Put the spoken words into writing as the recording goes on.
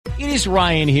It is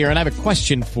Ryan here, and I have a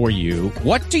question for you.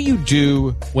 What do you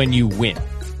do when you win?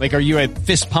 Like, are you a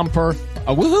fist pumper,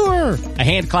 a woohooer, a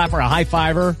hand clapper, a high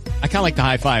fiver? I kind of like the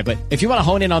high five, but if you want to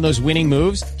hone in on those winning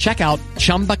moves, check out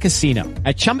Chumba Casino.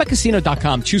 At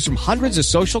ChumbaCasino.com, choose from hundreds of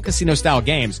social casino-style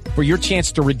games for your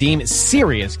chance to redeem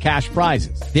serious cash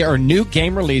prizes. There are new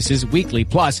game releases weekly,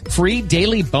 plus free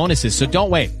daily bonuses. So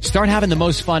don't wait. Start having the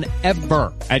most fun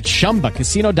ever at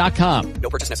ChumbaCasino.com. No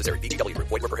purchase necessary. VGW. Void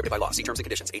where prohibited by law. See terms and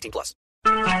conditions. 18+.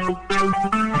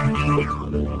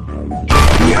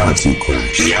 Reality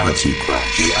crash. Reality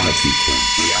crash. Reality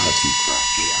crash. Reality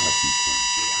crash. Reality crash.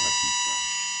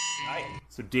 Hi.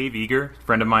 So Dave Eager, a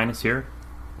friend of mine, is here.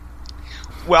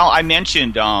 Well, I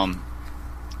mentioned,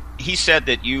 he said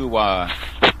that you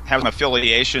have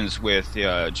affiliations with,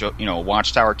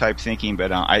 Watchtower type thinking,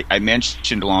 but I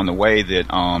mentioned along the way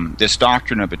that this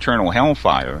doctrine of eternal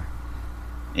hellfire,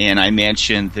 and I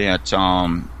mentioned that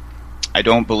I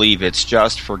don't believe it's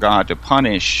just for God to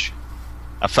punish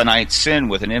a finite sin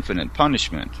with an infinite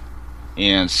punishment.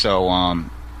 And so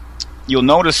you'll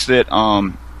notice that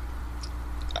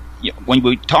when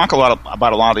we talk about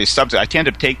a lot of these subjects, I tend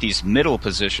to take these middle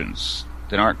positions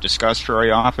that aren't discussed very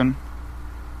often.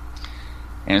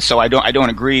 And so I don't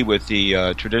agree with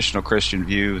the traditional Christian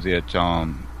view that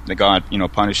that God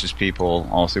punishes people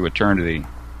all through eternity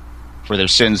for their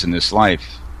sins in this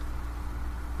life.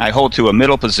 I hold to a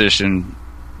middle position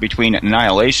between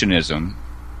annihilationism,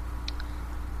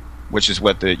 which is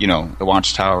what the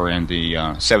Watchtower and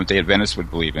the Seventh-day Adventists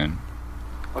would believe in.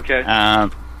 Okay.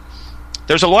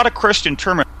 There's a lot of Christian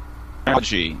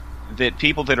terminology that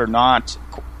people that are not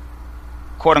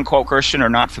quote-unquote Christian are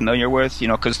not familiar with,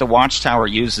 because the Watchtower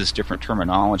uses different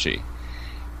terminology.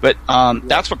 But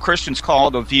that's what Christians call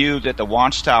the view that the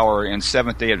Watchtower and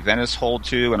Seventh-day Adventists hold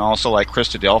to, and also like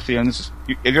Christadelphians.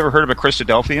 Have you ever heard of a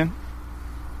Christadelphian?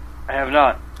 I have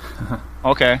not.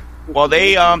 Okay. Well,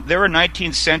 they're a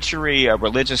 19th century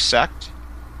religious sect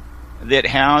that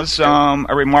has a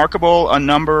remarkable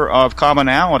number of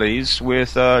commonalities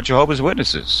with Jehovah's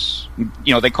Witnesses.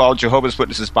 They called Jehovah's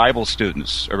Witnesses Bible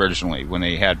students originally when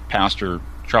they had Pastor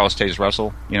Charles Taze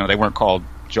Russell. They weren't called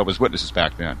Jehovah's Witnesses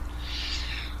back then.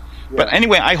 Yeah. But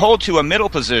anyway, I hold to a middle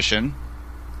position.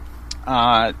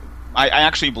 I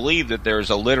actually believe that there's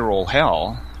a literal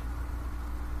hell,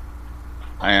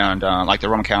 and like the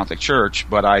Roman Catholic Church,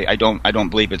 but I don't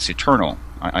believe it's eternal.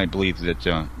 I believe that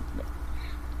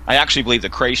I actually believe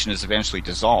that creation is eventually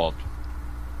dissolved,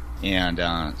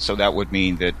 and so that would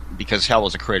mean that because hell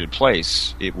is a created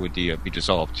place, it would be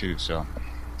dissolved too. So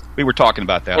we were talking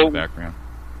about that in the background.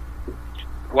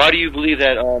 Why do you believe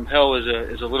that hell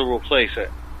is a literal place?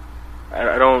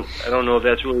 I don't know if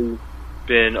that's really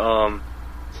been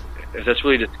if that's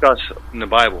really discussed in the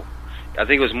Bible. I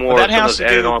think it was more something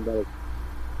added on by the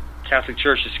Catholic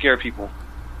Church to scare people.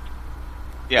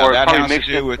 Yeah, or that probably has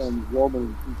to do with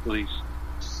Roman beliefs.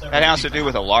 That has to do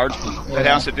with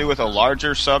a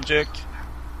larger subject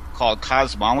called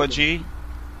cosmology.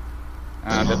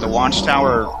 That the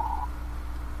Watchtower.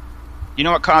 You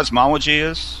know what cosmology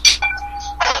is?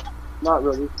 Not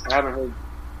really. I haven't heard.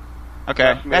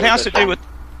 Okay, that has to do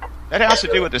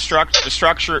with the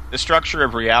structure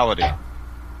of reality.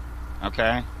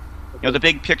 Okay, the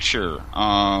big picture,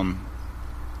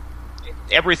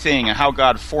 everything and how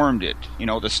God formed it.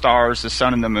 The stars, the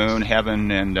sun and the moon,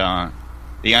 heaven and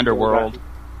the underworld.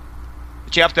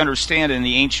 But you have to understand, in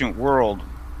the ancient world,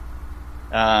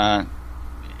 and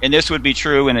this would be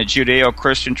true in a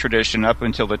Judeo-Christian tradition up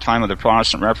until the time of the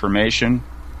Protestant Reformation.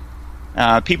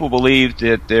 People believed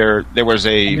that there was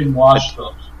a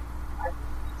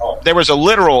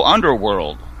literal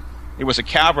underworld. It was a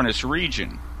cavernous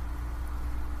region.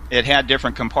 It had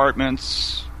different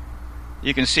compartments.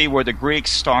 You can see where the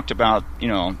Greeks talked about,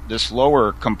 this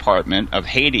lower compartment of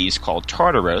Hades called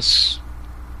Tartarus,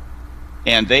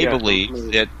 and they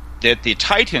believed that the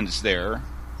Titans there,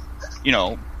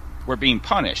 were being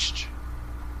punished.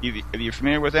 Are you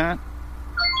familiar with that?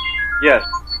 Yes.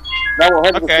 Not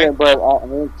 100%, okay. But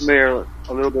I'm familiar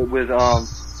a little bit with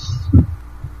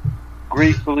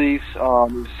Greek beliefs.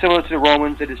 Similar to the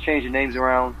Romans, they just changed the names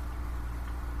around.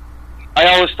 I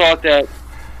always thought that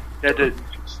the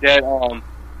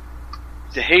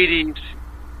Hades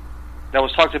that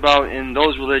was talked about in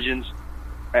those religions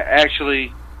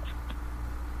actually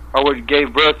are what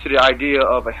gave birth to the idea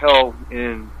of a hell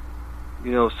in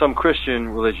some Christian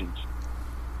religions.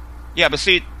 Yeah, but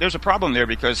see, there's a problem there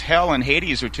because hell and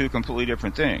Hades are two completely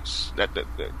different things. That the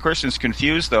Christians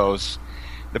confuse those.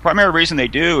 The primary reason they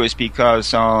do is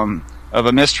because of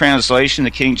a mistranslation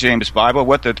of the King James Bible.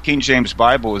 What the King James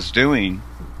Bible is doing,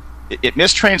 it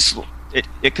mistranslates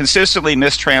it consistently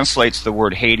mistranslates the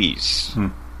word Hades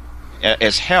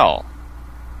as hell.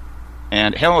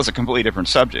 And hell is a completely different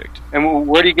subject. And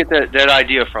where do you get that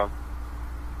idea from?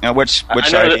 Now, which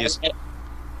ideas?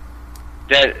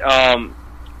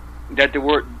 That the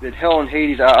word that hell and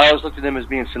Hades, I always looked at them as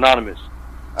being synonymous.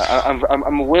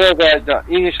 I'm aware that the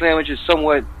English language is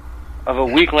somewhat of a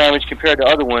weak language compared to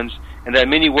other ones, and that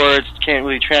many words can't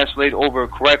really translate over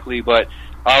correctly. But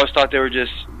I always thought they were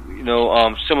just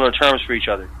similar terms for each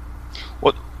other.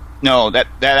 Well, no, that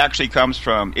actually comes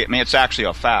from. I mean, it's actually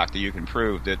a fact that you can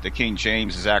prove that the King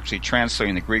James is actually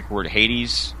translating the Greek word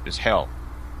Hades as hell,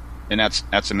 and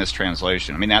that's a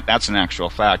mistranslation. I mean, that's an actual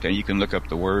fact, and you can look up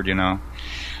the word,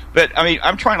 But I mean,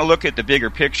 I'm trying to look at the bigger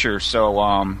picture. So,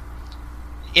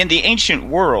 in the ancient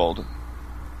world,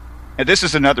 and this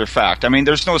is another fact. I mean,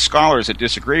 there's no scholars that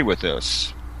disagree with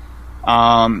this.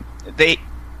 They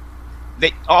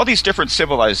all these different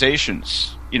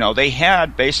civilizations, they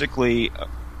had basically.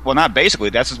 Well, not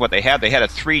basically. That's what they had. They had a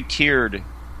three-tiered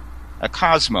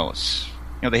cosmos.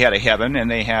 They had a heaven, and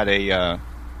they had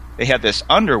this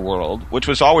underworld, which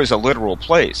was always a literal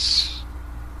place,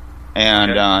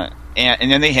 and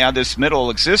then they had this middle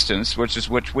existence, which is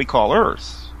what we call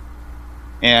Earth.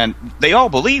 And they all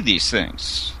believe these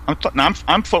things.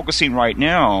 I'm focusing right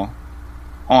now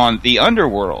on the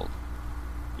underworld.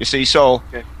 You see, so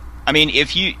I mean,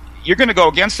 if you're going to go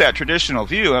against that traditional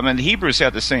view. I mean, the Hebrews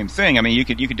had the same thing. I mean, you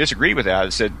could disagree with that.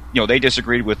 It said, they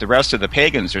disagreed with the rest of the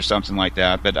pagans or something like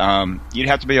that. But you'd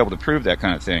have to be able to prove that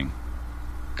kind of thing,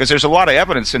 because there's a lot of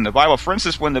evidence in the Bible. For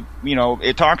instance, when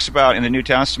it talks about in the New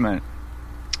Testament,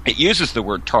 it uses the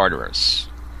word Tartarus.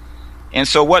 And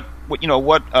so what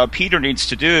Peter needs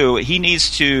to do, he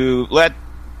needs to let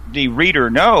the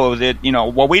reader know that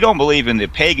we don't believe in the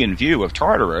pagan view of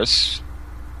Tartarus.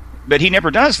 But he never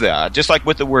does that. Just like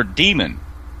with the word demon,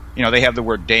 they have the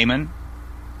word daemon,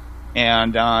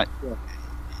 and I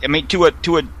mean, to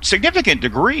a significant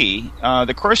degree,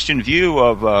 the Christian view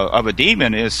of a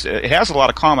demon it has a lot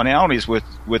of commonalities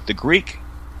with the Greek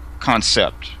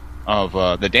concept of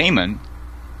the daemon.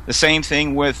 The same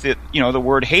thing with it, the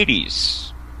word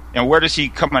Hades. Where does he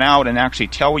come out and actually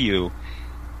tell you?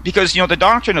 Because the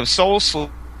doctrine of soul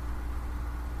sleep.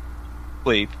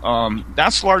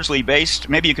 That's largely based,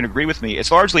 maybe you can agree with me,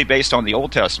 it's largely based on the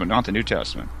Old Testament, not the New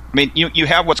Testament. I mean, you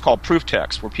have what's called proof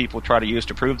text, where people try to use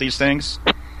to prove these things.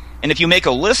 And if you make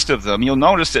a list of them, you'll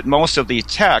notice that most of the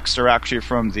texts are actually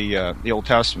from the Old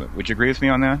Testament. Would you agree with me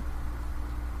on that?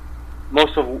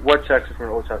 Most of what texts are from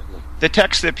the Old Testament? The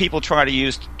texts that people try to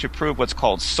use to prove what's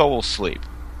called soul sleep.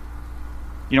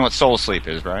 You know what soul sleep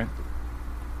is, right?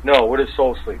 No, what is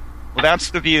soul sleep? Well,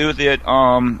 that's the view that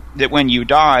that when you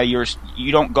die,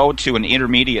 you don't go to an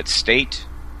intermediate state.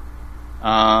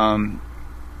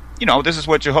 This is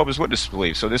what Jehovah's Witnesses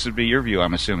believe, so this would be your view,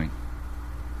 I'm assuming.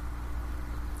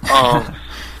 You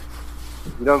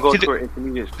don't go to an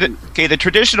intermediate state. Okay, the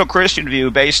traditional Christian view,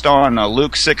 based on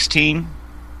Luke 16,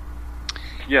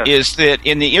 is that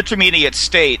in the intermediate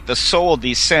state, the soul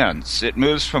descends. It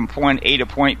moves from point A to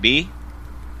point B.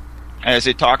 As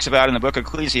it talks about in the book of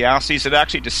Ecclesiastes, it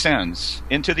actually descends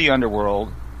into the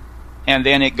underworld, and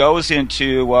then it goes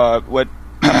into what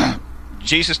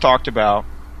Jesus talked about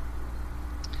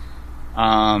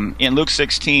in Luke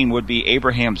 16 would be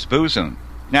Abraham's bosom.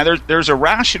 Now, there's a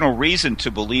rational reason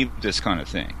to believe this kind of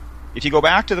thing. If you go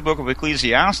back to the book of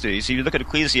Ecclesiastes, if you look at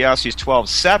Ecclesiastes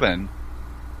 12:7,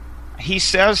 he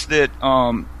says that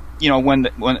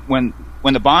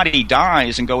when the body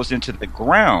dies and goes into the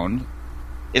ground,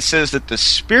 it says that the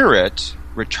spirit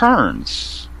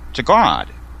returns to God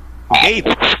who gave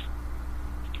it.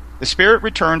 The spirit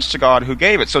returns to God who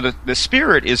gave it. So the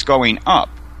spirit is going up,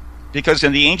 because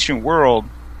in the ancient world,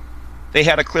 they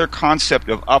had a clear concept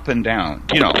of up and down.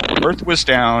 Earth was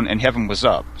down and heaven was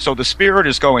up. So the spirit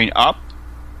is going up,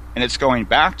 and it's going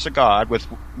back to God with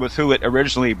who it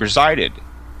originally resided.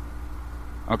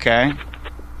 Okay?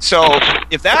 So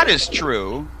if that is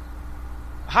true,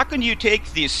 how can you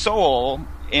take the soul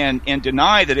and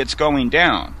deny that it's going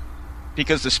down?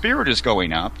 Because the spirit is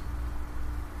going up.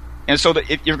 And so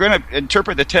if you're going to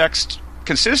interpret the text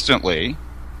consistently,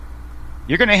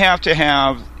 you're going to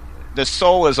have the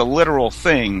soul as a literal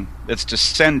thing that's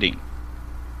descending.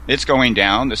 It's going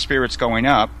down, the spirit's going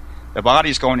up, the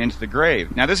body's going into the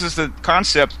grave. Now, this is the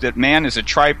concept that man is a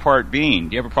tripart being.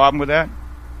 Do you have a problem with that?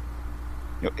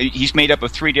 He's made up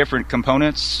of three different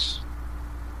components.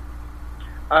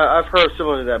 I've heard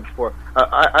similar to that before.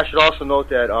 I should also note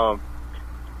that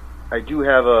I do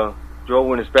have a Jehovah's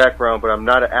Witness background, but I'm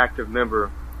not an active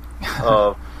member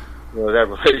of that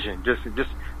religion. Just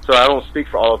so I don't speak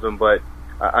for all of them, but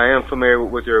I am familiar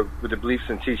with the beliefs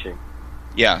and teaching.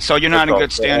 Yeah, so you're not in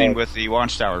That's good all. standing with the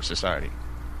Watchtower Society.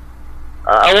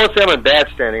 I won't say I'm in bad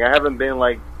standing. I haven't been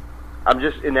I'm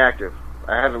just inactive.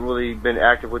 I haven't really been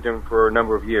active with them for a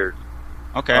number of years.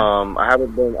 Okay. I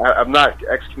haven't been. I'm not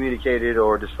excommunicated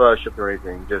or disfellowshipped or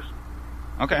anything. Just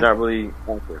Okay. not really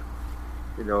active.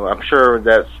 I'm sure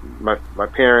that's my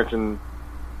parents, and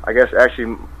I guess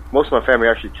actually most of my family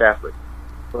are actually Catholic.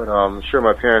 But I'm sure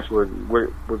my parents would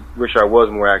wish I was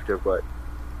more active. But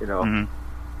Mhm.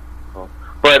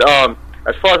 But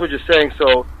as far as what you're saying,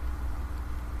 so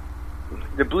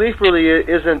the belief really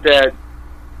isn't that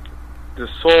the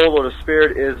soul or the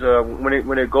spirit is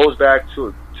when it goes back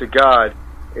to God.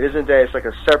 It isn't that it's like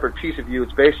a separate piece of you.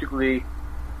 It's basically,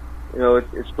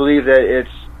 it's believed that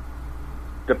it's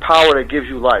the power that gives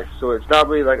you life. So it's not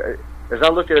really it's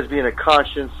not looked at as being a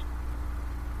conscience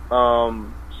part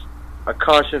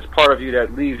of you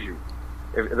that leaves you.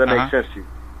 If that makes sense to you.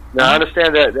 Now I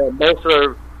understand that most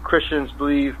other Christians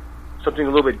believe something a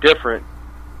little bit different,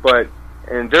 but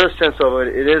in their sense of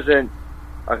it, it isn't.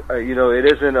 It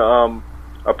isn't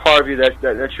a part of you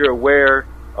that you're aware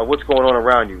of what's going on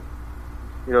around you.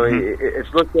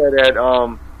 It's looked at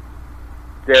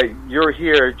that you're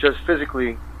here just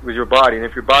physically with your body, and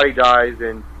if your body dies,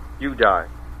 then you die,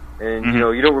 and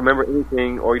you don't remember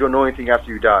anything or you don't know anything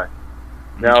after you die.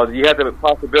 Now you have the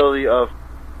possibility of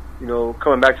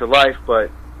coming back to life,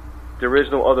 but there is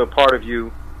no other part of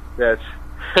you that's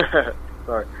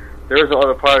sorry. There is no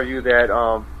other part of you that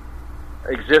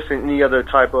exists in any other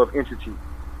type of entity.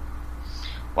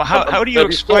 Well, how do you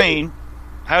explain?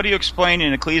 How do you explain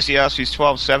in Ecclesiastes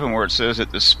 12:7 where it says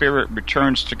that the spirit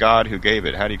returns to God who gave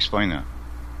it? How do you explain that?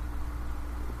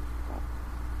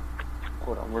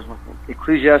 Hold on, where's my phone?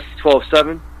 Ecclesiastes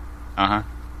 12:7. Uh-huh.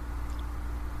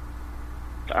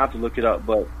 I have to look it up,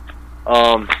 but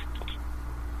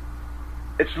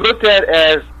it's looked at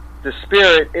as the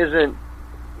spirit isn't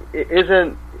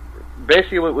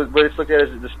basically what it's looked at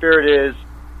as the spirit is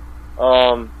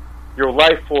your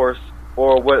life force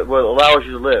or what allows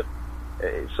you to live.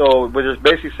 So what it's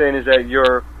basically saying is that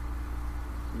your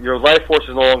life force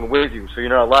is no longer with you, so you're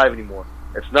not alive anymore.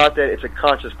 It's not that it's a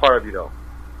conscious part of you though.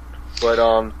 But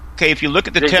okay, if you look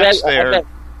at the text there,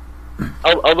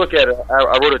 I'll look at it.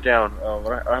 I wrote it down.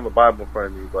 I have a Bible in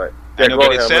front of me, but I know,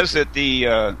 but it says that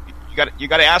you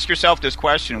got to ask yourself this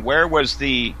question: where was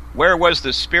the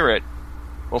spirit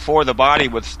before the body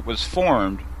was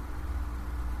formed?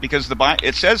 Because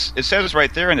it says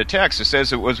right there in the text, it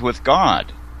says it was with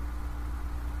God.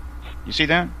 You see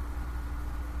that?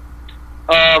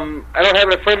 I don't have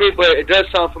it in front of me, but it does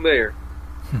sound familiar.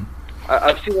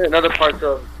 I've seen it in other parts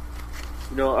of.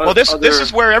 Well, this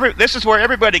is where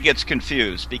everybody gets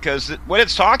confused, because what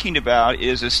it's talking about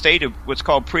is a state of what's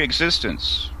called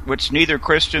pre-existence, which neither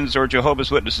Christians or Jehovah's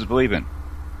Witnesses believe in.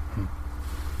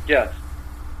 Yes.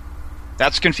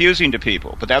 That's confusing to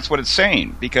people, but that's what it's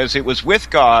saying, because it was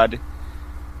with God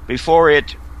before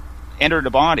it entered the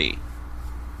body.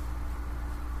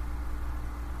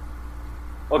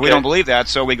 Okay. We don't believe that,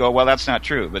 so we go, well, that's not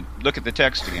true. But look at the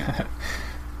text again.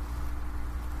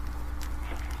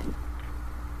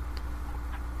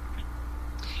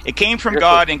 It came from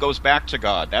God and goes back to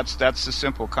God. That's the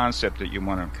simple concept that you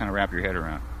want to kind of wrap your head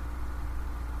around.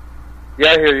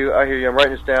 Yeah, I hear you. I'm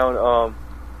writing this down.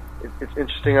 It's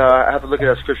interesting. I have to look at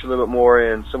that scripture a little bit more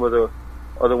and some of the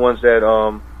other ones that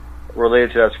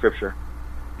related to that scripture.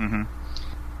 Mm-hmm.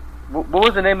 What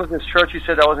was the name of this church you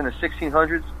said that was in the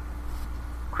 1600s?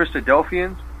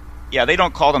 Christadelphians? Yeah, they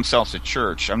don't call themselves a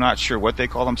church. I'm not sure what they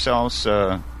call themselves.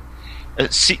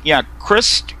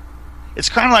 Christ. It's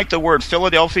kind of like the word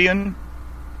Philadelphian,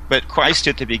 but Christ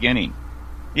at the beginning.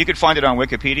 You could find it on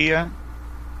Wikipedia.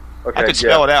 Okay, I could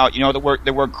spell it out.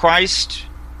 The word Christ,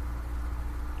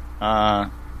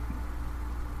 and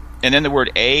then the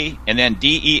word A, and then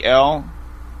D-E-L,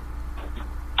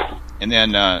 and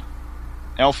then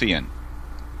Elphian.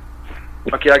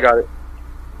 Okay, I got it.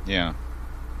 Yeah.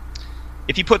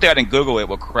 If you put that in Google, it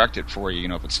will correct it for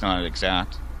you. If it's not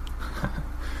exact.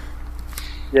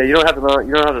 Yeah, you don't have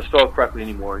to spell it correctly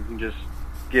anymore. You can just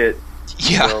get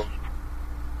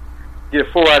get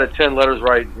 4 out of 10 letters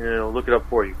right. Look it up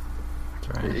for you.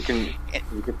 That's right.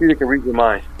 The computer can read your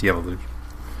mind. De-evolution.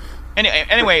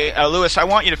 Anyway, Lewis, I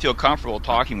want you to feel comfortable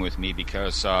talking with me,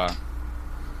 because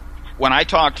when I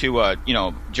talk to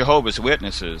Jehovah's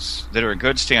Witnesses that are in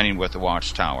good standing with the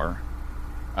Watchtower,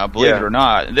 believe it or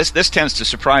not, this tends to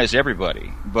surprise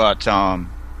everybody. But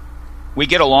we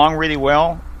get along really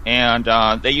well. And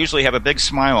they usually have a big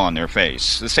smile on their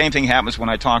face. The same thing happens when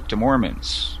I talk to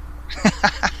Mormons.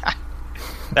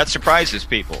 That surprises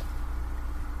people.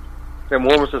 The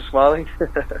Mormons are smiling?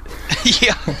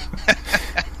 Yeah.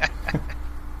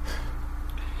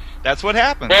 That's what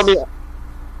happens.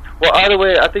 Well, either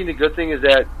way, I think the good thing is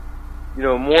that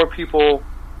more people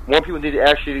need to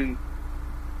actually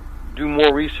do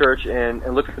more research and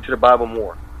look into the Bible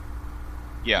more.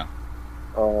 Yeah.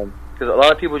 Because a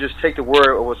lot of people just take the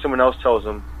word of what someone else tells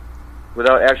them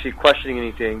without actually questioning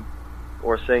anything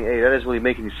or saying, "Hey, that doesn't really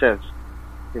make any sense."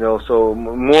 So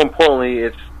more importantly,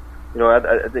 it's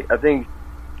I think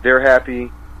they're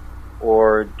happy,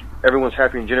 or everyone's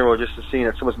happy in general, just to see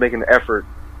that someone's making the effort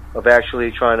of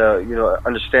actually trying to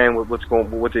understand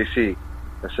what they see,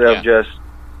 instead of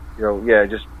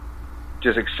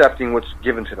just accepting what's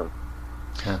given to them.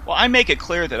 Well, I make it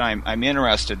clear that I'm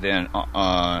interested in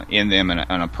them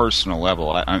on a personal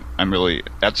level. I'm really,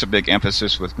 that's a big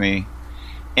emphasis with me,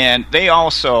 and they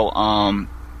also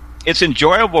it's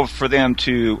enjoyable for them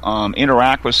to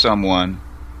interact with someone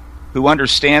who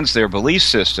understands their belief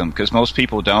system, because most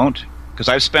people don't. Because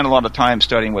I've spent a lot of time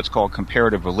studying what's called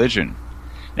comparative religion.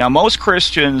 Now, most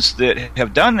Christians that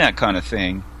have done that kind of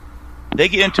thing, they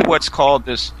get into what's called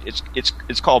this.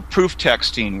 It's called proof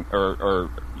texting, or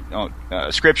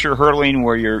scripture hurdling,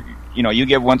 where you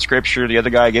give one scripture, the other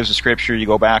guy gives a scripture, you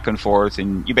go back and forth,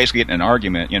 and you basically get in an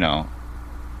argument,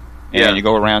 and you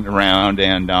go around and around,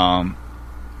 and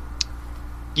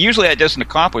usually that doesn't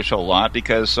accomplish a whole lot,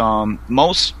 because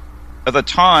most of the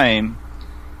time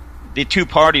the two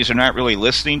parties are not really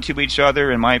listening to each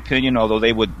other, in my opinion, although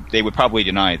they would probably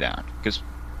deny that, because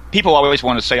people always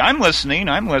want to say, I'm listening. You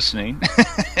know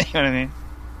what I mean?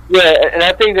 Yeah, and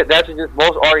I think that's just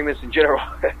most arguments in general.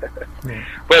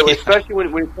 But especially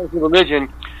when it comes to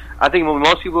religion, I think when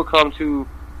most people come to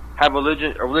have a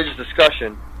religious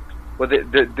discussion, but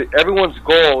everyone's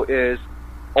goal is,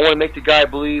 I want to make the guy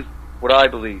believe what I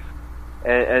believe.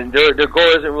 And their goal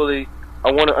isn't really,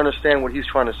 I want to understand what he's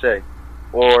trying to say,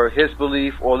 or his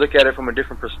belief, or look at it from a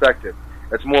different perspective.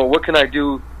 It's more, what can I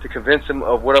do to convince him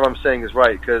of whatever I'm saying is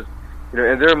right? Because,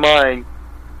 in their mind,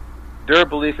 their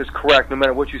belief is correct no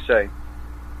matter what you say.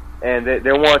 And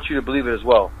they want you to believe it as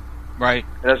well. Right.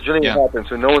 And that's generally what happens.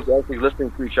 So no one's actually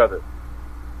listening to each other.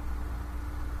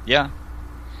 Yeah.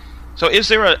 So is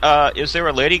there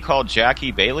a lady called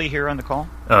Jackie Bailey here on the call?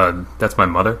 That's my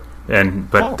mother.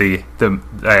 But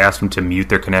I asked them to mute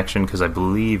their connection because I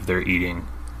believe they're eating.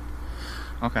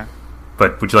 Okay.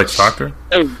 But would you like to talk to her?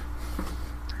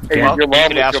 Well, you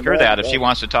could ask her that if she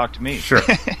wants to talk to me. Sure.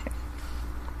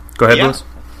 Go ahead, Louis.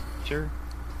 Sure.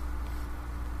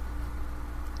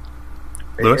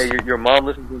 Louis? Hey, your mom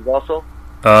listens to this also?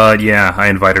 Yeah, I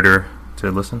invited her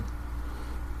to listen.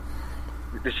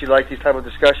 Does she like these type of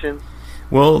discussions?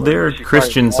 Well, they're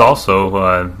Christians also,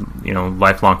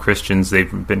 lifelong Christians.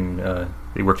 They've been,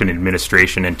 they worked in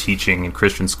administration and teaching in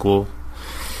Christian school.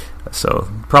 So,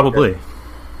 probably. Okay.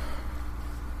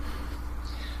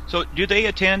 So, do they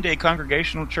attend a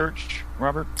congregational church,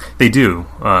 Robert? They do,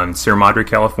 in Sierra Madre,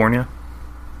 California.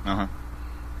 Uh-huh.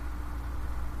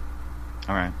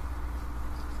 All right.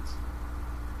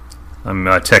 I'm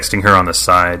texting her on the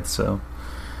side, so...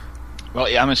 Well,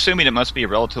 yeah, I'm assuming it must be a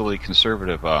relatively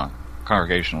conservative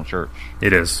congregational church.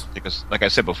 It is. Because, like I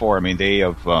said before, I mean, they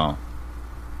have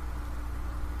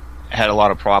had a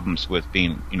lot of problems with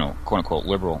being, quote-unquote,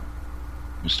 liberal,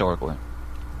 historically.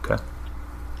 Okay.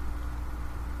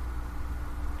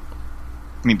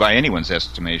 I mean, by anyone's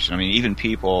estimation, I mean, even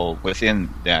people within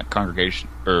that congregation,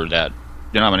 or that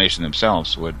denomination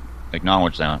themselves, would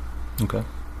acknowledge that. Okay.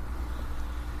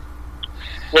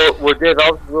 Well, Dave, I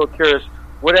was a little curious.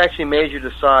 What actually made you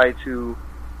decide to,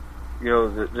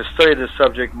 to study this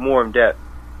subject more in depth?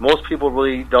 Most people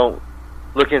really don't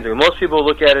look into it. Most people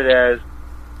look at it as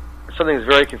something that's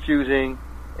very confusing,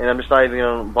 and I'm just not even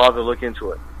going to bother to look into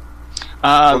it.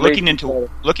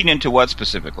 Looking into what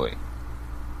specifically?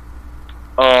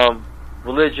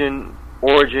 Religion,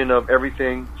 origin of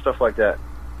everything, stuff like that.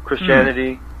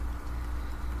 Christianity.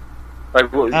 Like,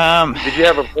 did you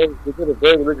have a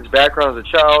very religious background as a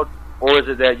child, or is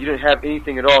it that you didn't have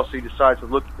anything at all, so you decided to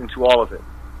look into all of it?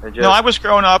 No, I was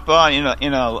growing up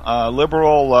in a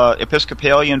liberal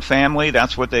Episcopalian family.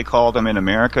 That's what they called them in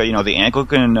America. The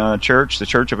Anglican Church, the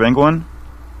Church of England.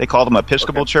 They called them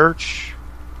Episcopal Church.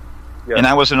 Yeah. And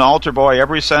I was an altar boy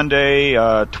every Sunday.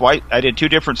 Twice, I did 2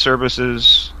 different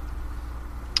services,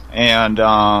 and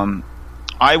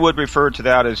I would refer to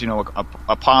that as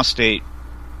apostate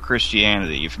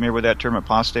Christianity. You familiar with that term,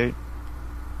 apostate?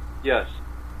 Yes.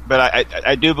 But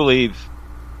I do believe.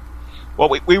 Well,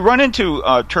 we run into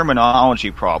terminology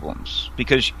problems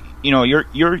because you're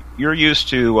used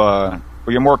to or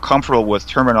you're more comfortable with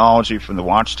terminology from the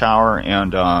Watchtower,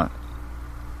 and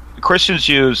Christians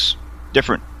use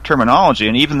different terminology,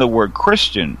 and even the word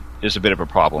Christian is a bit of a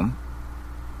problem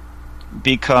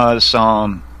because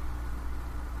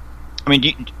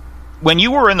mean, when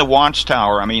you were in the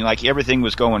Watchtower, I mean, like everything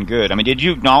was going good. I mean, did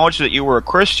you acknowledge that you were a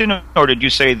Christian, or did you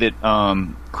say that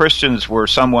Christians were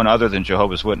someone other than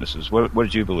Jehovah's Witnesses? What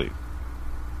did you believe?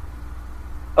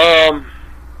 I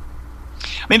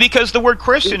mean, because the word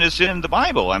Christian is in the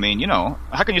Bible. I mean, how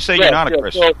can you say you're not a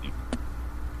Christian?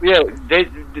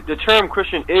 The term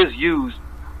Christian is used,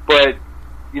 but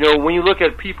when you look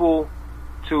at people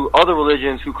to other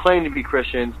religions who claim to be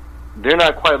Christians, they're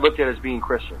not quite looked at as being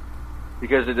Christian.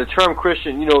 Because the term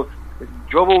Christian,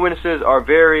 Jehovah's Witnesses are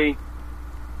very,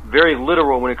 very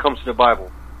literal when it comes to the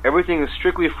Bible. Everything is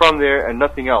strictly from there and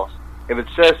nothing else. If it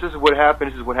says this is what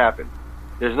happened, this is what happened.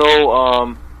 There's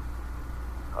no,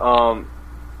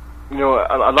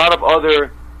 a lot of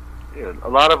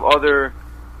other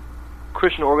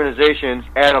Christian organizations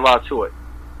add a lot to it.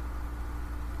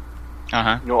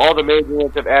 All the major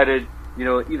ones have added,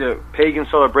 either pagan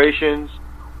celebrations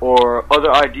or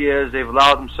other ideas. They've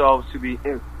allowed themselves to be.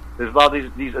 They've allowed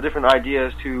these different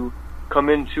ideas to come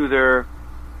into their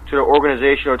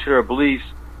organization or to their beliefs,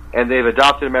 and they've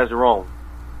adopted them as their own.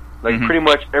 Like pretty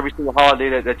much every single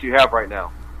holiday that you have right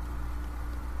now,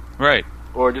 right?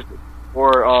 Or just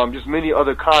many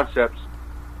other concepts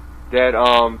that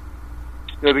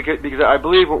because I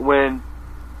believe when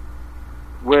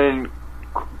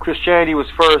Christianity was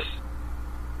first,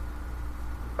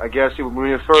 I guess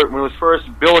when it was first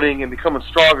building and becoming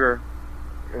stronger,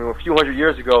 a few hundred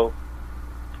years ago,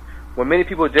 what many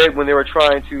people did when they were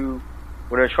trying to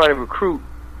recruit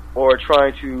or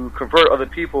trying to convert other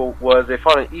people was they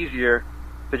found it easier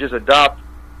to just adopt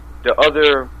the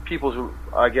other people's,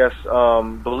 I guess,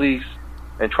 beliefs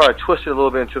and try to twist it a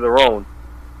little bit into their own.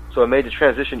 So it made the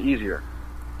transition easier.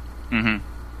 And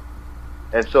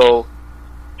so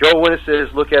Jehovah's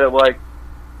Witnesses look at it like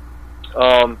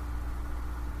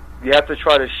you have to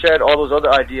try to shed all those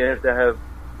other ideas that have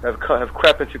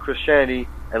crept into Christianity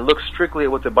and look strictly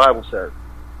at what the Bible says.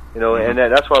 And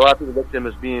that's why a lot of people look at them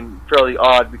as being fairly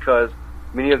odd, because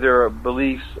many of their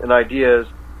beliefs and ideas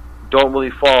don't really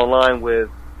fall in line with,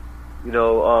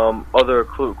 other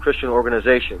Christian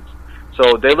organizations.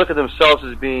 So they look at themselves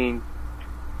as being,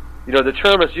 the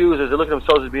term that's used is they look at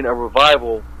themselves as being a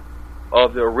revival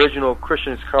of the original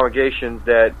Christian congregations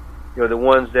that, the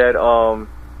ones that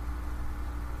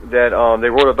they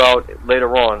wrote about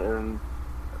later on,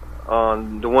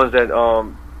 and the ones that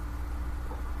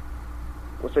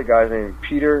what's that guy's name?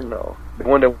 Peter? No, the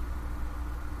one that.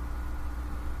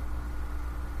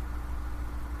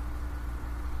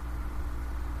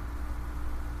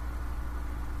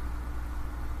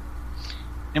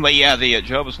 Anyway, the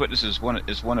Jehovah's Witnesses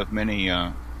is one of many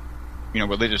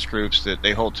religious groups that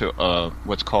they hold to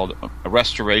what's called a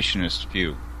restorationist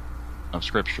view of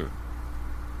Scripture.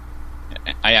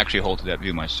 I actually hold to that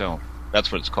view myself.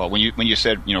 That's what it's called. When you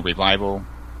said revival,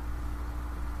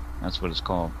 that's what it's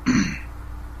called.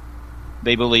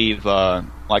 They believe,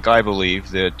 like I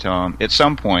believe, that at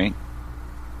some point,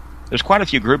 there's quite a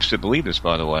few groups that believe this,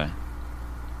 by the way.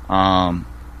 That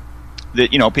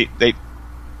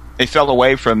they fell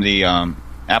away from the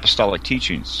apostolic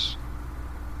teachings.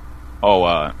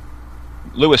 Oh,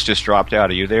 Lewis just dropped out.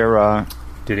 Are you there?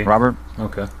 Did he? Robert?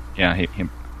 Okay. Yeah,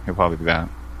 he'll probably be back.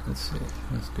 Let's see.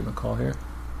 Let's give him a call here.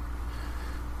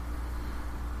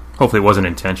 Hopefully it wasn't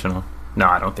intentional. No,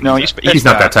 I don't think he's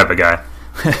not that type of guy.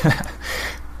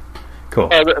 Cool.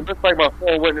 It looks like my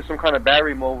phone went into some kind of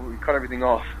battery mode where we cut everything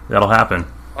off. That'll happen.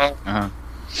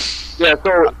 Yeah,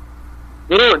 so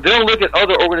they don't look at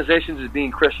other organizations as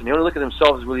being Christian. They only look at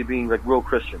themselves as really being like real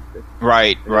Christian.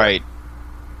 Right.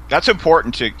 That's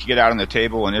important to get out on the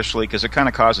table initially, because it kind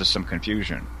of causes some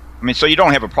confusion. I mean, so you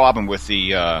don't have a problem with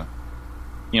the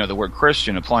the word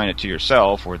Christian, applying it to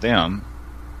yourself or them,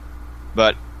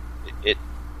 but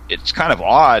it's kind of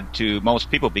odd to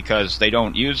most people because they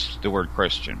don't use the word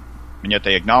Christian, and yet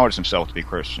they acknowledge themselves to be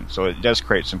Christian. So it does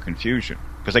create some confusion,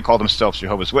 because they call themselves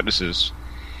Jehovah's Witnesses,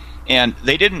 and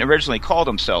they didn't originally call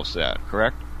themselves that,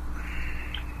 correct?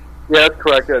 Yeah, that's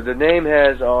correct. The name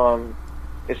has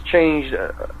it's changed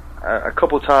a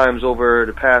couple times over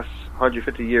the past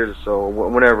 150 years or so.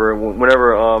 Whenever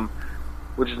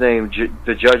what's his name?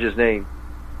 The judge's name.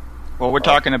 Well, we're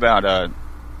talking about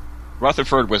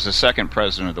Rutherford was the second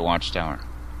president of the Watchtower.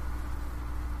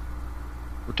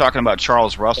 We're talking about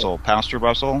Charles Russell, Pastor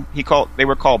Russell. They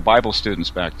were called Bible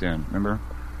students back then. Remember?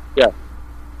 Yeah,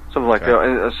 something like that.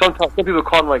 And sometimes some people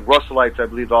call them like Russellites, I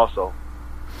believe, also.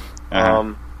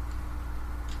 And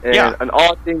an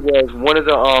odd thing was one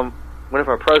of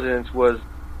our presidents was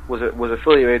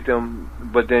affiliated with them,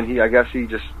 but then he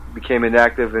just became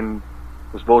inactive and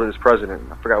was voted as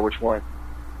president. I forgot which one.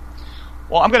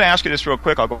 Well, I'm going to ask you this real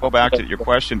quick. I'll go back to your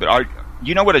question, but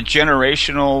you know what a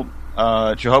generational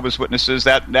Jehovah's Witness is?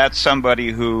 That's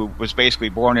somebody who was basically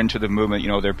born into the movement. You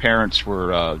know, their parents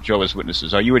were Jehovah's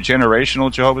Witnesses. Are you a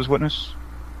generational Jehovah's Witness?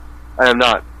 I am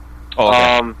not. Oh,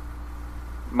 okay.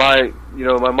 My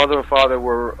mother and father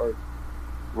were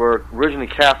originally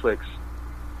Catholics.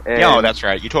 And, oh, that's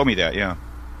right. You told me that. Yeah.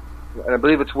 And I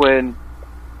believe it's when,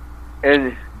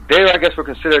 and they, I guess, were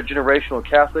considered generational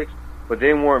Catholics, but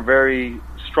they weren't very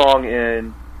strong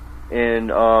in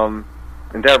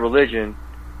that religion.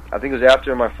 I think it was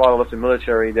after my father left the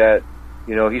military that,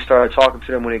 he started talking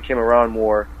to them when they came around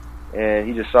more, and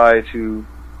he decided to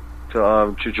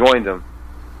join them.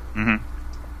 Mm-hmm.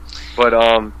 But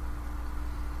I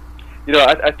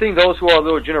think those who are a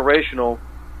little generational,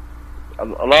 a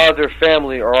lot of their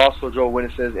family are also Jehovah's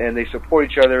Witnesses, and they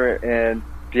support each other and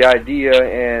the idea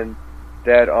and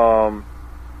that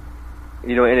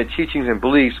in the teachings and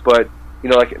beliefs. But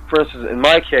like for instance, in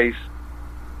my case,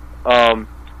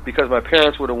 because my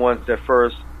parents were the ones that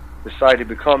first decided to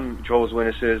become Jehovah's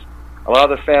Witnesses, a lot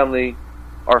of the family,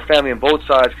 our family on both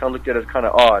sides, kind of looked at us kind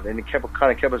of odd, and it kept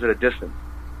us at a distance.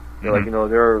 Mm-hmm.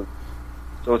 They're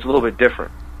so it's a little bit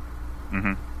different.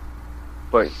 Mm-hmm.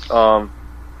 But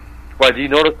do you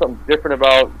notice something different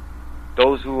about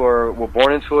those who were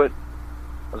born into it,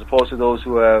 as opposed to those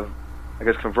who have, I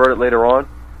guess, converted later on?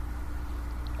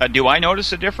 Do I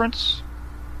notice a difference?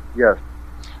 Yes.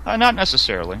 Not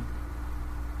necessarily.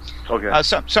 Okay.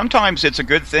 Sometimes it's a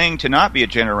good thing to not be a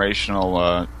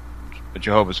generational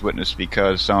Jehovah's Witness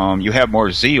because you have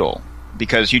more zeal.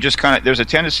 Because you just kind of, there's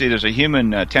a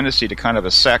human tendency to kind of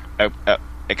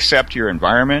accept your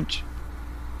environment.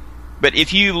 But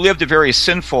if you lived a very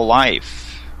sinful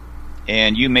life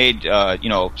and you made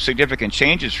significant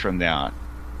changes from that,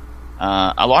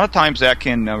 a lot of times that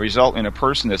can result in a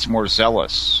person that's more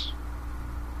zealous.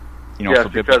 Yes, for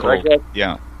biblical.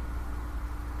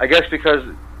 I guess because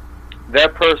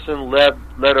that person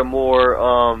led a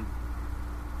more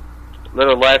led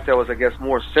a life that was, I guess,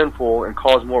 more sinful and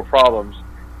caused more problems.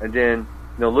 And then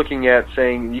looking at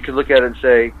saying, you can look at it and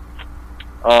say,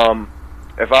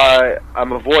 if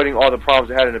I'm avoiding all the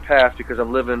problems I had in the past because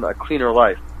I'm living a cleaner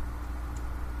life.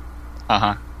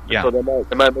 Yeah. So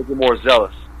that might make you more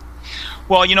zealous.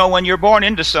 Well, when you're born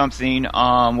into something,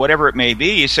 whatever it may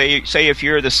be, say if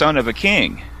you're the son of a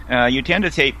king, you tend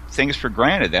to take things for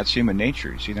granted. That's human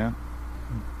nature,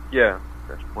 Yeah,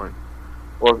 that's the point.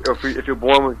 Or if you're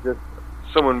born with just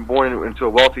someone born into a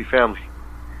wealthy family,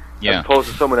 as opposed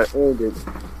to someone that earned it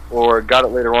or got it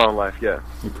later on in life. Yeah.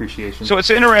 Appreciation. So it's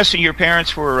interesting. Your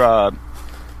parents were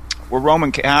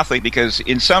Roman Catholic because,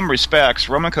 in some respects,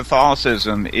 Roman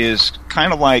Catholicism is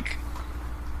kind of like,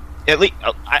 at least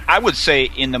I would say,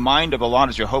 in the mind of a lot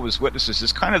of Jehovah's Witnesses,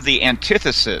 is kind of the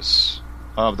antithesis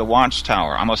of the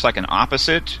Watchtower, almost like the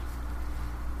opposite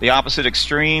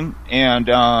extreme. And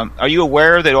are you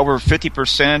aware that over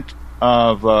 50%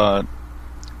 of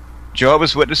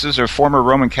Jehovah's Witnesses are former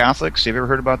Roman Catholics? Have you ever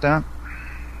heard about that?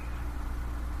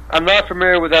 I'm not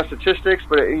familiar with that statistics,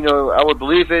 but I would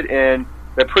believe it, and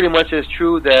that pretty much is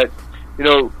true. That they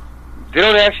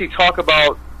don't actually talk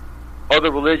about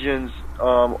other religions,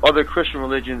 other Christian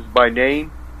religions by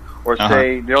name, or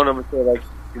say they don't ever say like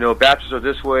Baptists are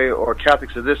this way or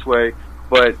Catholics are this way.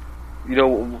 But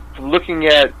from looking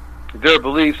at their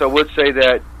beliefs, I would say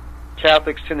that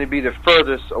Catholics tend to be the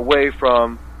furthest away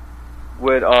from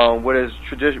what is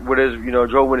tradition, what is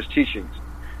Jehovah's Witness teachings,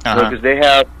 because they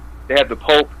have the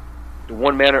Pope, the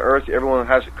one man on earth everyone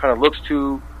kind of looks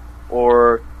to,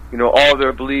 or all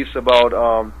their beliefs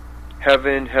about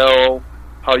heaven, hell,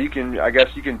 how you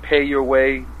can pay your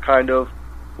way, kind of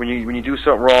when you do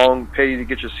something wrong, pay to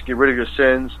get rid of your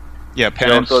sins. Yeah,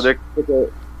 penance. So they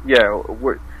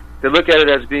look at it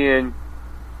as being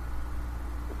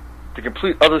the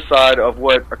complete other side of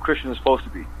what a Christian is supposed to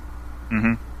be.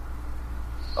 Mm-hmm.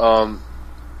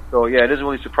 So it doesn't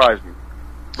really surprise me.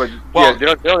 But they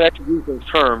don't actually use those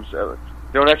terms. They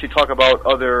don't actually talk about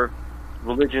other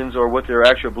religions or what their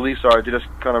actual beliefs are. They just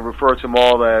kind of refer to them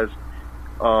all as,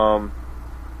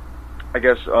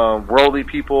 worldly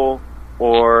people,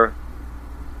 or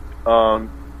I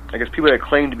guess people that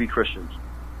claim to be Christians.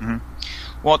 Mm-hmm.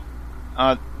 Well,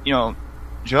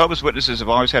 Jehovah's Witnesses have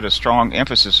always had a strong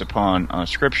emphasis upon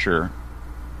Scripture.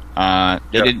 They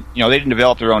didn't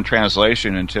develop their own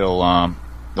translation until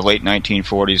the late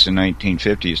 1940s and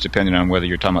 1950s, depending on whether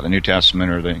you're talking about the New Testament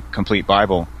or the complete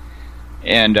Bible.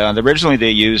 And originally they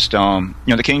used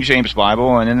the King James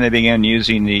Bible, and then they began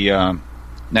using the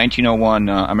 1901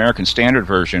 American Standard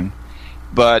Version.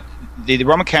 But the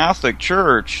Roman Catholic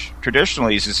Church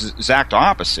traditionally is the exact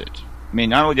opposite. I mean,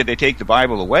 not only did they take the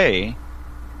Bible away,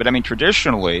 but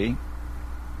traditionally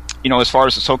as far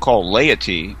as the so-called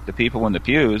laity, the people in the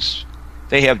pews,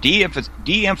 they have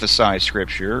de-emphasized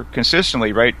Scripture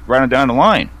consistently right on down the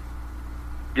line.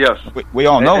 Yes. We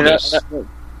all know this. And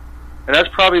that's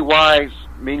probably why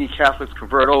many Catholics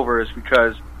convert over, is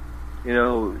because,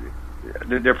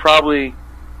 they're probably,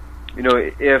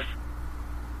 if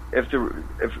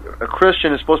a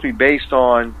Christian is supposed to be based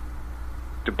on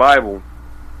the Bible,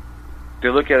 they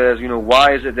look at it as,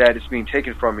 why is it that it's being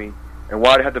taken from me, and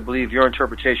why do I have to believe your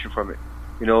interpretation from it?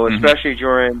 Especially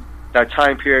during that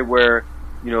time period where,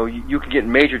 you can get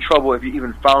in major trouble if you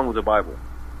even found with the Bible.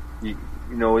 This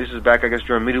is back, I guess,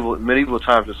 during medieval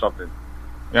times or something.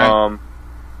 Yeah.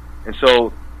 And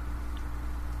so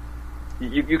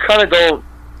you kind of don't.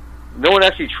 No one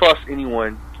actually trusts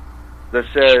anyone that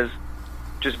says,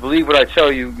 "Just believe what I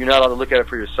tell you." You're not allowed to look at it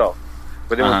for yourself.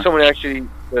 But then when someone actually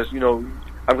says, "I'm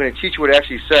going to teach you what it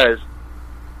actually says,"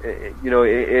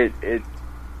 it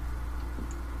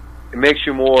makes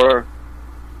you more.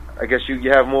 I guess you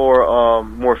have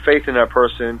more faith in that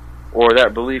person or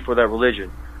that belief or that religion.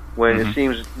 When it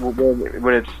seems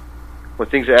when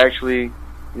things are actually,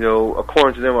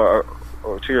 according to them or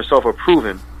to yourself, are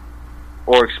proven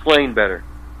or explained better.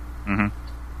 Mm-hmm.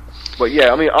 But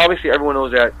yeah, I mean, obviously everyone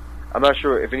knows that. I'm not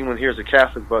sure if anyone here is a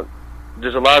Catholic, but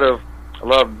there's a lot of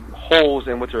holes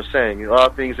in what they're saying. A lot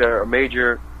of things that are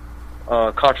major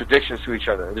contradictions to each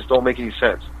other. They just don't make any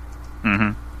sense.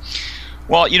 Mm-hmm.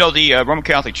 Well, the Roman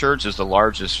Catholic Church is the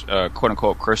largest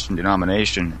quote-unquote Christian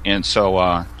denomination, and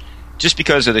so just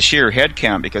because of the sheer head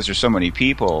count, because there's so many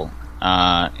people,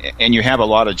 and you have a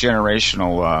lot of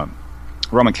generational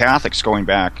Roman Catholics going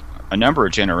back a number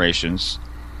of generations,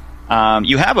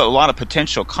 you have a lot of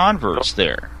potential converts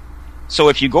there. So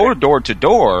if you go door to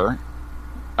door,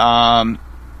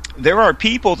 there are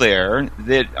people there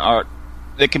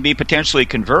that can be potentially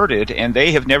converted, and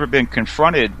they have never been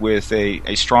confronted with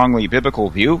a strongly biblical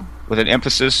view with an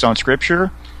emphasis on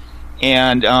Scripture.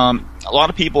 And a lot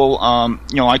of people,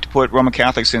 like to put Roman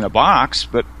Catholics in a box,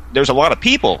 but there's a lot of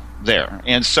people there.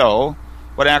 And so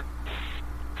what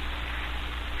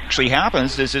actually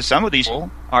happens is that some of these people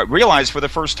realize for the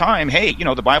first time, hey,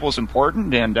 the Bible is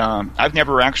important, and I've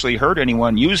never actually heard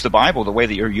anyone use the Bible the way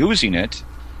that you're using it.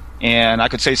 And I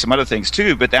could say some other things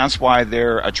too, but that's why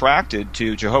they're attracted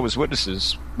to Jehovah's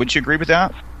Witnesses. Wouldn't you agree with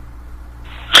that?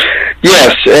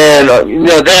 Yes, and that,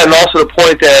 and also the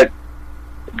point that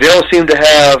they don't seem to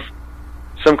have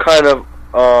some kind of,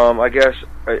 I guess,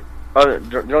 they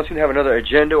don't seem to have another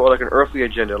agenda or like an earthly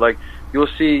agenda. Like you'll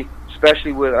see,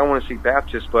 especially with, I don't want to say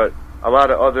Baptists, but a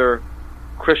lot of other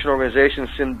Christian organizations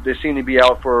they seem to be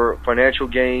out for financial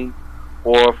gain,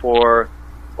 or for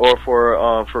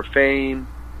fame,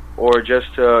 or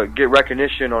just to get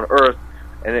recognition on earth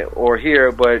or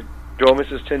here. But Jehovah's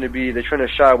Witnesses tend to be, they're trying to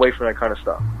shy away from that kind of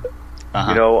stuff.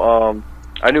 I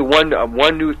knew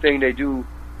one new thing they do.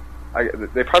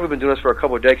 They've probably been doing this for a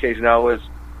couple of decades now. Is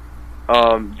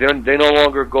they no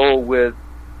longer go with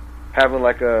having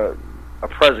like a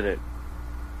president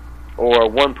or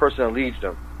one person that leads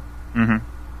them.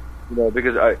 Mm-hmm.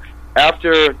 Because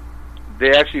after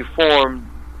they actually formed,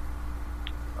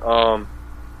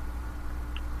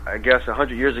 I guess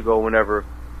 100 years ago, whenever,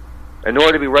 in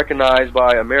order to be recognized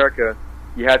by America,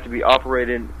 you had to be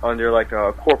operating under like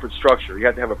a corporate structure. You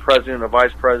had to have a president, a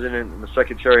vice president, and a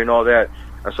secretary, and all that.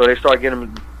 And so they started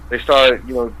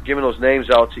giving those names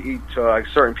out to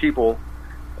certain people,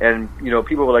 and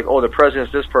people were like, oh, the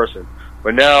president's this person.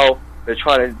 But now they're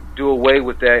trying to do away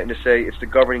with that and to say it's the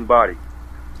governing body,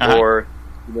 or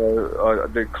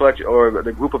the collective or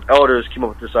the group of elders came up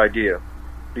with this idea,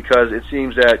 because it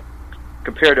seems that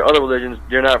compared to other religions,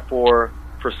 they're not for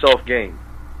self gain.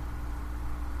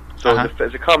 So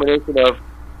it's a combination of,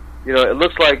 it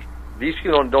looks like these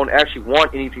people don't actually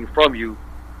want anything from you,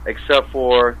 except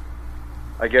for,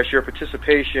 I guess, your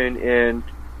participation in,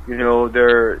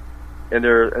 their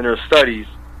studies,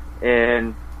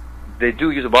 and they do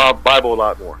use the Bible a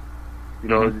lot more.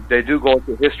 They do go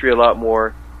into history a lot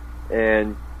more,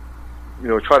 and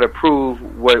try to prove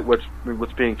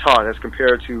what's being taught as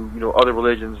compared to other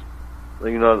religions.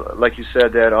 Like you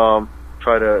said, that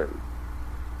try to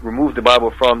remove the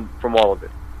Bible from all of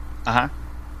it.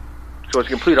 So it's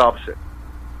complete opposite.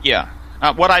 Yeah.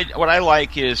 What I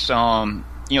like is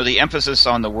the emphasis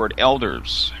on the word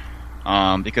elders,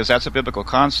 because that's a biblical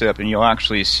concept, and you'll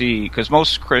actually see, because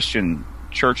most Christian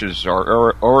churches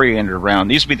are oriented around,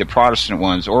 these would be the Protestant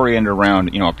ones, oriented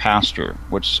around a pastor,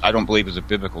 which I don't believe is a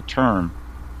biblical term.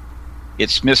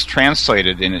 It's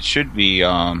mistranslated, and it should be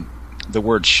the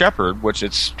word shepherd, which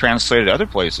it's translated other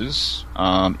places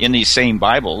in these same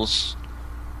Bibles.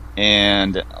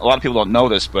 And a lot of people don't know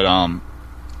this, but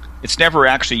it's never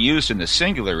actually used in the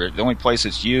singular. The only place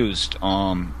it's used,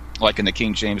 like in the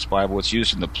King James Bible, it's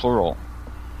used in the plural.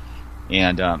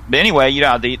 And but anyway,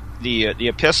 the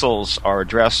epistles are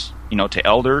addressed, to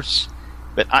elders.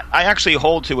 But I actually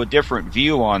hold to a different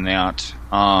view on that,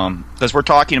 because we're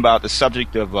talking about the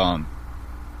subject of a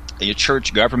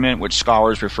church government, which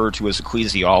scholars refer to as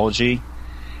ecclesiology.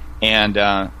 And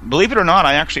believe it or not,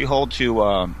 I actually hold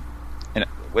to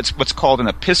what's called an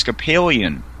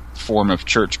Episcopalian form of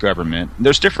church government.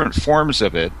 There's different forms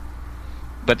of it,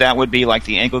 but that would be like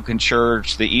the Anglican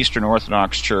Church, the Eastern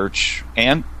Orthodox Church,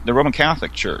 and the Roman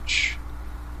Catholic Church.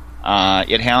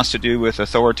 It has to do with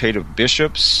authoritative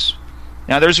bishops.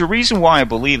 Now, there's a reason why I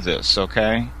believe this,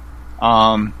 okay?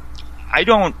 You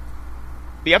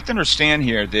have to understand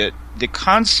here that the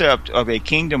concept of a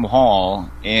kingdom hall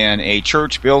and a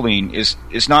church building is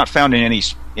not found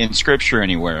in Scripture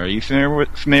anywhere. Are you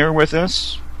familiar with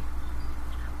this?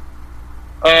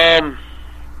 I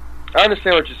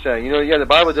understand what you're saying. The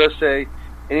Bible does say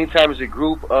anytime there's a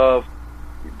group of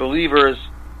believers,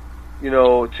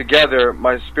 together,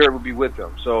 my spirit will be with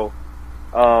them. So,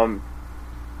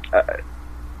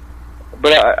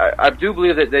 but I do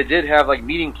believe that they did have like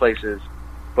meeting places,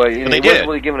 but it wasn't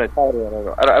really given a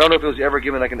title. I don't know if it was ever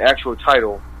given like an actual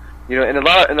title. And a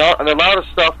lot of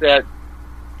stuff that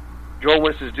Jehovah's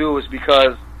Witnesses do is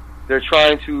because they're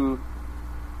trying to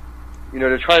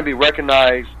be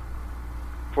recognized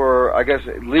for, I guess,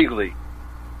 legally.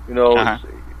 In order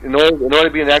to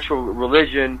be an actual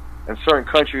religion in certain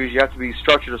countries, you have to be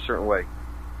structured a certain way.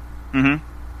 Mm-hmm.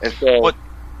 And so,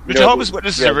 Jehovah's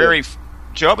Witnesses are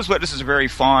very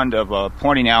fond of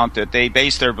pointing out that they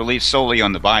base their beliefs solely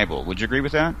on the Bible. Would you agree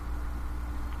with that?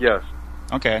 Yes.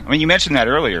 Okay. I mean, you mentioned that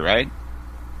earlier, right?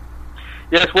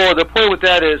 Yes. Well, the point with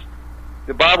that is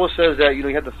the Bible says that you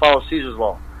have to follow Caesar's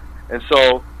law, and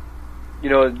so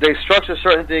they structure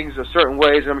certain things in certain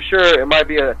ways. And I'm sure it might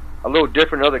be a little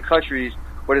different in other countries,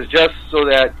 but it's just so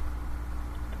that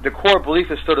the core belief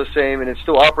is still the same and it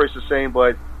still operates the same,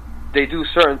 but they do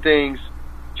certain things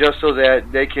just so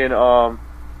that they can, abide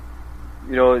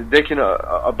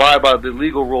by the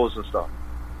legal rules and stuff.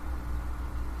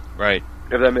 Right.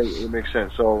 If that makes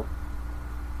sense. So.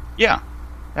 Yeah,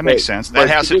 that makes sense. That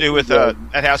has to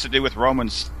do with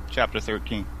Romans chapter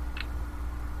 13.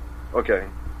 Okay.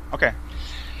 Okay.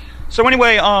 So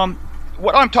anyway,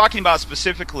 what I'm talking about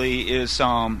specifically is,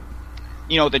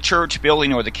 the church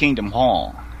building or the kingdom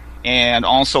hall, and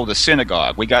also the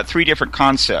synagogue. We got three different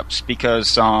concepts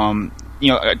because,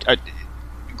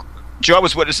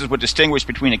 Jehovah's Witnesses would distinguish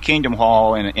between a kingdom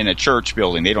hall and a church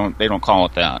building. They don't call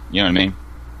it that. You know what I mean?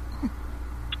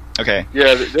 Okay.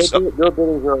 Yeah, their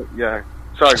buildings are. Yeah.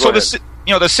 Sorry. Go ahead.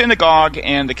 The synagogue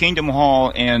and the kingdom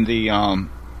hall and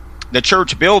the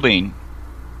church building.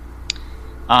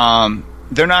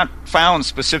 They're not found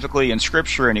specifically in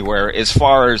Scripture anywhere as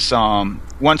far as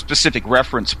one specific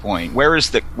reference point. Where is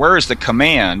the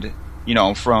command,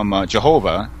 from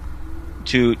Jehovah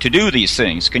to do these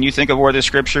things? Can you think of where the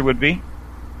Scripture would be?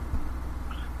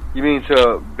 You mean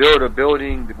to build a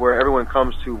building where everyone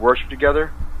comes to worship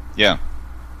together? Yeah.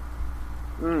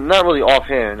 Not really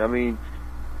offhand. I mean,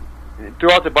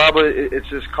 throughout the Bible, it's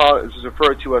just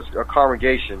referred to as a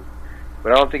congregation,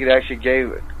 but I don't think it actually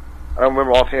gave. I don't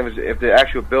remember offhand if the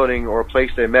actual building or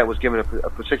place they met was given a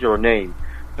particular name.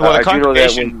 Well, the I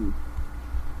congregation. Do know that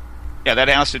yeah, that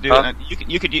has to do.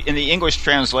 You could in the English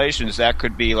translations that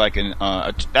could be like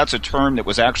that's a term that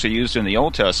was actually used in the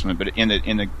Old Testament, but in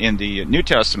the New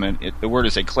Testament, the word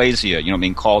is ecclesia.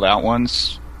 Being called out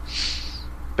ones.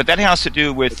 But that has to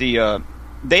do with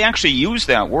they actually use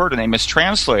that word and they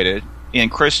mistranslate it in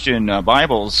Christian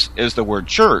Bibles as the word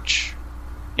church.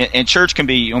 And church can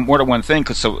be more than one thing,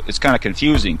 so it's kind of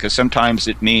confusing because sometimes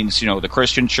it means the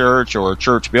Christian church or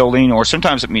church building, or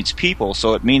sometimes it means people,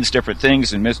 so it means different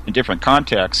things in different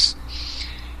contexts.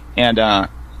 And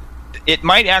it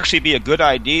might actually be a good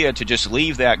idea to just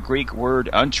leave that Greek word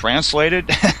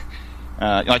untranslated,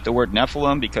 like the word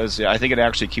Nephilim, because I think it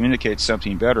actually communicates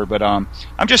something better. But I'm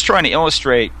just trying to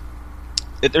illustrate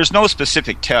that there's no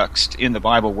specific text in the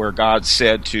Bible where God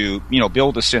said to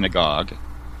build a synagogue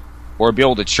or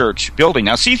build a church building.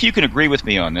 Now, see if you can agree with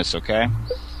me on this, okay?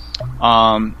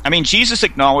 Jesus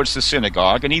acknowledged the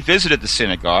synagogue, and he visited the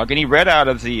synagogue, and he read out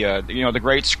of the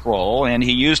Great Scroll, and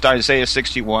he used Isaiah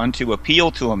 61 to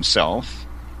appeal to himself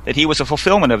that he was a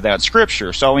fulfillment of that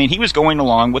scripture. So, he was going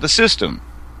along with the system.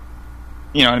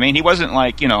 You know what I mean? He wasn't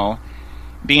like,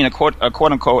 being a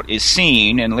quote-unquote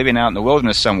Essene and living out in the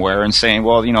wilderness somewhere and saying,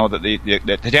 well, that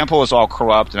the temple is all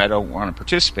corrupt and I don't want to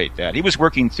participate in that. He was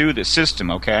working through the system,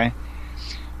 okay?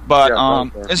 But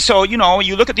and so, you know,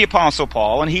 you look at the Apostle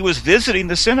Paul, and he was visiting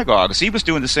the synagogues. He was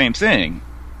doing the same thing.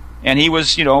 And he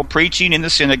was, you know, preaching in the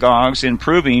synagogues and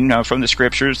proving from the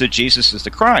Scriptures that Jesus is the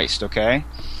Christ, okay?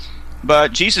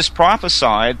 But Jesus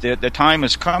prophesied that the time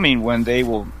is coming when they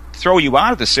will throw you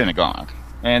out of the synagogue.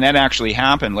 And that actually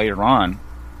happened later on.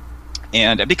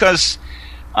 And because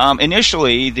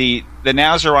initially the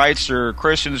Nazarites or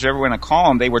Christians, whatever you want to call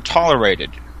them, they were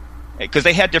tolerated. Because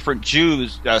they had different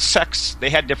sects.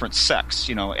 They had different sects,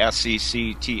 you know,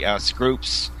 SECTS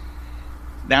groups.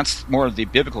 That's more of the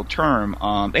biblical term.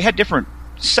 They had different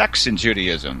sects in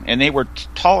Judaism, and they were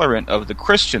tolerant of the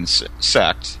Christian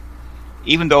sect,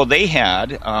 even though they had,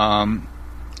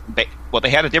 they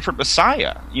had a different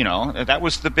Messiah. You know, that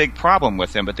was the big problem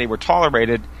with them. But they were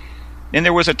tolerated. Then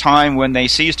there was a time when they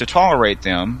ceased to tolerate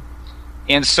them,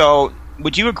 and so.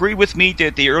 Would you agree with me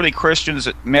that the early Christians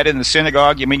met in the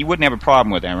synagogue? I mean, you wouldn't have a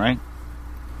problem with that, right?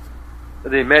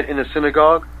 They met in the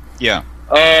synagogue? Yeah.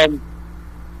 I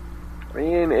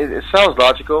mean, it sounds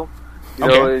logical. You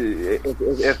know,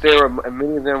 if there were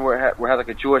many of them had like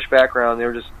a Jewish background, they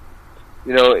were just,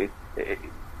 you know,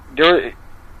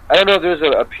 I don't know if there's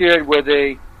a period where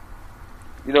they,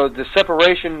 you know, the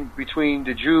separation between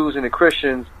the Jews and the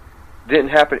Christians didn't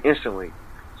happen instantly.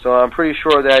 So I'm pretty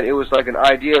sure that it was like an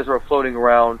ideas were floating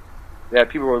around that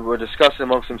people were discussing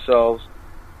amongst themselves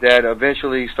that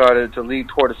eventually started to lead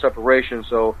toward a separation.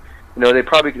 So, you know, they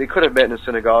could have met in a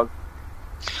synagogue.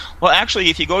 Well,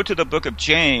 actually, if you go to the book of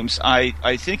James,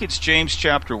 I think it's James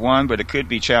chapter 1, but it could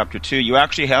be chapter 2, you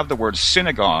actually have the word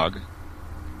synagogue,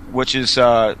 which is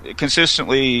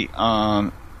consistently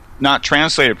not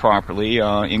translated properly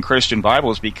in Christian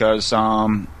Bibles because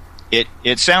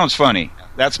it sounds funny.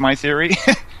 That's my theory.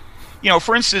 You know,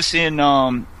 for instance, in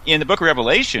the book of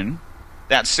Revelation,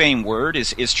 that same word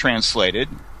is translated,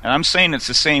 and I'm saying it's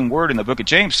the same word in the book of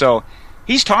James. So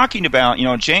he's talking about, you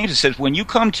know, James says, when you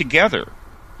come together,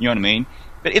 you know what I mean?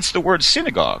 But it's the word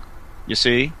synagogue, you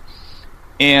see?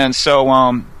 And so,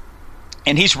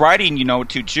 and he's writing, you know,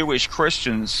 to Jewish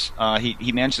Christians.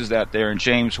 He mentions that there in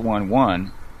James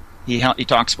 1:1. He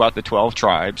talks about the 12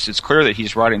 tribes. It's clear that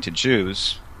he's writing to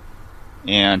Jews.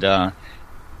 And,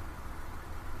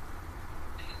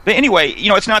 but anyway, you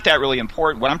know, it's not that really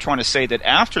important. What I'm trying to say that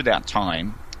after that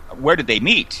time, where did they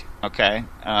meet? Okay,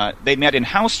 they met in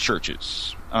house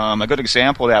churches. A good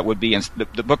example of that would be in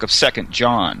the book of 2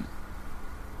 John.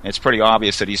 It's pretty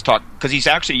obvious that he's talking because he's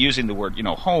actually using the word, you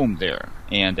know, home there.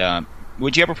 And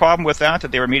would you have a problem with that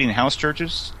they were meeting in house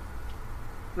churches?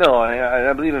 No,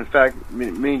 I believe in fact, me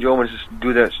and Jehovah's just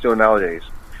do that still nowadays.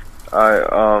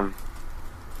 Yeah,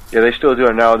 they still do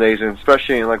it nowadays, and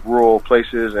especially in like rural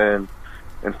places and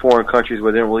in foreign countries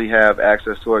where they don't really have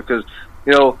access to it. Because,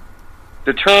 you know,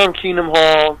 the term Kingdom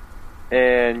Hall,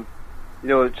 and, you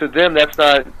know, to them that's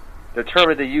not, the term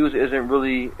that they use isn't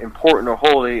really important or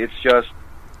holy. It's just,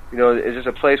 you know, it's just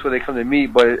a place where they come to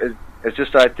meet. But it's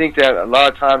just, I think that a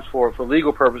lot of times for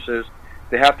legal purposes,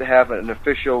 they have to have an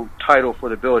official title for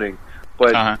the building.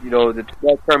 But, you know, that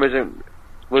term isn't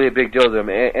really a big deal to them.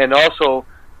 And also,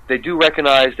 they do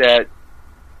recognize that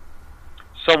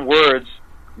some words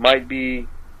might be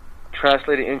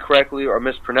translated incorrectly or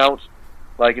mispronounced.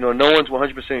 Like, you know, no one's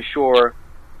 100% sure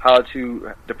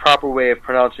the proper way of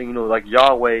pronouncing, you know, like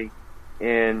Yahweh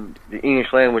in the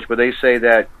English language, but they say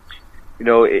that, you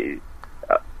know,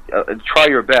 try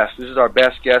your best. This is our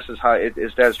best guess is how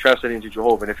that's translated into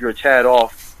Jehovah. And if you're a tad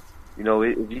off, you know,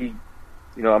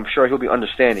 I'm sure he'll be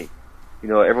understanding. You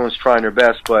know, everyone's trying their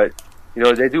best, but, you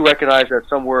know, they do recognize that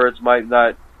some words might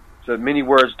not, so many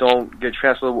words don't get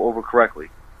translated over correctly,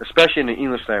 especially in the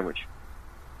English language.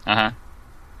 But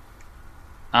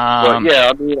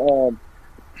yeah, I mean,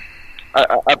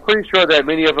 I'm pretty sure that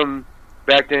many of them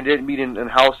back then did meet in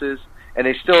houses, and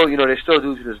they still, you know, they still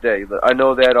do to this day. But I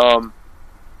know that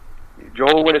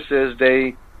Jehovah's Witnesses,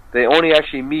 they only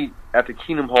actually meet at the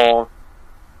Kingdom Hall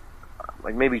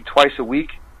like maybe twice a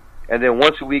week, and then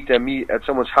once a week they meet at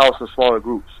someone's house in smaller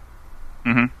groups.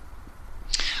 Mm-hmm.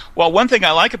 Well, one thing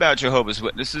I like about Jehovah's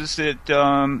Witnesses is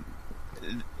that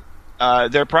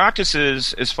their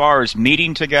practices, as far as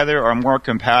meeting together, are more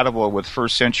compatible with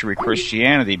first century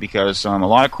Christianity because a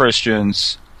lot of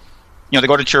Christians, you know, they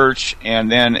go to church,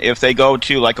 and then if they go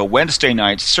to like a Wednesday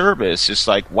night service, it's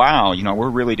like, wow, you know, we're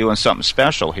really doing something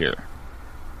special here.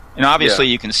 And obviously,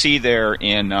 you can see there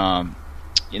in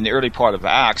the early part of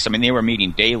Acts, I mean, they were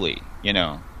meeting daily, you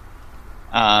know.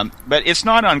 But it's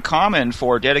not uncommon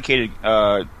for dedicated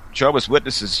Jehovah's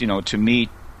Witnesses, you know, to meet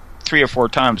 3 or 4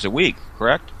 times a week,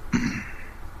 correct?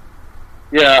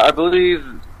 Yeah, I believe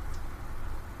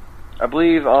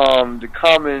the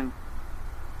common,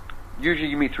 usually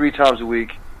you meet 3 times a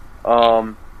week,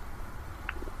 one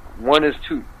is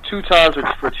two times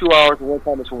for 2 hours, and one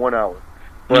time is for 1 hour.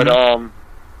 But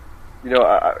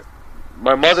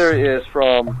my mother's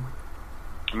from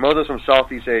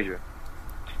Southeast Asia,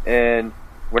 and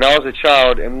when I was a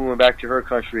child and we went back to her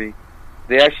country,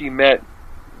 they actually met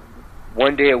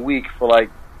one day a week for like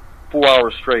 4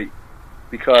 hours straight,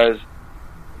 because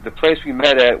the place we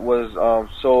met at was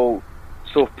so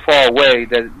far away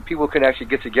that people couldn't actually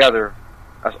get together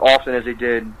as often as they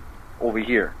did over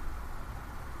here.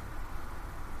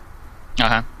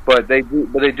 But they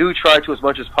do try to, as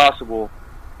much as possible,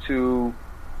 to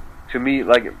meet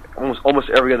like almost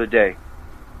every other day,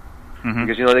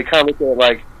 because they kind of look at it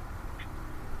like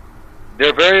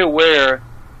they're very aware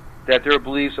that their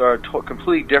beliefs are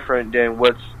completely different than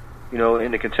what's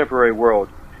in the contemporary world,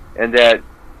 and that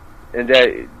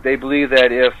they believe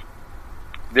that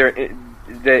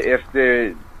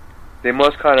they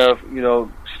must kind of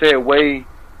stay away.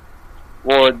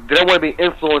 Well, they don't want to be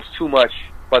influenced too much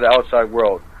by the outside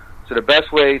world. So the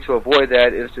best way to avoid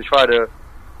that is to try to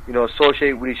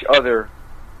associate with each other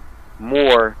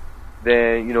more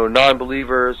than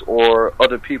non-believers or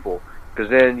other people, because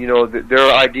then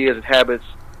their ideas and habits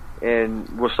and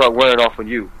will start wearing off on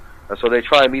you. And so they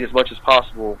try and meet as much as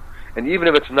possible, and even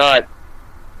if it's not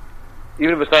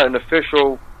an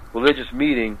official religious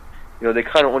meeting, they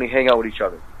kind of only hang out with each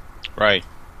other. Right.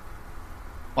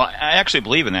 Well, I actually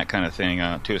believe in that kind of thing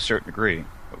to a certain degree.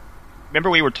 Remember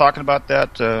we were talking about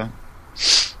that,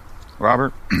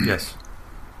 Robert? Yes.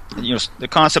 The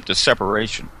concept of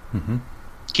separation.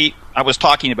 I was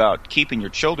talking about keeping your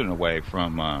children away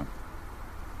from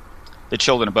the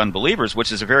children of unbelievers,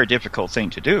 which is a very difficult thing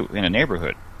to do in a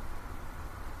neighborhood.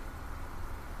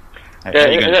 How are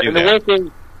you going to do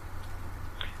that?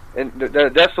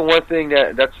 That's the one thing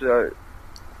that's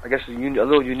I guess a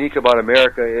little unique about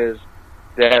America is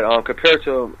that compared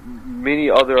to many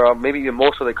other, maybe even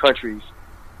most other countries,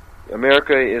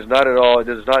 America is not at all. It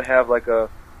does not have like a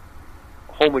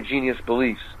homogeneous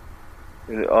beliefs.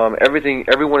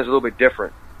 Everyone is a little bit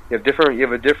different. You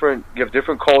have different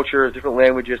cultures, different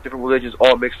languages, different religions,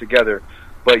 all mixed together.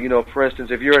 But for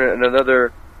instance, if you're in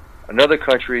another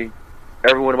country,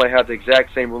 everyone might have the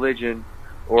exact same religion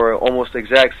or almost the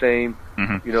exact same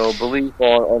belief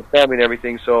on family and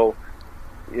everything. So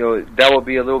that would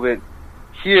be a little bit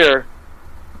here,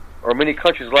 or many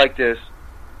countries like this.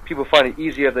 People find it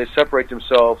easier if they separate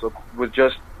themselves with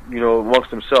just amongst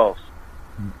themselves.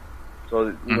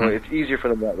 So it's easier for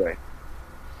them that way.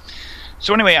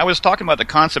 So anyway, I was talking about the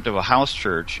concept of a house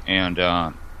church, and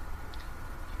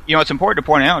it's important to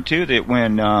point out too that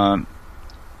when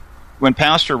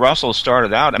Pastor Russell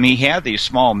started out, he had these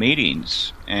small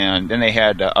meetings, and then they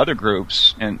had other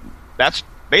groups, and that's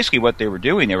basically what they were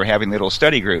doing. They were having little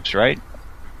study groups, right?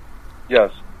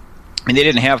 Yes. And they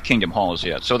didn't have kingdom halls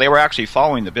yet, so they were actually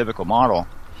following the biblical model.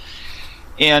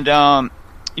 And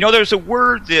there's a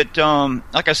word that,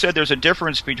 like I said, there's a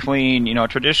difference between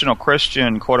traditional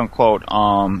Christian, quote unquote,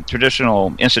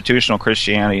 traditional institutional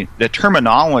Christianity, the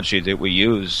terminology that we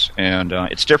use, and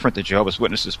it's different than Jehovah's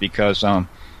Witnesses because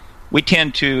we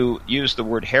tend to use the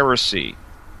word heresy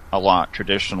a lot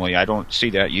traditionally. I don't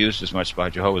see that used as much by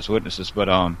Jehovah's Witnesses, but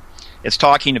it's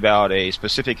talking about a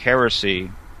specific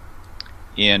heresy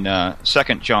in 2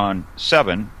 John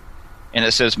 7, and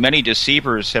it says, "Many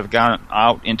deceivers have gone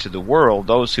out into the world,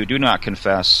 those who do not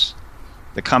confess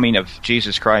the coming of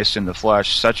Jesus Christ in the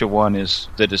flesh. Such a one is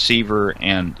the deceiver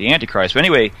and the Antichrist." But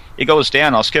anyway, it goes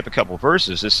down. I'll skip a couple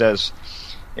verses. It says,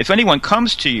 "If anyone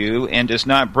comes to you and does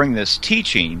not bring this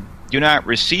teaching, do not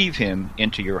receive him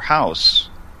into your house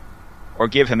or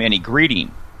give him any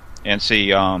greeting." And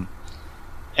see,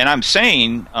 and I'm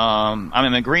saying,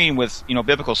 I'm agreeing with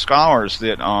biblical scholars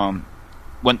that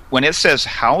when it says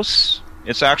house,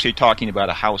 it's actually talking about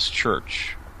a house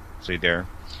church. See there?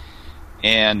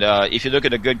 And if you look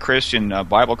at a good Christian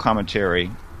Bible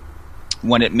commentary,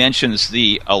 when it mentions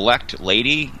the elect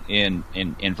lady in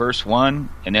verse 1,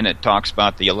 and then it talks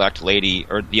about the elect lady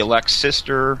or the elect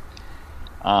sister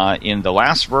in the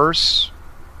last verse,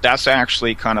 that's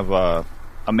actually kind of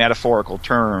a metaphorical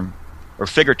term or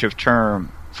figurative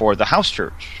term for the house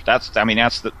church. That's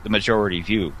the majority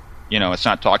view. It's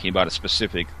not talking about a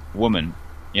specific woman,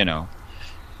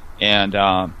 And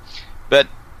but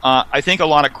I think a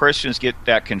lot of Christians get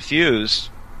that confused.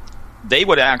 They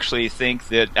would actually think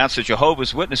that that's a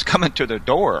Jehovah's Witness coming to their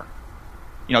door.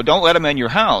 Don't let him in your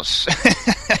house.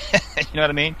 You know what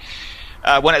I mean?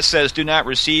 When it says, "Do not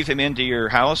receive him into your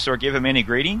house or give him any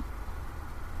greeting,"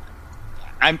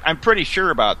 I'm pretty sure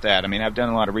about that. I've done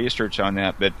a lot of research on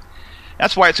that, but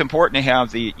that's why it's important to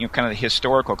have the kind of the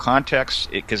historical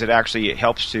context, because it actually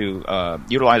helps to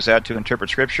utilize that to interpret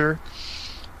Scripture.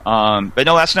 But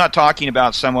no, that's not talking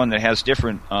about someone that has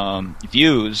different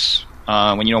views.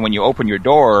 When you open your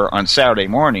door on Saturday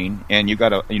morning and you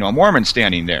got a Mormon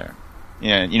standing there,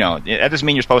 and that doesn't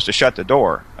mean you're supposed to shut the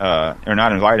door or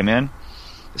not invite him in.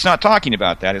 It's not talking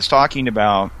about that. It's talking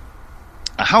about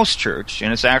a house church,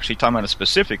 and it's actually talking about a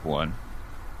specific one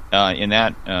in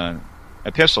that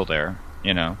epistle there.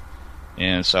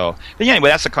 And so, but anyway,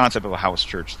 that's the concept of a house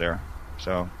church there.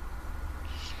 So,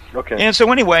 okay. And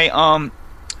so anyway,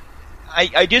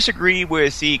 I disagree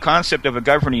with the concept of a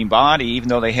governing body, even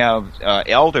though they have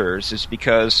elders. Is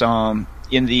because I'm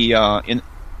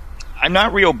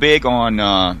not real big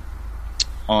on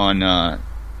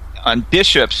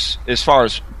bishops as far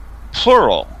as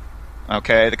plural.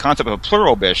 Okay, the concept of a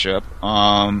plural bishop,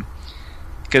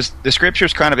 because the Scripture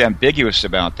is kind of ambiguous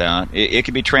about that. It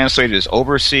can be translated as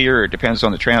overseer. It depends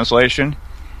on the translation.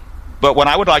 But what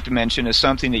I would like to mention is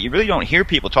something that you really don't hear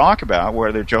people talk about,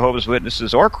 whether Jehovah's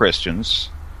Witnesses or Christians,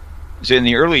 is in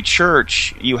the early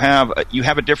church you have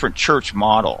a different church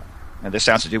model. And this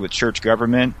has to do with church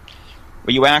government,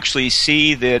 where you actually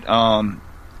see that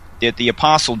that the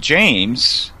Apostle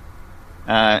James,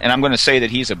 and I'm going to say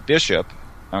that he's a bishop,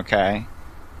 okay,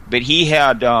 but he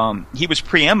was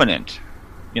preeminent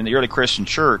in the early Christian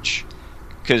church,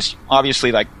 because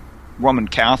obviously, like Roman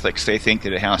Catholics, they think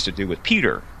that it has to do with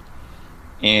Peter.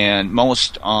 And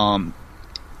most,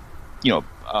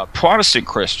 Protestant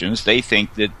Christians, they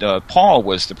think that Paul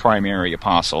was the primary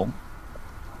apostle.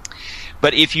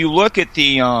 But if you look at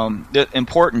the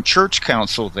important church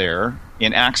council there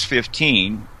in Acts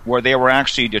 15, where they were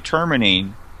actually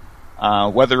determining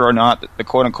whether or not the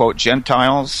quote-unquote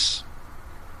Gentiles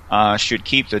should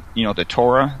keep the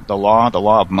Torah, the law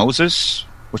of Moses,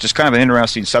 which is kind of an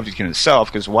interesting subject in itself,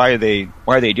 because why are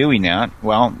they doing that?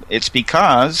 Well, it's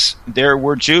because there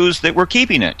were Jews that were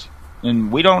keeping it,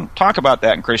 and we don't talk about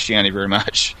that in Christianity very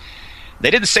much.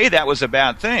 They didn't say that was a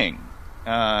bad thing.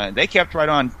 They kept right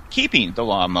on keeping the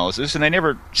law of Moses, and they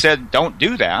never said don't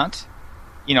do that.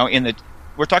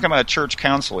 We're talking about a church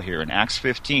council here in Acts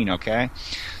 15. Okay,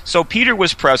 so Peter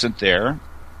was present there,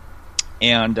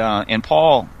 and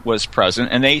Paul was present,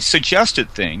 and they suggested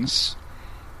things.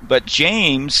 But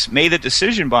James made the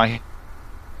decision by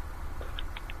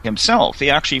himself.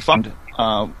 He actually found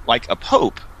like a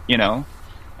pope. The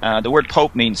word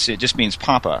pope means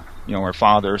papa, or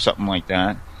father or something like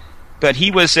that. But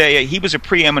he was a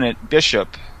preeminent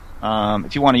bishop,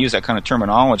 if you want to use that kind of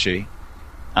terminology.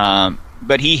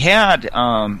 But he had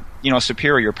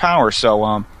superior power.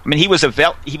 So he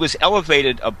was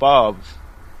elevated above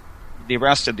the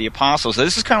rest of the apostles. So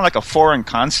this is kind of like a foreign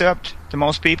concept to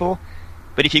most people.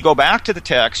 But if you go back to the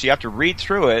text, you have to read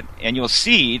through it, and you'll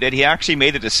see that he actually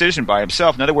made the decision by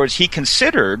himself. In other words, he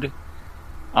considered,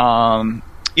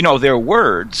 their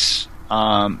words,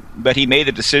 but he made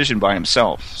the decision by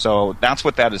himself. So that's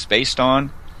what that is based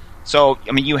on. So,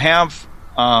 you have,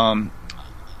 I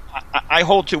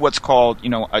hold to what's called,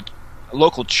 a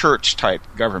local church type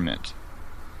government.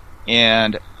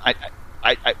 And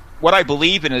what I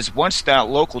believe in is once that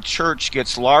local church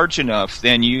gets large enough,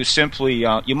 then you simply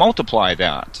you multiply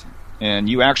that, and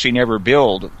you actually never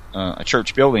build a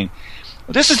church building.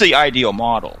 This is the ideal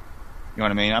model. You know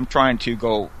what I mean? I'm trying to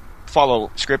go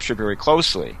follow Scripture very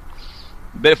closely.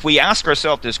 But if we ask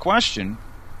ourselves this question,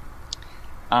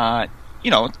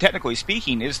 technically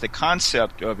speaking, is the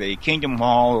concept of a kingdom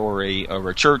hall or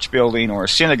a church building or a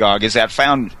synagogue, is that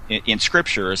found in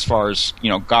Scripture as far as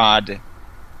God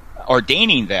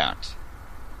ordaining that?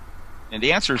 And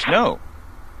the answer is no.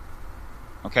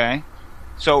 Okay,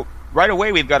 so right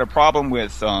away we've got a problem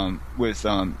with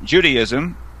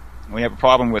Judaism. We have a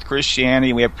problem with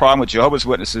Christianity. We have a problem with Jehovah's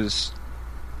Witnesses.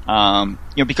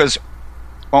 Because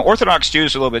Orthodox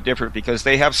Jews are a little bit different because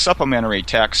they have supplementary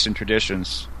texts and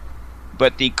traditions.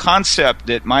 But the concept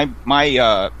that my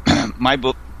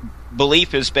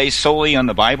belief is based solely on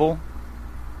the Bible.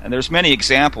 And there's many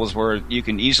examples where you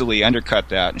can easily undercut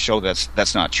that and show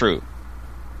that's not true.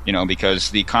 Because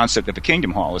the concept of a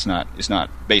kingdom hall is not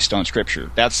based on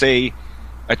Scripture. That's a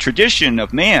tradition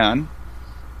of man,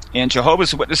 and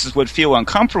Jehovah's Witnesses would feel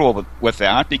uncomfortable with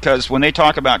that, because when they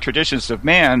talk about traditions of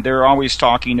man, they're always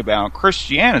talking about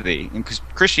Christianity. And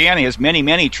Christianity has many,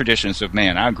 many traditions of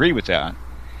man. I agree with that.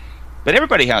 But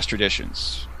everybody has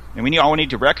traditions, and we all need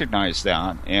to recognize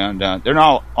that. And they're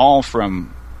not all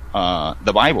from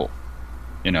the Bible,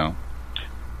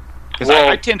 Because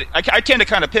I tend to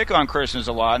kind of pick on Christians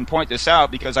a lot and point this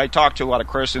out, because I talk to a lot of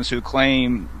Christians who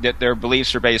claim that their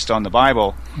beliefs are based on the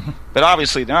Bible, but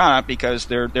obviously they're not, because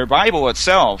their Bible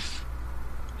itself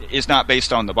is not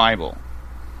based on the Bible.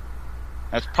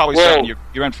 That's probably something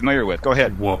you're unfamiliar with. Go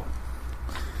ahead. Whoa.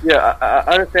 Yeah,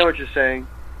 I understand what you're saying,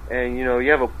 and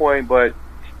you have a point, but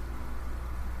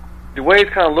the way it's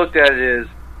kind of looked at it is,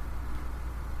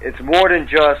 it's more than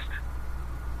just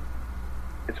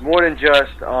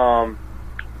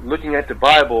looking at the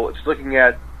Bible. It's looking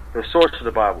at the source of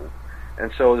the Bible,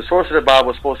 and so the source of the Bible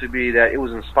is supposed to be that it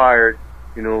was inspired,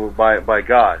 by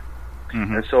God,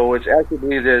 and so it's actually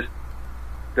believed is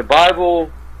the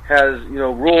Bible has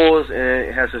rules and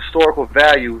it has historical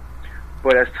value,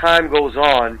 but as time goes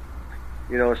on,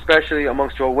 especially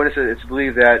amongst Jehovah's Witnesses, it's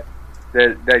believed that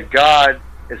God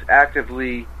is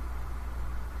actively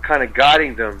kind of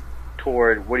guiding them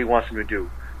toward what He wants them to do.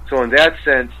 So in that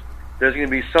sense, there's going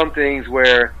to be some things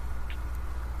where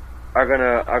are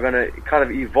gonna kind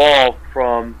of evolve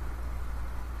from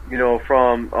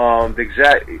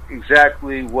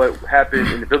exactly what happened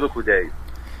in the biblical days.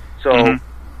 So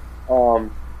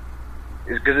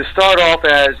because it started off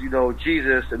as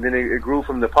Jesus, and then it grew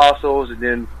from the apostles, and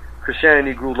then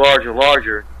Christianity grew larger and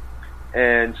larger,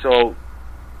 and so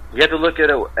you have to look at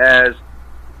it as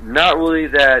not really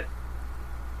that.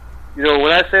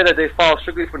 When I say that they follow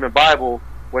strictly from the Bible,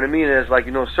 what I mean is like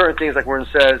certain things, like when it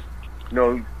says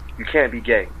you can't be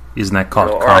gay. Isn't that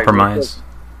called compromise?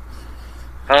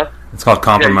 Huh? It's called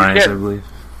compromise, I believe.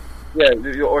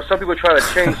 Yeah, or some people try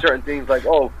to change certain things, like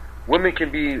women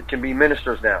can be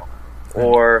ministers now,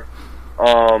 or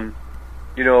the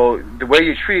way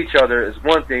you treat each other is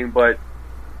one thing, but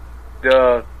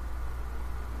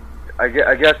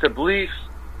I guess the beliefs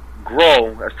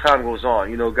grow as time goes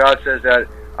on. God says that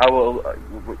I will.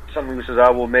 Something says I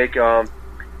will make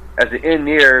as the end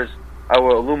nears, I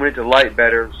will illuminate the light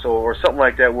better. So, or something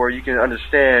like that, where you can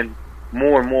understand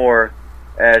more and more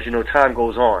as time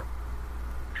goes on.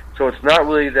 So it's not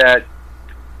really that.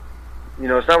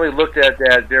 It's not really looked at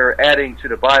that they're adding to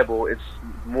the Bible. It's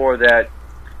more that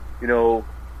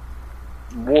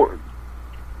more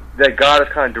that God is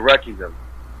kind of directing them.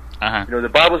 The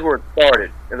Bible's where it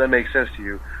started, if that makes sense to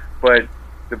you. But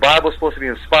the Bible is supposed to be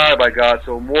inspired by God,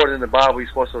 so more than the Bible, you're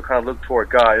supposed to kind of look toward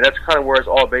God. And that's kind of where it's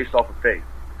all based off of faith.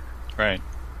 Right.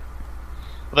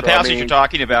 Well, the passage you're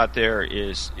talking about there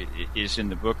is in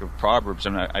the book of Proverbs,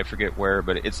 and I forget where,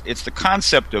 but it's the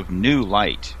concept of new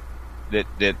light that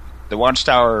the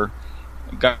Watchtower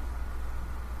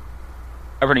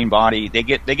governing body they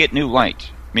get new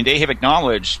light. I mean, they have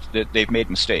acknowledged that they've made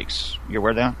mistakes. You aware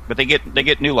of that? But they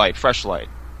get new light, fresh light.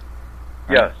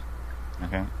 Right? Yes.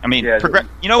 Okay. I mean, there's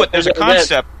a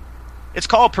concept. It's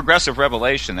called progressive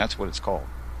revelation. That's what it's called.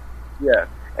 Yeah,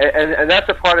 and that's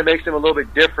the part that makes them a little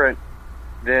bit different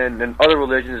than other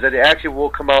religions. That they actually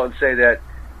will come out and say that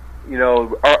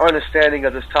our understanding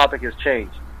of this topic has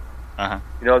changed.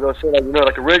 They'll say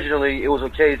like originally it was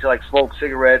okay to like smoke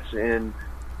cigarettes and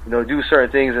do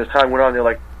certain things. As time went on, they're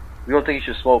like, we don't think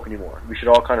you should smoke anymore. We should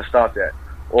all kind of stop that.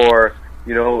 Or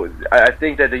I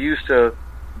think that they used to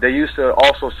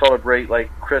also celebrate like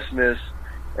Christmas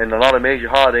and a lot of major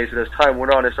holidays. And as time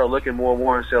went on, they started looking more and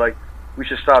more and say like, we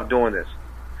should stop doing this.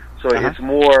 So it's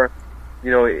more,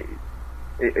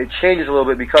 it changes a little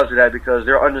bit because of that, because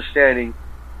their understanding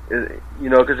is,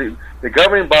 because the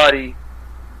governing body,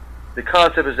 the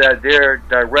concept is that they're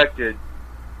directed,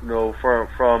 from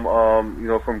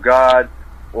God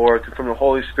or from the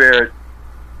Holy Spirit,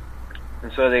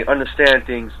 and so they understand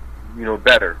things,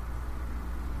 better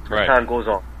as time goes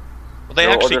on. Well, they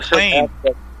actually claim.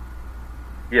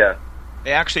 Yeah.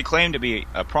 They actually claim to be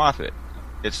a prophet.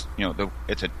 It's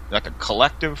like a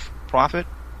collective prophet.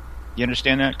 You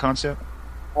understand that concept?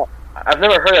 I've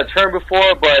never heard that term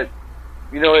before, but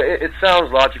it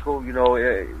sounds logical.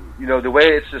 The way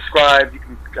it's described,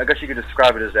 I guess you could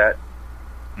describe it as that.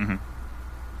 Mm-hmm.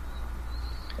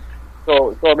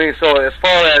 So I mean, so as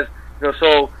far as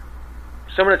so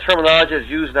some of the terminology that's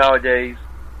used nowadays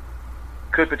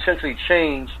could potentially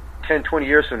change 10, 20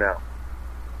 years from now.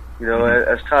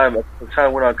 As time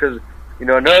went on, because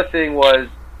another thing was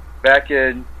back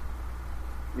in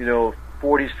 40s,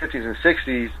 50s, and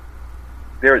 60s,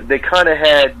 they kind of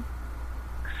had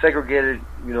segregated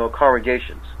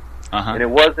congregations, and it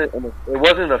wasn't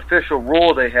an official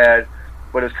rule they had,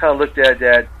 but it's kind of looked at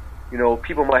that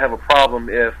people might have a problem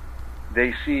if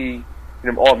they see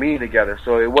them all meeting together.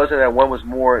 So it wasn't that one was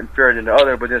more inferior than the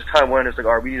other, but as time went on, it's like,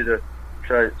 all right, we need to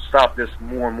try to stop this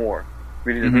more and more.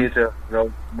 We need to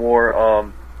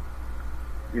more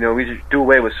we just do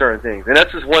away with certain things, and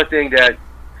that's just one thing that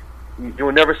you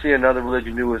will never see another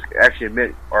religion do is actually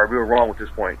admit, or we were wrong with this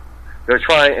point. They'll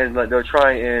try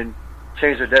and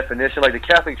change their definition. Like the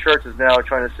Catholic Church is now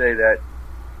trying to say that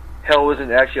hell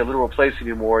isn't actually a literal place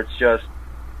anymore. It's just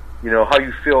how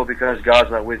you feel because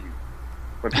God's not with you.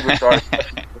 When people start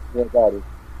what God is,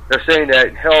 they're saying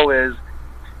that hell is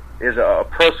a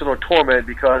personal torment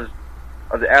because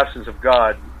of the absence of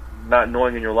God, not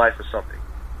knowing in your life or something.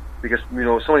 Because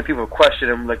so many people question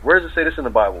him, like, where does it say this in the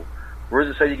Bible? Where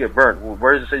does it say you get burnt?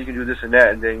 Where does it say you can do this and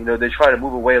that? And then they try to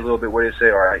move away a little bit where they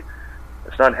say, all right,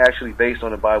 it's not actually based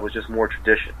on the Bible; it's just more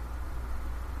tradition.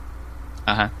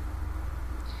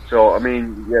 So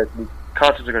the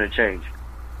concepts are going to change.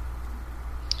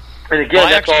 And again,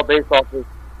 that's all based off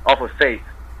of faith.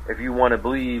 If you want to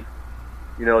believe,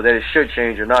 that it should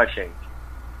change or not change,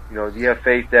 do you have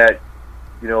faith that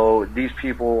these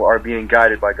people are being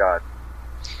guided by God?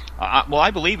 Well,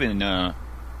 I believe in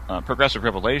progressive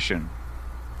revelation,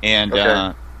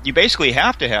 and you basically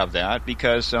have to have that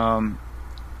because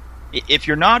if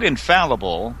you're not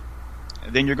infallible,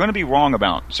 then you're going to be wrong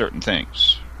about certain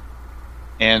things.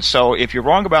 And so if you're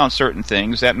wrong about certain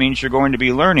things, that means you're going to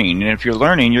be learning. And if you're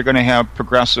learning, you're going to have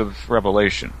progressive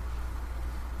revelation.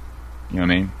 You know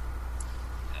what I mean?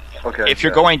 Okay. If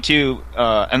you're going to,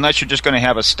 unless you're just going to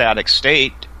have a static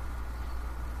state,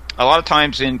 a lot of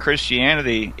times in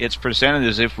Christianity, it's presented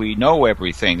as if we know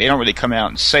everything. They don't really come out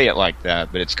and say it like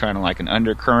that, but it's kind of like an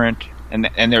undercurrent.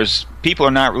 And there's people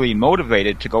are not really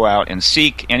motivated to go out and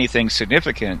seek anything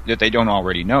significant that they don't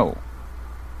already know.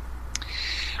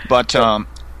 But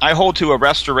I hold to a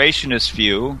restorationist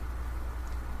view,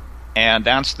 and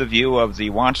that's the view of the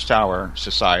Watchtower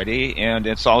Society, and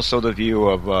it's also the view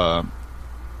of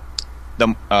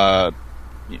the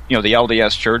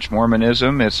LDS Church,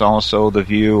 Mormonism. It's also the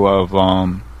view of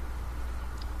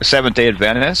the Seventh-day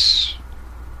Adventists.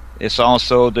 It's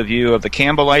also the view of the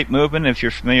Campbellite movement, if you're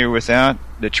familiar with that,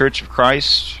 the Church of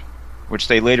Christ, which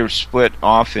they later split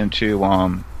off into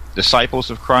Disciples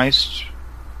of Christ.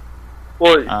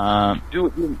 Well,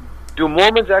 do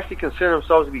Mormons actually consider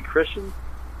themselves to be Christians?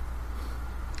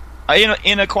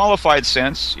 In a qualified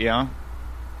sense, yeah.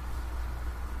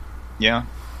 Yeah.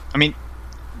 I mean,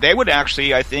 they would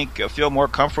actually, I think, feel more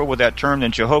comfortable with that term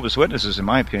than Jehovah's Witnesses, in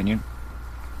my opinion.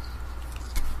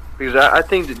 Because I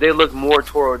think that they look more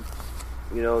toward,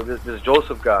 this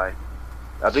Joseph guy.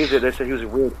 I think that they said he was a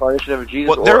reincarnation of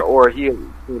Jesus, or he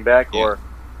came back, yeah. Or...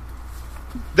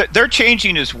 They're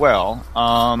changing as well.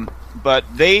 But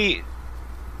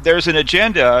there's an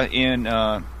agenda in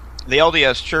the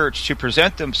LDS Church to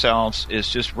present themselves as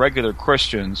just regular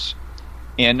Christians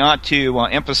and not to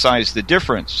emphasize the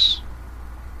differences.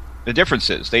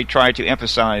 They try to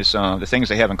emphasize the things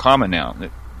they have in common now.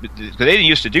 They didn't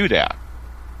used to do that.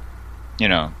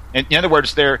 In other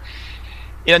words, they're,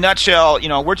 in a nutshell,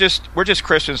 we're just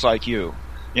Christians like you,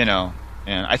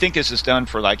 And I think this is done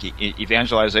for like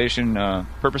evangelization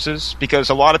purposes, because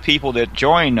a lot of people that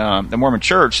join the Mormon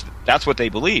Church, that's what they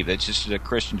believe. It's just a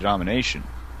Christian denomination.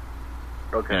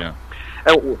 Okay.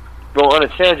 And, well, on a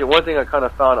tangent, one thing I kind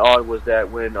of found odd was that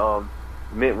when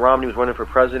Mitt Romney was running for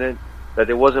president, that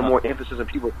there wasn't more emphasis on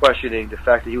people questioning the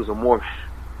fact that he was a Mormon.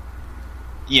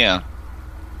 Yeah.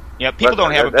 Yeah, people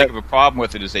don't have as big of a problem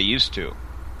with it as they used to.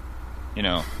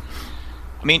 I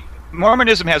mean,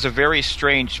 Mormonism has a very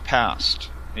strange past,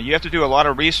 and you have to do a lot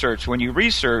of research. When you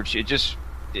research, it just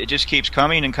keeps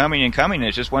coming and coming and coming.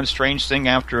 It's just one strange thing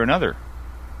after another.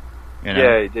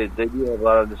 Yeah, they do have a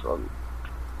lot of this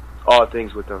odd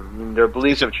things with them. I mean, their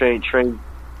beliefs have changed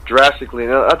drastically,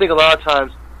 and I think a lot of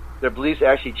times their beliefs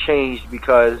actually changed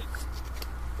because,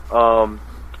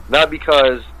 not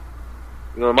because,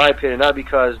 in my opinion, not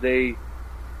because they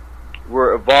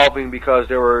were evolving, because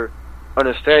they were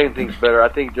understanding things better. I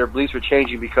think their beliefs were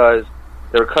changing because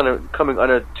they were kind of coming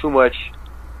under too much.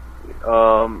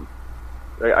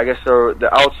 I guess the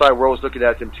outside world was looking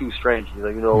at them too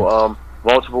strangely,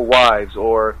 multiple wives,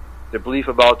 or the belief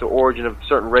about the origin of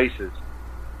certain races.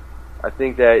 I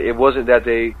think that it wasn't that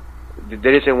they just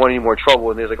didn't want any more trouble,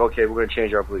 and they was like, okay, we're going to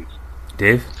change our beliefs.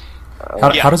 Dave,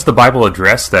 how does the Bible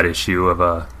address that issue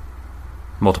of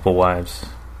multiple wives?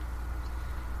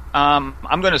 I'm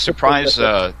going to surprise.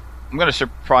 I'm going to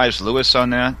surprise Lewis on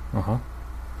that,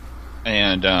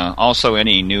 and also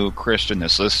any new Christian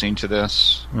that's listening to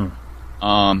this.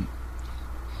 I've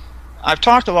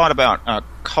talked a lot about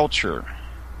culture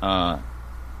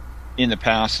in the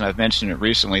past, and I've mentioned it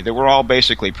recently, that we're all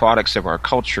basically products of our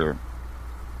culture.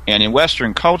 And in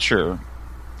Western culture,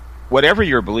 whatever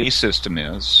your belief system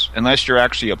is, unless you're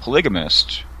actually a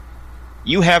polygamist,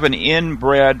 you have an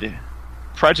inbred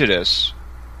prejudice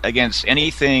against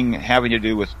anything having to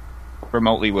do with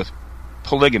remotely with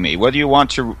polygamy. Whether you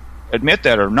want to admit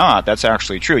that or not, that's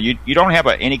actually true. You don't have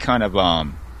any kind of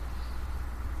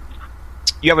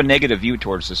you have a negative view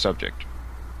towards the subject.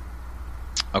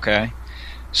 Okay?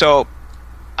 So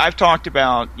I've talked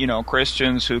about,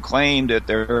 Christians who claim that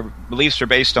their beliefs are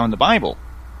based on the Bible.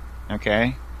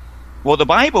 Okay? Well, the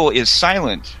Bible is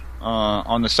silent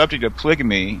on the subject of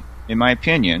polygamy, in my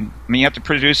opinion. I mean, you have to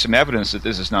produce some evidence that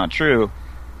this is not true.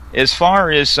 As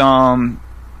far as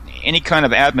any kind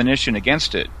of admonition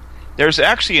against it, there's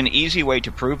actually an easy way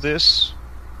to prove this,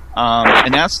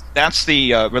 and that's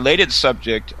the related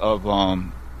subject of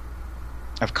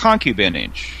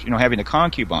concubinage. Having a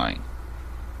concubine.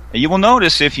 You will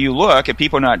notice if you look at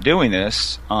people not doing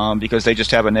this because they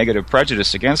just have a negative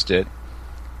prejudice against it,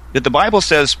 that the Bible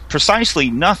says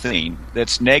precisely nothing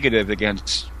that's negative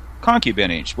against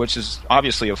concubinage, which is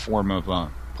obviously a form of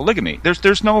polygamy.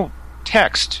 There's no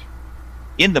text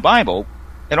in the Bible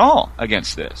at all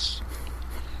against this.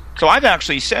 So I've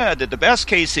actually said that the best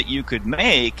case that you could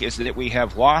make is that we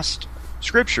have lost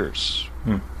scriptures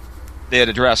that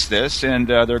address this, and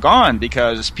they're gone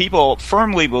because people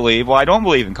firmly believe, well, I don't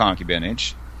believe in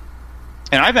concubinage.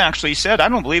 And I've actually said I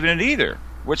don't believe in it either,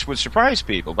 which would surprise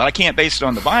people, but I can't base it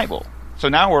on the Bible. So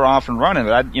now we're off and running.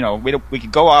 We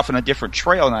could go off on a different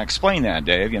trail, and I explain that,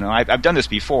 Dave. I've done this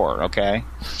before, okay?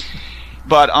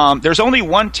 But there's only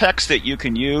one text that you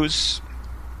can use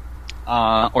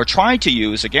or try to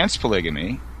use against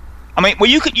polygamy. I mean, well,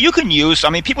 you can use. I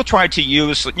mean, people try to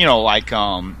use, like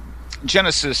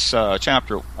Genesis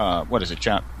chapter. What is it?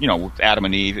 With Adam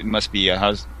and Eve, it must be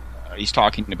he's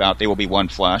talking about they will be one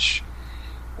flesh.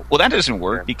 Well, that doesn't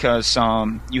work because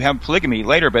you have polygamy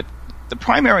later. But the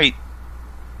primary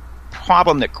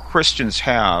problem that Christians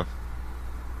have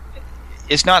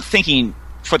is not thinking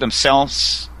for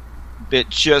themselves, but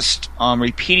just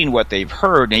repeating what they've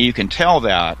heard. Now you can tell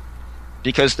that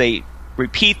because they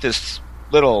repeat this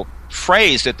little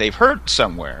phrase that they've heard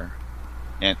somewhere,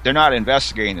 and they're not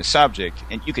investigating the subject,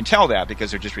 and you can tell that because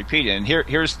they're just repeating it. And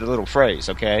here's the little phrase,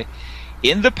 okay?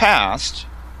 In the past,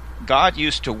 God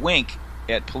used to wink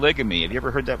at polygamy. Have you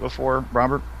ever heard that before,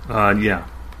 Robert? Yeah.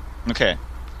 Okay.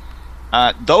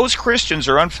 Those Christians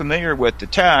are unfamiliar with the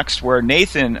text where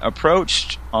Nathan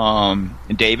approached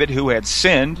David, who had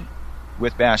sinned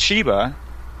with Bathsheba,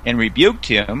 and rebuked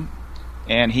him,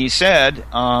 and he said,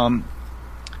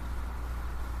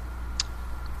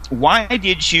 why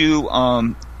did you...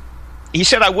 he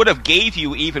said, I would have gave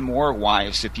you even more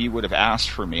wives if you would have asked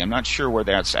for me. I'm not sure where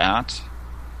that's at.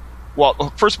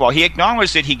 Well, first of all, he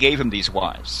acknowledged that he gave him these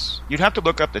wives. You'd have to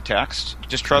look up the text.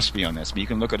 Just trust me on this, but you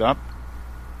can look it up.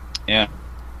 And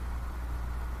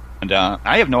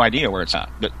I have no idea where it's at.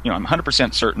 But, I'm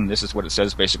 100% certain this is what it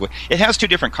says, basically. It has two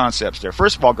different concepts there.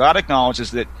 First of all, God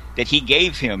acknowledges that he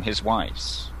gave him his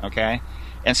wives, okay?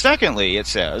 And secondly, it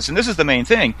says, and this is the main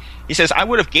thing, he says, I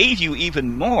would have gave you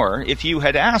even more if you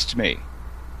had asked me.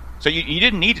 So you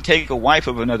didn't need to take a wife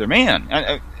of another man.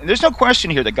 And there's no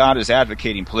question here that God is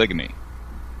advocating polygamy.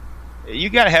 You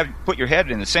got to put your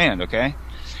head in the sand, okay?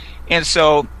 And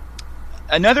so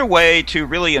another way to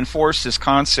really enforce this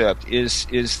concept is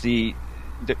the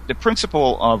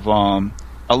principle of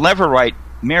a levirate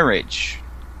marriage.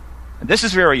 This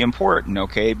is very important,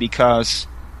 okay, because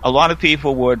a lot of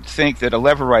people would think that a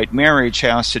levirate marriage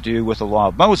has to do with the law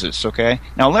of Moses, okay?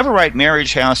 Now, a levirate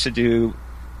marriage has to do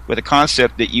with the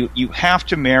concept that you have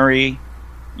to marry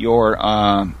your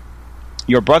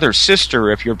brother's sister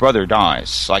if your brother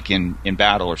dies, like in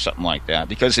battle or something like that.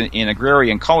 Because in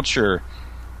agrarian culture,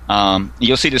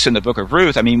 you'll see this in the book of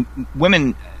Ruth. I mean,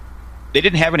 women, they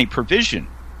didn't have any provision,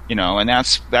 and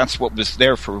that's what was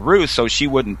there for Ruth, so she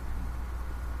wouldn't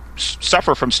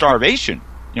suffer from starvation.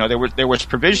 There was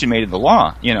provision made in the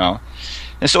law, and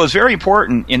so it's very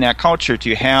important in that culture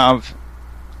to have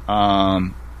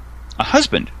a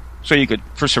husband, so you could,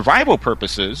 for survival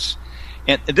purposes.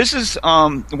 And this is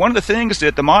one of the things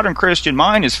that the modern Christian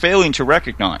mind is failing to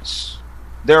recognize.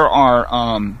 There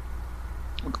are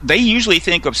they usually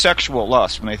think of sexual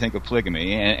lust when they think of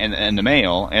polygamy and the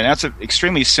male, and that's an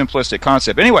extremely simplistic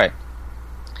concept. Anyway,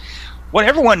 what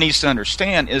everyone needs to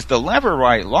understand is the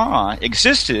levirate law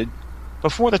existed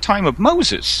before the time of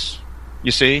Moses,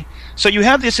 you see. So you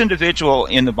have this individual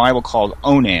in the Bible called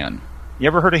Onan. You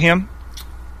ever heard of him?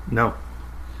 No.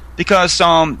 Because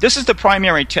this is the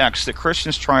primary text that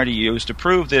Christians try to use to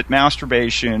prove that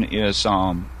masturbation is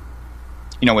a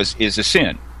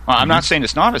sin. I'm not saying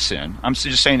it's not a sin. I'm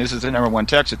just saying this is the number one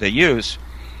text that they use.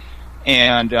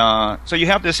 And so you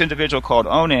have this individual called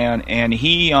Onan, and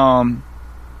he,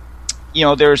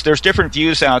 there's different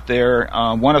views out there.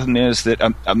 One of them is that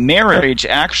a marriage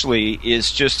actually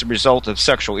is just a result of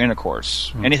sexual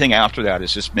intercourse. Anything after that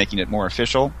is just making it more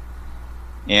official.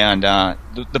 And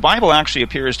the Bible actually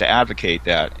appears to advocate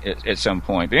that at some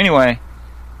point. But anyway...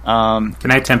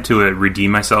 Can I attempt to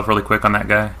redeem myself really quick on that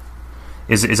guy?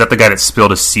 Is that the guy that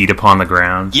spilled a seed upon the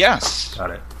ground? Yes.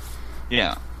 Got it.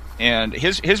 Yeah. And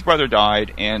his brother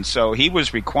died, and so he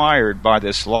was required by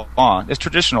this law, this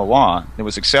traditional law that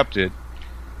was accepted.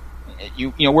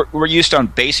 You know, we're used on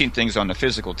basing things on the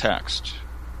physical text.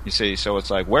 You see, so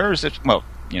it's like, where is it? Well,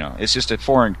 you know, it's just a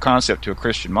foreign concept to a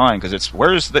Christian mind, because it's,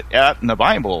 where's the at in the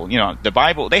Bible? You know, the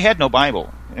Bible, they had no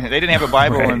Bible. They didn't have a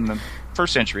Bible Right. in the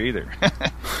first century either.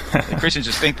 The Christians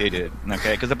just think they did,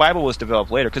 okay? Because the Bible was developed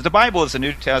later. Because the Bible is the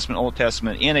New Testament, Old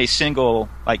Testament in a single,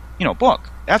 like, you know, book.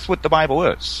 That's what the Bible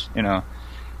is, you know.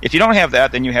 If you don't have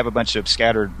that, then you have a bunch of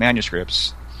scattered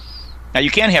manuscripts. Now, you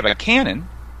can't have a canon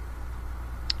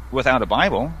without a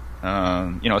Bible.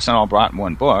 You know, it's not all brought in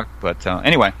one book, but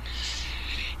anyway.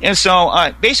 And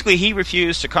so, basically, he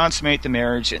refused to consummate the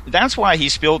marriage. That's why he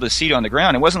spilled his seed on the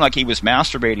ground. It wasn't like he was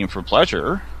masturbating for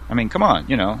pleasure. I mean, come on,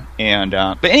 you know. And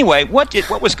but anyway, what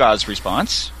was God's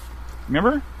response?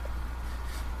 Remember?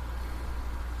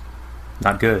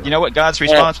 Not good. You know what God's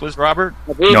response was, Robert?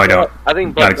 No, I don't. I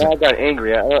think God got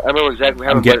angry. I remember exactly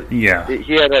what happened. Yeah.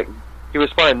 He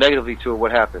responded negatively to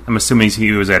what happened. I'm assuming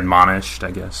he was admonished,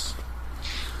 I guess.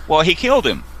 Well, he killed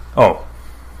him. Oh,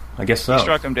 I guess so. He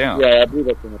struck him down. Yeah, I believe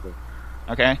that's what happened.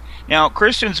 Okay. Now,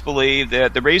 Christians believe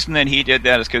that the reason that he did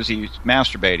that is because he was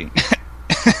masturbating.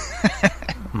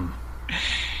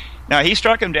 Now, he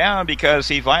struck him down because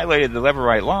he violated the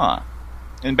Levirate law.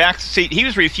 And he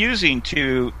was refusing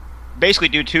to basically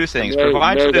do two things: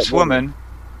 provide for this woman,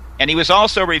 and he was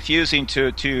also refusing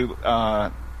to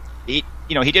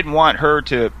he didn't want her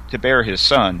to bear his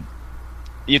son.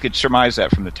 You could surmise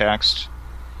that from the text.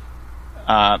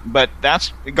 But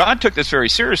God took this very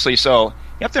seriously, so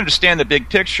you have to understand the big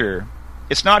picture.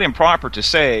 It's not improper to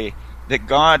say that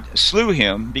God slew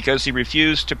him because he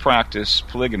refused to practice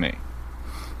polygamy.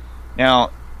 Now,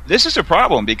 this is a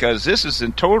problem because this is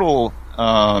in total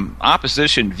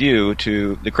opposition view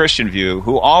to the Christian view,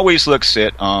 who always looks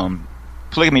at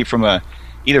polygamy from a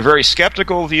either very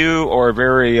skeptical view or a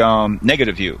very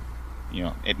negative view. You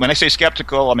know, when I say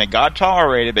skeptical, I mean God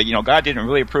tolerated it, but God didn't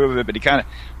really approve of it. But he kind of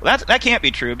that can't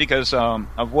be true because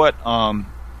of what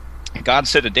God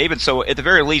said to David. So at the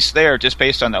very least, there, just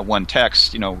based on that one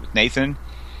text, with Nathan,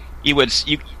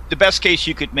 the best case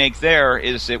you could make there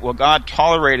is that God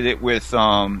tolerated it with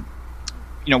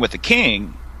with the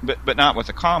king, but not with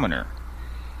the commoner.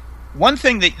 One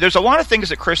thing there's a lot of things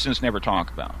that Christians never talk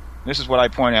about. This is what I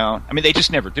point out. I mean, they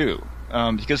just never do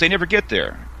because they never get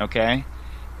there. Okay.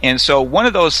 And so one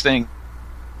of those things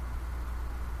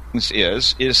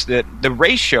is that the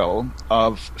ratio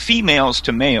of females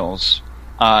to males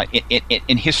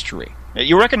in history.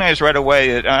 You recognize right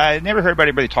away that I never heard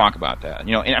anybody talk about that.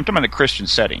 And I'm talking about a Christian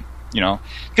setting, because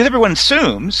everyone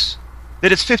assumes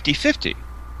that it's 50-50.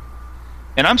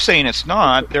 And I'm saying it's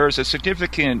not. There is a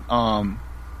significant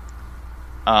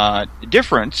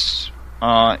difference.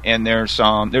 And there's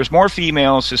more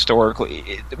females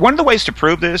historically. One of the ways to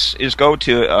prove this is go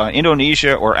to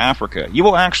Indonesia or Africa. You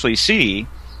will actually see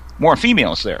more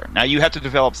females there. Now you have to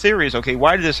develop theories. Okay,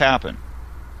 why did this happen?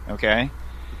 Okay,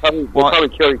 they probably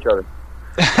kill each other.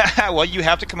 Well, you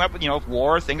have to come up with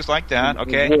war, things like that.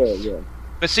 Okay, yeah.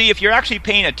 But see, if you're actually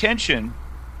paying attention,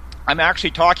 I'm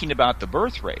actually talking about the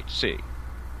birth rate. See,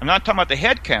 I'm not talking about the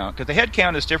head count, because the head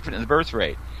count is different than the birth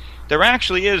rate. There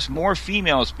actually is more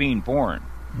females being born.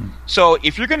 So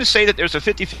if you're going to say that there's a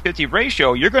 50-50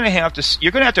 ratio, you're going to have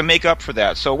to make up for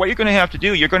that. So what you're going to have to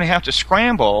do, you're going to have to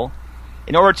scramble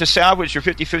in order to salvage your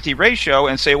 50-50 ratio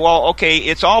and say, well, okay,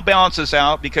 it's all balances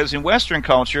out because in Western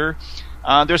culture,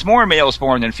 there's more males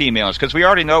born than females, because we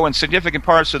already know in significant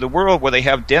parts of the world where they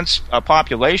have dense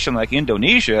population like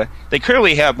Indonesia, they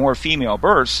clearly have more female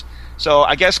births. So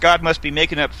I guess God must be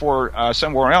making up for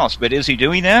somewhere else. But is he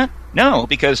doing that? No,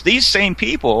 because these same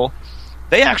people,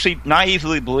 they actually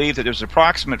naively believe that there's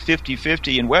approximate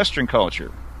 50-50 in Western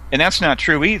culture. And that's not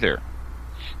true either.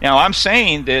 Now, I'm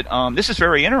saying that this is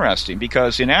very interesting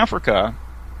because in Africa,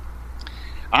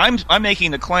 I'm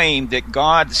making the claim that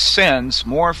God sends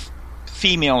more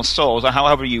female souls,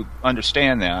 however you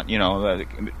understand that,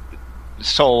 the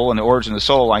soul and the origin of the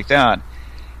soul like that.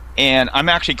 And I'm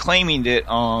actually claiming that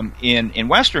in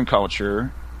Western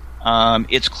culture,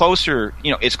 it's closer,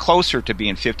 it's closer to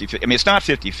being 50-50. I mean, it's not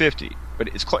 50-50, but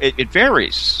it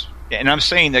varies. And I'm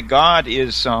saying that God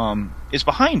is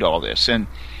behind all this. And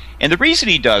the reason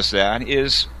he does that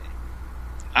is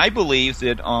I believe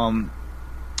that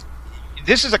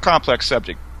this is a complex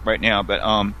subject right now, but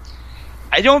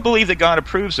I don't believe that God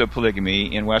approves of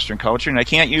polygamy in Western culture, and I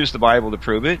can't use the Bible to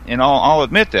prove it, and I'll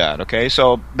admit that, okay?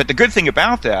 So, but the good thing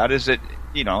about that is that,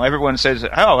 everyone says,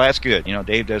 oh, that's good,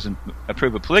 Dave doesn't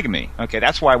approve of polygamy. Okay,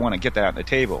 that's why I want to get that on the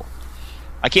table.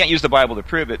 I can't use the Bible to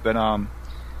prove it, but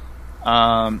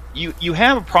you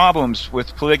have problems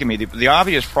with polygamy. The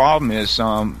obvious problem is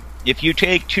if you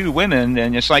take two women,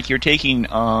 then it's like you're taking,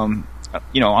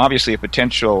 obviously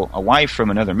a wife from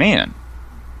another man.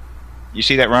 You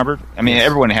see that, Robert? I mean,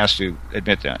 everyone has to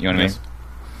admit that. You know what I mean?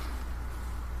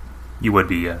 You would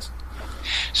be, yes.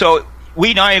 So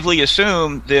we naively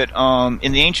assume that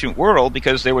in the ancient world,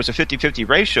 because there was a 50-50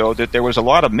 ratio, that there was a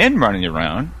lot of men running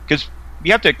around, because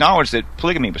you have to acknowledge that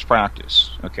polygamy was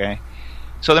practiced, okay?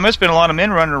 So there must have been a lot of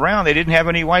men running around. They didn't have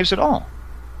any wives at all.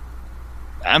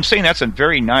 I'm saying that's a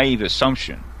very naive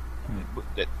assumption.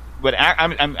 But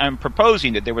I'm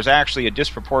proposing that there was actually a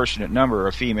disproportionate number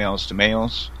of females to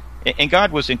males, and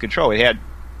God was in control.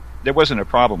 There wasn't a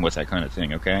problem with that kind of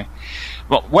thing, okay?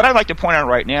 Well, what I'd like to point out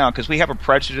right now, because we have a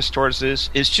prejudice towards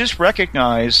this, is just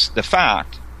recognize the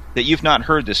fact that you've not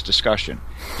heard this discussion,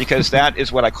 because that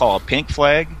is what I call a pink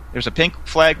flag. There's a pink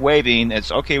flag waving.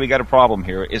 It's, okay, we got a problem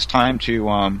here. It's time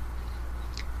to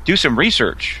do some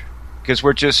research, because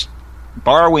we're just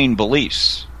borrowing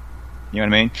beliefs. You know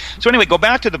what I mean? So anyway, go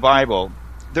back to the Bible.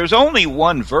 There's only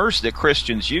one verse that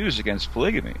Christians use against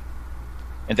polygamy.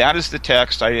 And that is the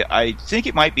text. I think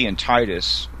it might be in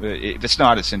Titus. If it's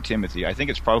not, it's in Timothy. I think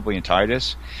it's probably in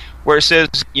Titus, where it says,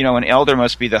 an elder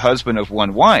must be the husband of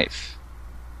one wife.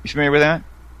 You familiar with that?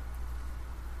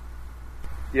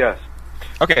 Yes.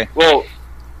 Okay. Well,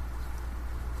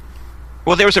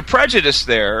 there was a prejudice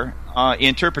there,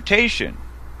 interpretation,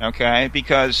 okay?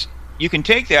 Because you can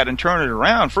take that and turn it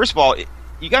around. First of all,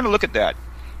 you got to look at that.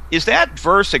 Is that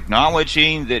verse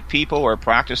acknowledging that people are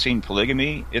practicing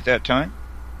polygamy at that time?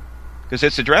 Because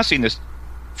it's addressing this.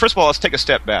 First of all, let's take a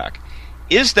step back.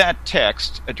 Is that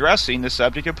text addressing the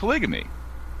subject of polygamy?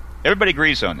 Everybody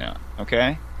agrees on that,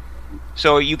 okay?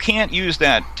 So you can't use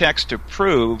that text to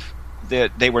prove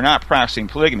that they were not practicing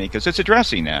polygamy, because it's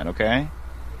addressing that, okay?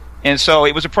 And so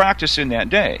it was a practice in that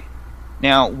day.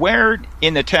 Now, where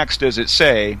in the text does it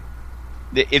say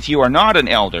that if you are not an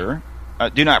elder,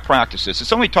 do not practice this?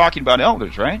 It's only talking about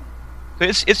elders, right?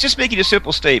 It's just making a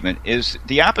simple statement. Is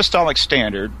the apostolic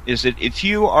standard is that if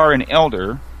you are an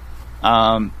elder,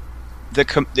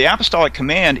 the apostolic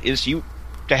command is you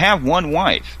to have one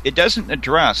wife. It doesn't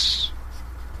address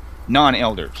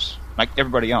non-elders like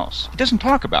everybody else. It doesn't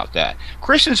talk about that.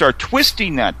 Christians are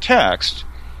twisting that text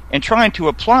and trying to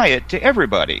apply it to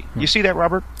everybody. You see that,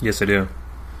 Robert? Yes, I do.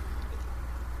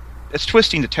 It's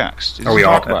twisting the text. Are we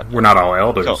all? We're not all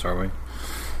elders, are we?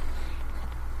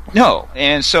 No.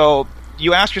 And so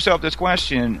you ask yourself this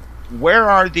question: where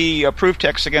are the proof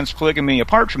texts against polygamy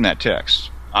apart from that text?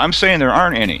 I'm saying there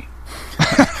aren't any.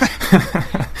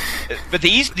 But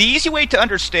the easy way to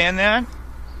understand that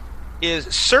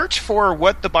is search for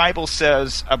what the Bible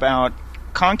says about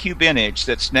concubinage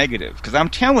that's negative, because I'm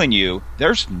telling you,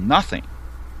 there's nothing,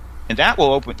 and that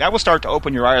will start to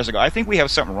open your eyes and go, I think we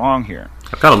have something wrong here.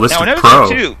 I've got a list of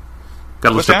pro.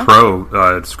 Got a list of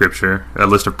pro scripture, a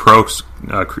list of pro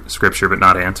scripture, but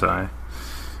not anti.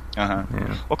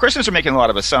 Yeah. Well, Christians are making a lot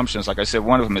of assumptions. Like I said,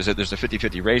 one of them is that there's a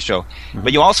 50-50 ratio. Mm-hmm.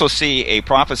 But you also see a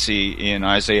prophecy in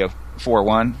Isaiah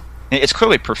 4:1. It's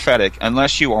clearly prophetic,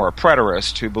 unless you are a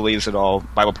preterist who believes that all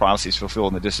Bible prophecies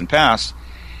fulfilled in the distant past.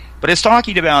 But it's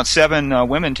talking about 7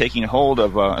 women taking hold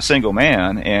of a single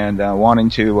man and wanting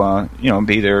to,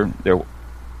 be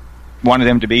wanting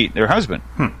them to be their husband.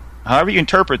 However you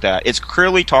interpret that, it's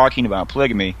clearly talking about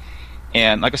polygamy.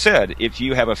 And like I said, if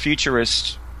you have a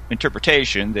futurist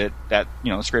interpretation that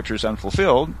Scripture is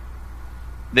unfulfilled,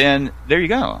 then there you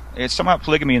go. It's talking about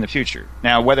polygamy in the future.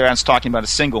 Now, whether that's talking about a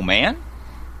single man,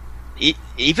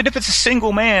 even if it's a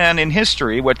single man in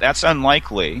history, that's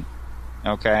unlikely,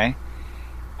 okay?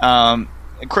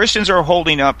 Christians are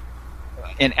holding up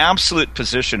an absolute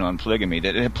position on polygamy,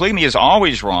 that polygamy is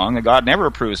always wrong, and God never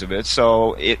approves of it.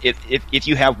 So if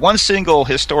you have one single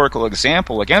historical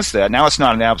example against that, now it's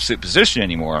not an absolute position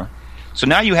anymore. So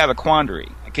now you have a quandary.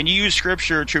 Can you use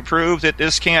Scripture to prove that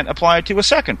this can't apply to a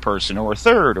second person or a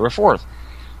third or a fourth?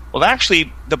 Well,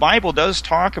 actually, the Bible does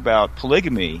talk about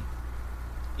polygamy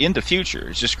in the future.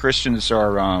 It's just Christians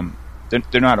are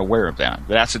they're not aware of that.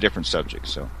 But that's a different subject.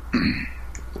 So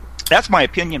that's my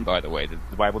opinion, by the way, that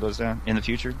the Bible does that in the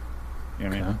future. You know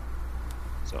what I mean?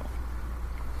 So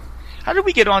how did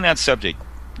we get on that subject?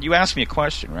 You asked me a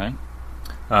question, right?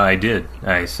 I did.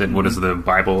 I said, what does the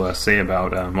Bible say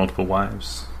about multiple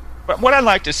wives? But what I'd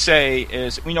like to say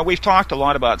is, we've talked a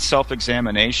lot about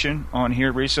self-examination on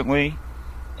here recently,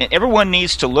 and everyone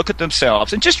needs to look at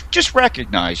themselves and just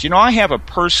recognize, I have a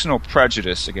personal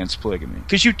prejudice against polygamy,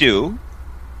 because you do,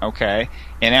 okay?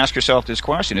 And ask yourself this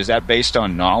question: is that based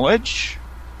on knowledge,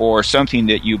 or something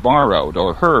that you borrowed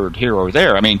or heard here or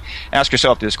there. I mean, ask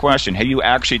yourself this question. Have you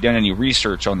actually done any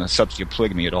research on the subject of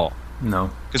polygamy at all? No.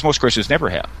 Because most Christians never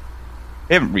have.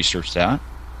 They haven't researched that.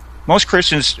 Most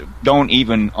Christians don't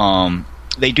even,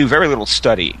 they do very little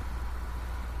study.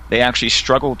 They actually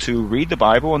struggle to read the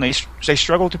Bible, and they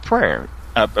struggle to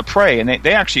pray, and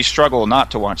they actually struggle not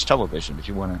to watch television, if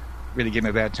you want to really give me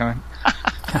a bad time.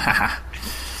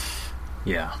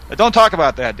 Yeah. But don't talk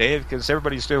about that, Dave, because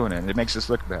everybody's doing it. It makes us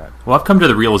look bad. Well, I've come to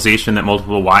the realization that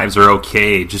multiple wives are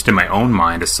okay, just in my own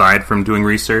mind, aside from doing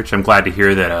research. I'm glad to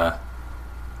hear that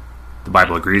the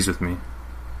Bible agrees with me.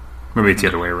 Maybe it's the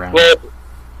other way around. Well,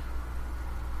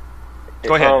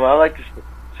 go ahead. I'd like to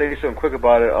say something quick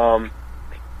about it.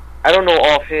 I don't know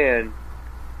offhand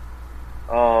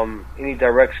any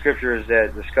direct scriptures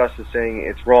that discuss it saying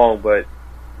it's wrong, but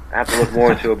I have to look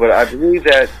more into it. But I believe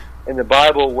that in the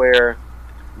Bible where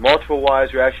multiple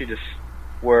wives were actually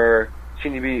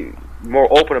seem to be more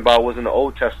open about was in the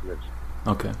Old Testament.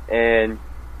 Okay. And,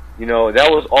 that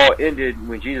was all ended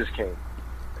when Jesus came.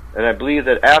 And I believe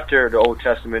that after the Old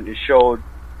Testament, it showed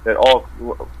that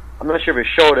I'm not sure if it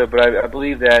showed it, but I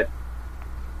believe that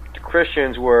the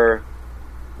Christians were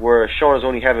shown as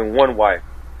only having one wife.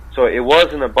 So it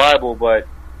was in the Bible, but,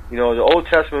 the Old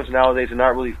Testaments nowadays are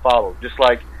not really followed. Just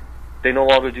like they no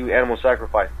longer do animal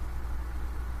sacrifice.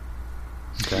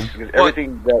 Okay. Because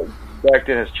everything that back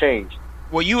then has changed.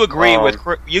 Well, you agree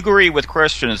with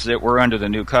Christians that we're under the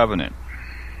new covenant.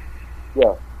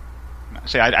 Yeah.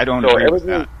 See, I don't agree with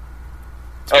that.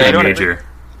 It's pretty major.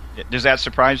 Does that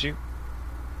surprise you?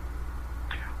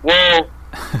 Well,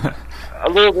 a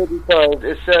little bit, because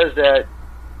it says that,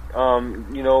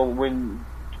 when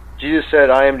Jesus said,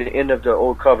 "I am the end of the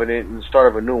old covenant and the start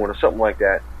of a new one," or something like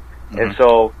that. Mm-hmm. And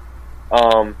so,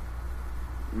 I'm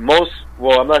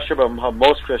not sure about how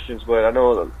most Christians, but I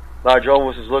know a lot of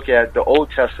Jehovah's Witnesses look at the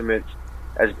Old Testament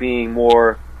as being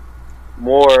more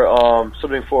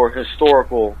something for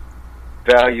historical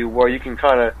value, where you can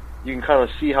kind of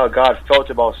see how God felt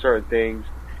about certain things,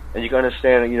 and you can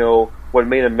understand, what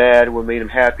made him mad, what made him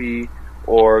happy,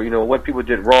 or what people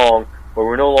did wrong. But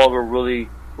we're no longer really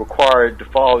required to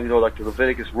follow, like the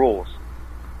Leviticus rules.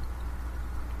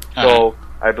 So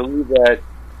I believe that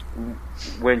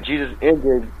when Jesus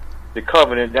ended the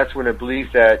covenant, that's when the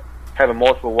belief that having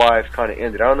multiple wives kind of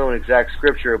ended. I don't know an exact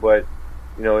scripture, but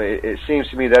it seems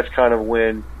to me that's kind of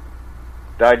when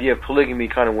the idea of polygamy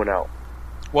kind of went out.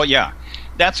 Well, yeah,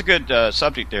 that's a good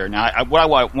subject there. Now, what I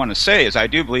want to say is I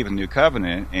do believe in the New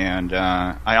Covenant, and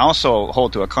I also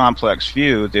hold to a complex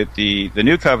view that the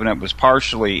New Covenant was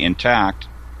partially intact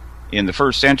in the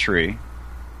first century,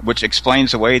 which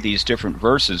explains away these different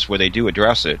verses where they do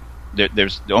address it.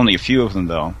 There's only a few of them,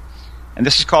 though. And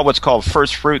this is what's called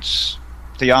first fruits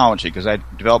theology, because I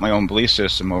developed my own belief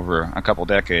system over a couple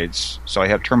decades, so I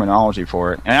have terminology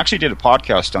for it. And I actually did a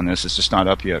podcast on this. It's just not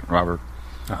up yet, Robert.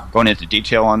 Going into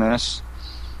detail on this.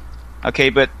 Okay,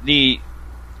 but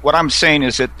what I'm saying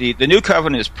is that the New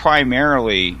Covenant is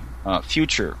primarily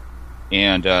future,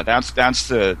 and that's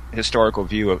the historical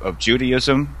view of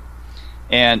Judaism.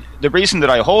 And the reason that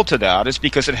I hold to that is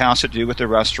because it has to do with the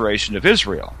restoration of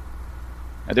Israel.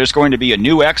 And there's going to be a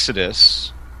new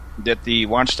Exodus that the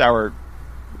Watchtower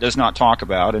does not talk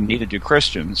about, and neither do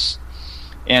Christians.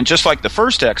 And just like the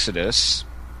first Exodus,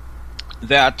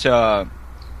 that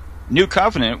New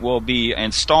Covenant will be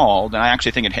installed, and I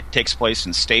actually think it takes place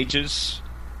in stages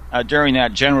during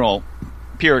that general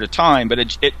period of time, but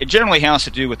it generally has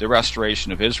to do with the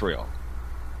restoration of Israel.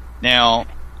 Now,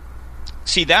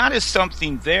 see, that is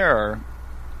something there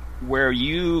where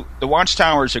the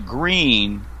Watchtower is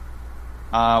agreeing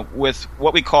with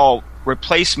what we call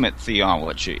replacement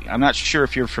theology. I'm not sure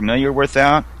if you're familiar with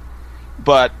that,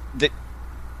 but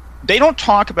they don't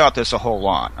talk about this a whole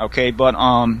lot, okay? But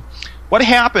what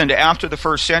happened after the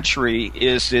first century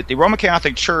is that the Roman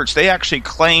Catholic Church, they actually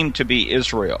claimed to be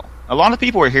Israel. A lot of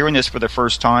people are hearing this for the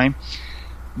first time,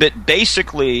 but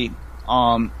basically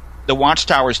the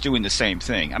Watchtower is doing the same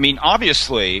thing. I mean,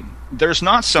 obviously, there's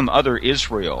not some other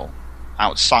Israel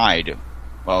outside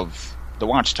of the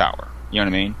Watchtower. You know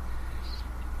what I mean?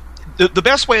 The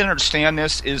best way to understand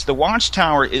this is the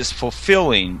Watchtower is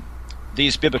fulfilling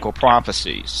these biblical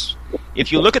prophecies.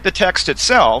 If you look at the text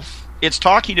itself, it's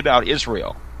talking about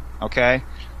Israel, okay?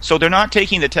 So they're not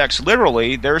taking the text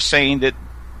literally. They're saying that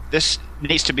this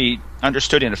needs to be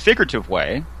understood in a figurative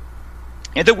way,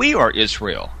 and that we are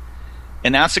Israel.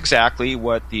 And that's exactly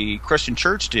what the Christian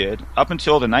church did up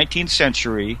until the 19th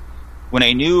century, when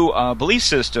a new belief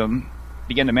system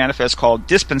began to manifest called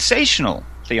dispensational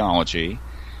theology,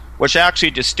 which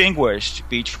actually distinguished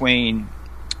between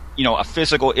a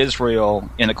physical Israel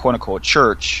in the quote-unquote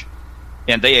church,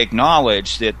 and they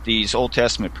acknowledge that these Old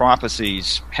Testament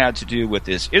prophecies had to do with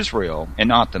this Israel and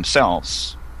not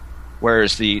themselves,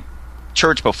 whereas the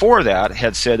church before that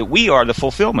had said that we are the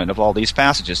fulfillment of all these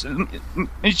passages. Let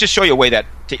me just show you a way to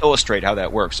illustrate how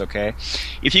that works, okay?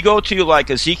 If you go to like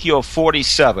Ezekiel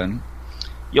 47,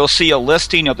 you'll see a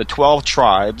listing of the 12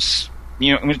 tribes.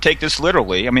 I'm going to take this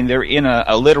literally. I mean, they're in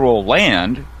a literal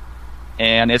land,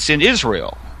 and it's in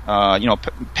Israel,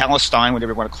 Palestine,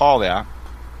 whatever you want to call that.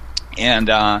 And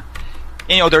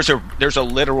there's a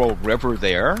literal river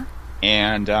there.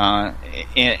 And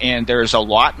there's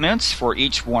allotments for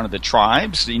each one of the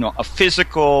tribes, a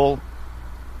physical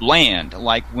land,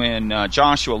 like when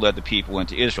Joshua led the people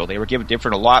into Israel. They were given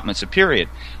different allotments, a period.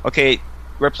 Okay,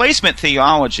 replacement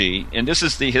theology, and this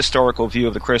is the historical view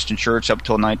of the Christian church up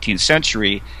till the 19th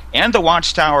century, and the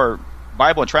Watchtower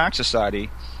Bible and Tract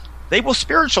Society, they will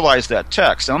spiritualize that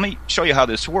text. Now, let me show you how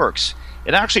this works.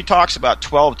 It actually talks about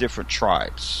 12 different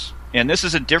tribes. And this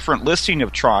is a different listing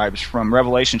of tribes from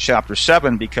Revelation chapter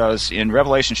 7, because in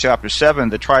Revelation chapter 7,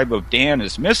 the tribe of Dan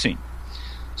is missing.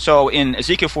 So in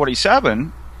Ezekiel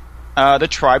 47, the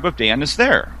tribe of Dan is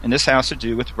there. And this has to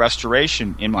do with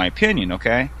restoration, in my opinion,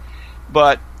 okay?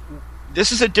 But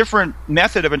this is a different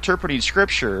method of interpreting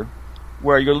Scripture,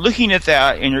 where you're looking at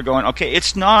that and you're going, okay,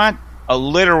 it's not a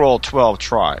literal 12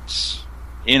 tribes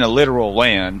in a literal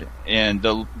land, and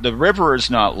the river is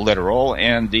not literal,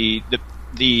 and the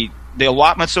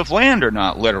allotments of land are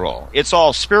not literal. It's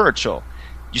all spiritual.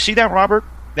 You see that, Robert?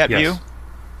 That view?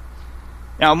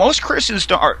 Now, most Christians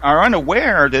are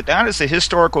unaware that is the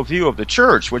historical view of the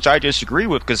church, which I disagree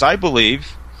with, because I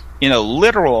believe in a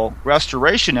literal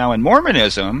restoration. Now, in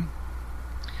Mormonism,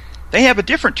 they have a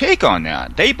different take on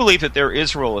that. They believe that they're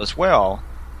Israel as well,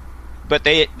 but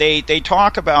they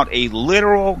talk about a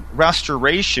literal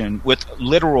restoration with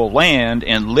literal land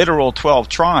and literal 12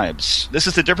 tribes. This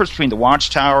is the difference between the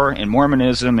Watchtower and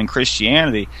Mormonism and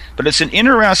Christianity. But it's an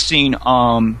interesting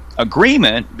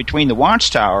agreement between the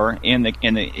Watchtower and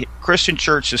the Christian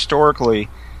church historically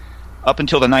up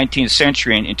until the 19th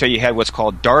century, until you had what's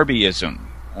called Darbyism.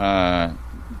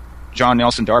 John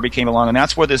Nelson Darby came along, and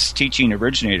that's where this teaching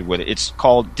originated with it. It's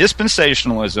called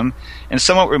dispensationalism, and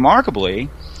somewhat remarkably,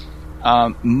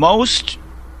 most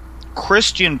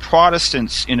Christian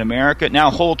Protestants in America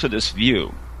now hold to this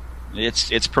view.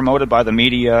 It's promoted by the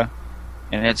media,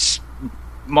 and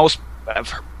most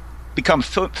have become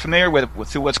familiar with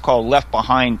through what's called Left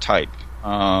Behind type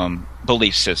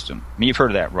belief system. I mean, you've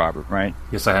heard of that, Robert, right?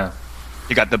 Yes, I have.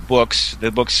 You got the book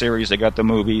series, they got the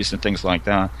movies and things like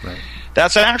that. Right.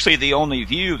 That's actually the only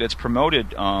view that's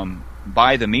promoted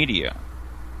by the media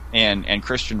and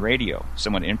Christian radio,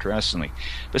 somewhat interestingly.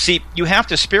 But see, you have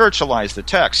to spiritualize the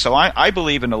text. So I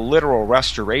believe in a literal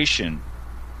restoration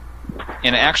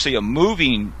and actually a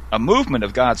movement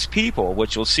of God's people,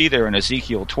 which you'll see there in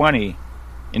Ezekiel 20,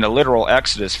 in a literal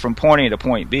exodus from point A to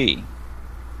point B.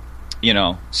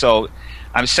 So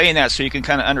I'm saying that so you can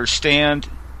kind of understand,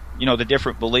 the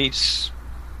different beliefs.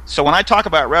 So when I talk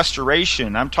about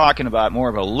restoration, I'm talking about more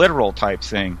of a literal type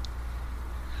thing.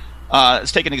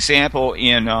 Let's take an example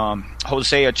in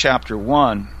Hosea chapter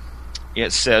 1.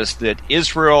 It says that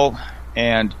Israel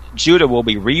and Judah will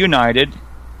be reunited,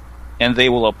 and they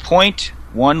will appoint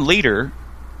one leader,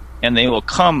 and they will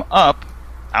come up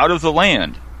out of the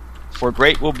land, for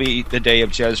great will be the day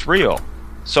of Jezreel.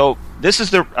 So this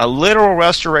is a literal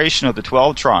restoration of the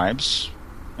 12 tribes,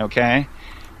 okay?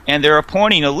 And they're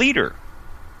appointing a leader.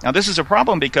 Now this is a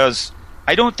problem because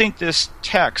I don't think this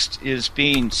text is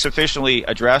being sufficiently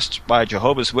addressed by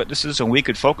Jehovah's Witnesses, and we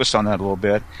could focus on that a little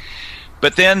bit.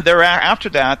 But then after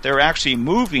that, they're actually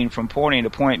moving from point A to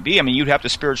point B. I mean, you'd have to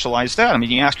spiritualize that. I mean,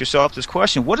 you ask yourself this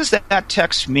question, what does that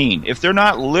text mean? If they're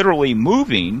not literally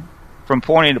moving from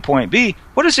point A to point B,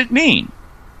 what does it mean?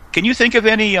 Can you think of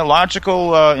any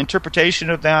logical interpretation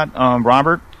of that,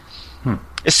 Robert?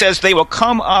 It says they will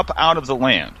come up out of the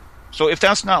land. So if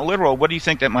that's not literal, what do you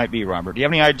think that might be, Robert? Do you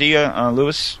have any idea,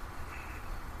 Lewis?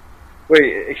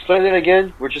 Wait, explain that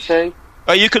again, what you're saying?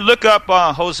 You could look up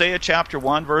Hosea chapter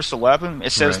 1, verse 11.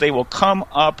 It says they will come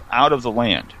up out of the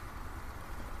land.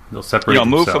 They'll separate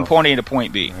themselves. Move from point A to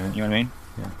point B. Right. You know what I mean?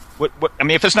 Yeah. What, I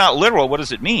mean, if it's not literal, what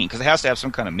does it mean? Because it has to have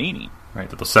some kind of meaning. Right,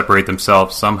 that they'll separate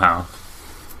themselves somehow.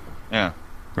 Yeah.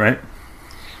 Right?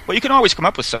 Well, you can always come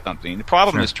up with something. The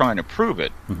problem is trying to prove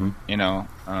it. Mm-hmm.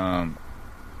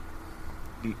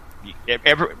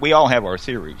 We all have our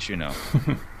theories,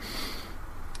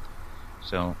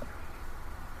 So,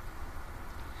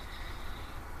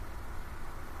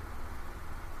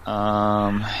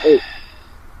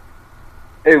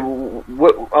 hey,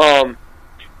 what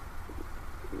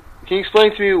Can you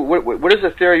explain to me what is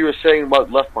the theory you were saying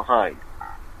about Left Behind?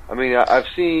 I mean, I've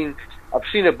seen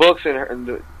the books and I'm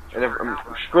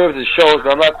familiar with the shows,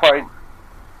 but I'm not quite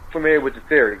familiar with the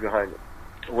theory behind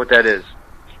it, what that is.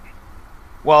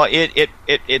 Well, it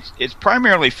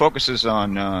primarily focuses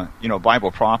on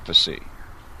Bible prophecy,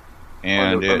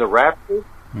 and on the rapture,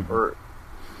 or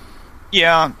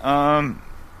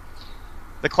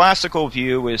the classical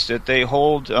view is that they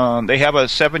hold they have a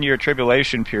 7-year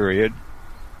tribulation period,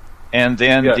 and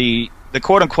then the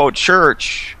quote unquote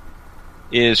church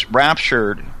is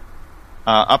raptured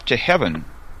up to heaven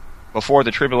before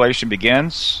the tribulation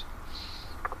begins,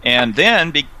 and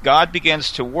then God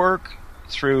begins to work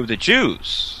through the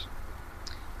Jews,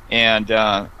 and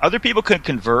other people could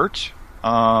convert.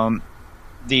 The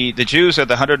Jews are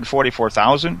the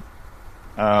 144,000.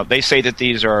 They say that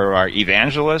these are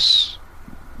evangelists.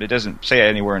 It doesn't say it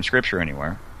anywhere in Scripture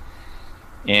anywhere.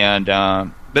 And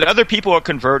but other people are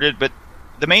converted. But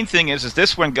the main thing is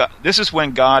this is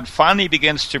when God finally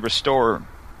begins to restore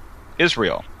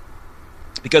Israel,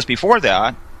 because before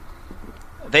that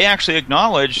they actually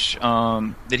acknowledge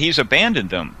that He's abandoned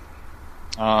them.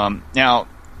 Now,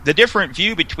 the different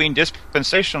view between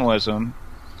dispensationalism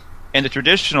and the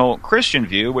traditional Christian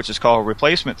view, which is called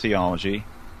replacement theology,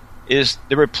 is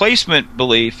the replacement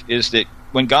belief is that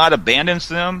when God abandons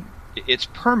them, it's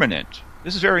permanent.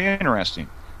 This is very interesting.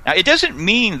 Now, it doesn't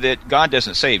mean that God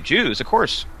doesn't save Jews. Of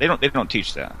course, they don't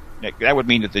teach that. That would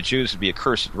mean that the Jews would be a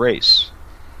cursed race.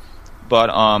 But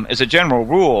as a general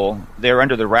rule, they're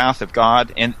under the wrath of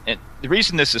God. And the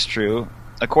reason this is true,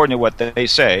 according to what they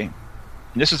say,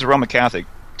 and this is the Roman Catholic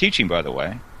teaching, by the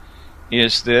way,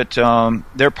 is that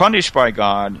they're punished by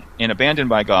God and abandoned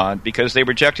by God because they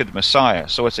rejected the Messiah.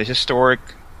 So it's a historic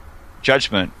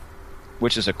judgment,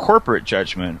 which is a corporate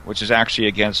judgment, which is actually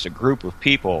against a group of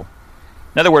people.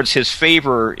 In other words, His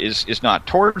favor is not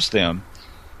towards them.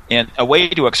 And a way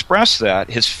to express that,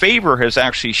 His favor has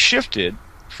actually shifted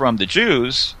from the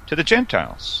Jews to the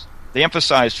Gentiles. They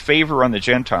emphasized favor on the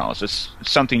Gentiles. It's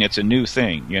something that's a new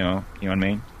thing, you know what I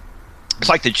mean? It's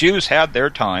like the Jews had their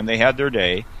time, they had their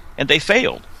day, and they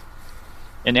failed.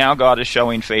 And now God is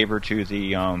showing favor to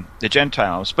the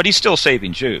Gentiles, but He's still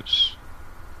saving Jews.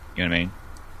 You know what I mean?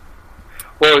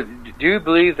 Well, do you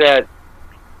believe that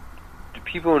the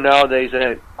people nowadays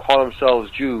that call themselves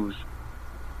Jews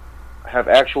have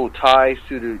actual ties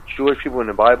to the Jewish people in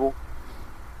the Bible?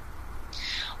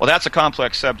 Well, that's a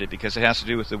complex subject because it has to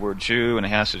do with the word Jew, and it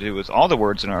has to do with all the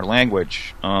words in our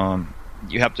language.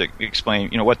 You have to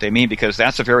explain, what they mean, because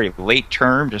that's a very late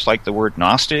term, just like the word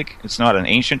Gnostic. It's not an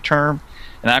ancient term,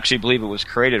 and I actually believe it was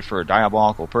created for a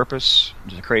diabolical purpose,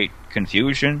 to create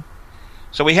confusion.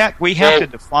 So we have to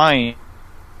define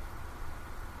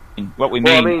what we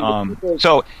mean.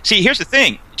 So, see, here's the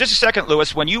thing. Just a second,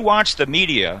 Lewis. When you watch the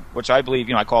media, which I believe,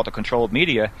 I call it the controlled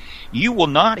media, you will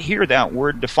not hear that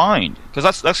word defined.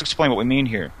 Because let's explain what we mean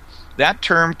here. That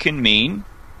term can mean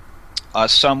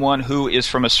someone who is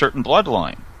from a certain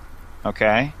bloodline,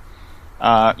 okay?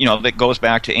 That goes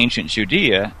back to ancient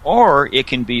Judea, or it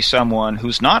can be someone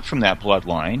who's not from that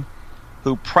bloodline,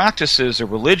 who practices a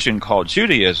religion called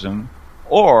Judaism,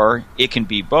 or it can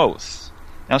be both.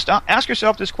 Now, ask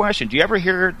yourself this question. Do you ever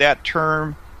hear that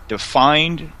term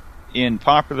defined in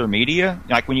popular media,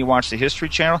 like when you watch the History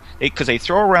Channel? Because they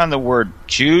throw around the word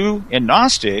Jew and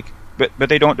Gnostic, but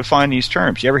they don't define these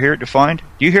terms. You ever hear it defined?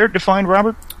 Do you hear it defined,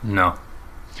 Robert? No.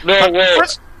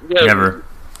 Never.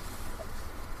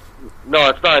 No,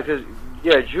 it's not. Because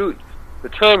Jew. The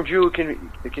term Jew can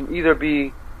either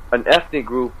be an ethnic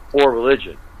group or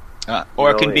religion,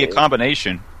 or it can be a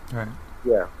combination. Right.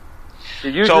 Yeah. So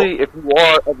usually, if you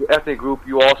are of the ethnic group,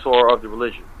 you also are of the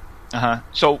religion.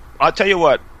 So I'll tell you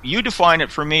what. You define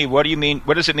it for me. What do you mean?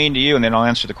 What does it mean to you? And then I'll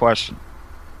answer the question.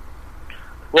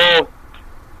 Well,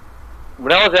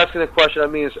 when I was asking the question,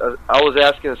 I was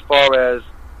asking as far as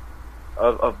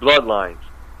of bloodlines.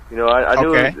 I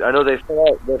know they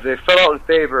fell out in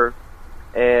favor,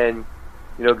 and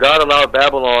God allowed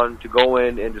Babylon to go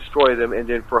in and destroy them, and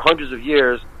then for hundreds of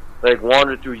years,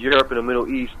 wandered through Europe and the Middle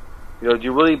East. Do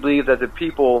you really believe that the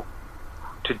people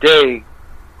today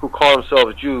who call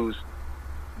themselves Jews,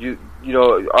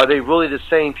 are they really the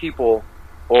same people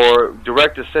or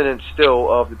direct descendants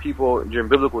still of the people during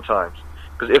biblical times?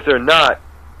 Because if they're not,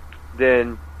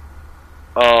 then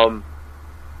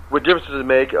what difference does it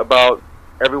make about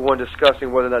everyone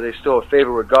discussing whether or not they still have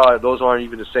favor with God if those aren't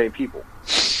even the same people?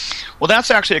 Well, that's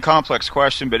actually a complex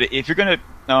question, but if you're going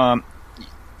to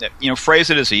phrase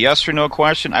it as a yes or no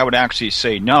question, I would actually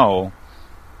say no.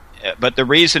 But the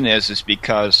reason is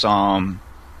because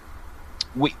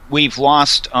we've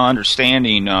lost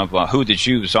understanding of who the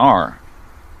Jews are.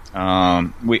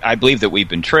 I believe that we've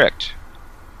been tricked.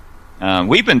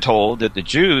 We've been told that the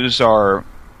Jews have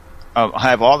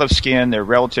olive skin, they're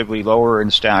relatively lower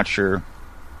in stature,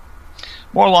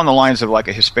 more along the lines of like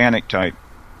a Hispanic type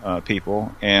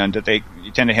people, and that they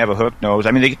tend to have a hooked nose.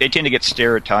 I mean, they tend to get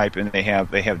stereotyped, and they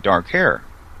have dark hair.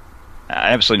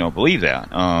 I absolutely don't believe that.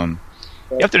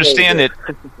 You have to understand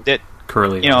that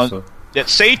curly, that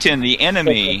Satan, the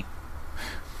enemy,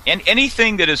 and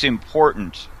anything that is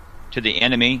important to the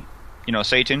enemy,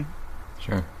 Satan.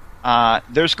 Sure.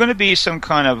 There's going to be some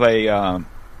kind of a,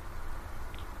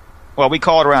 we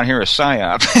call it around here a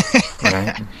psyop.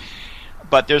 Right.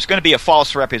 But there's going to be a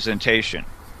false representation.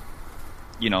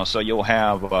 So you'll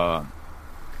have, a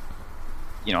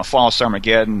false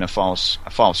Armageddon, a false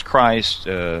Christ,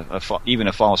 even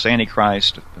a false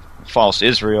Antichrist, a false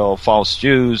Israel, false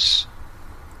Jews.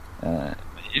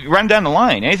 Run down the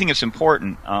line. Anything that's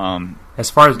important. As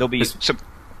far as there'll be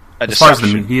as far as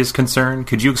the media is concerned,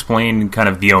 could you explain kind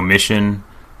of the omission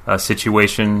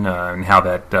situation and how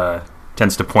that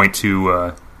tends to point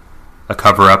to a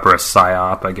cover-up or a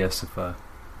psyop, I guess, if you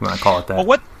want to call it that? Well,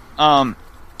 what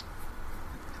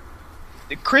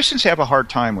the Christians have a hard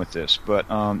time with this, but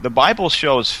the Bible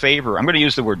shows favor. I'm going to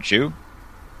use the word Jew.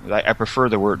 I prefer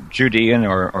the word Judean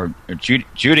or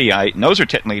Judaite, and those are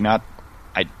technically not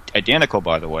identical,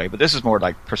 by the way, but this is more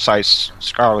like precise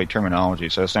scholarly terminology,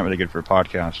 so it's not really good for a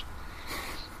podcast.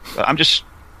 I'm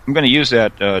going to use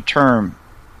that term.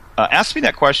 Ask me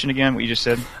that question again, what you just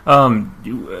said.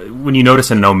 When you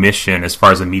notice an omission as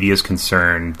far as the media is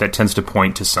concerned, that tends to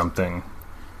point to something.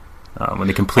 When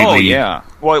they completely... Oh, yeah.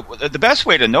 Well, the best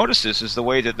way to notice this is the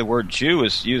way that the word Jew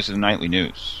is used in the nightly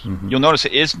news. Mm-hmm. You'll notice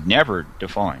it is never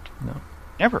defined. No.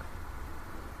 Never.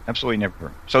 Absolutely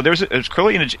never. So there's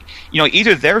clearly,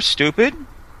 either they're stupid,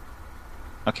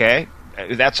 okay,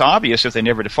 that's obvious if they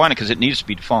never define it because it needs to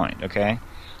be defined, okay,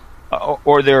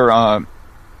 or there's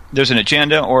an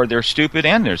agenda, or they're stupid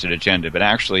and there's an agenda, but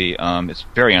actually it's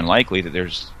very unlikely that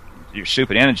you're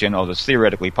stupid and agenda, although it's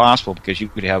theoretically possible because you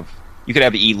could have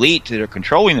the elite that are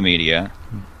controlling the media,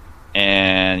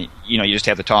 and you just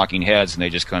have the talking heads and they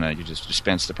just you just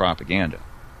dispense the propaganda.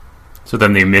 So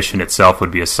then the omission itself would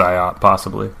be a psyop,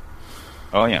 possibly.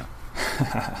 Oh, yeah.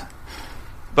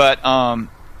 But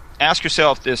ask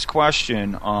yourself this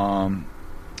question,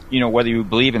 whether you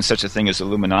believe in such a thing as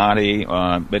Illuminati,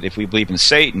 but if we believe in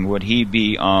Satan, would he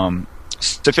be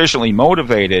sufficiently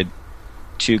motivated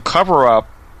to cover up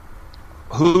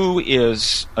who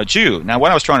is a Jew? Now, what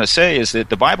I was trying to say is that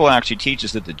the Bible actually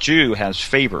teaches that the Jew has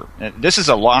favor. This is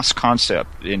a lost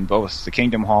concept in both the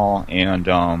Kingdom Hall and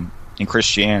in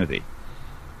Christianity.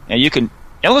 And you can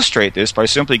illustrate this by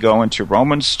simply going to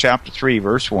Romans chapter 3,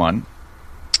 verse 1,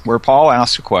 where Paul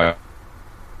asks a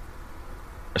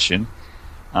question,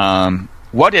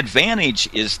 what advantage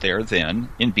is there then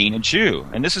in being a Jew?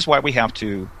 And this is why we have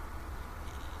to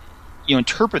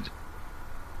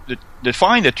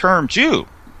define the term Jew.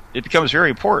 It becomes very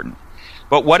important.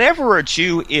 But whatever a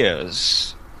Jew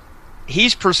is,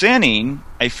 he's presenting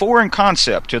a foreign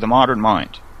concept to the modern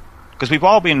mind. Because we've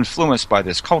all been influenced by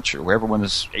this culture where everyone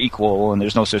is equal and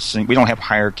there's no such thing. We don't have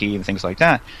hierarchy and things like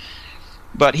that.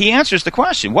 But he answers the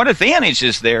question, what advantage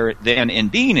is there then in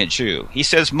being a Jew? He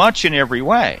says, much in every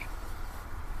way.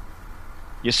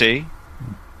 You see?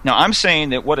 Now, I'm saying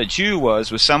that what a Jew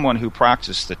was someone who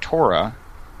practiced the Torah.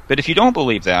 But if you don't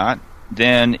believe that,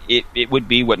 then it would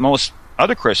be what most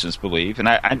other Christians believe. And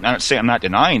I'm not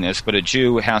denying this, but a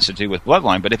Jew has to do with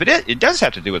bloodline. But if it does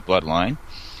have to do with bloodline,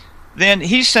 then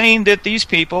he's saying that these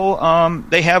people,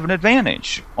 they have an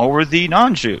advantage over the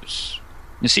non-Jews.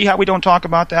 You see how we don't talk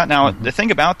about that? Now, The thing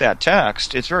about that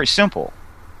text, it's very simple.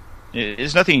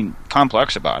 There's nothing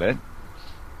complex about it.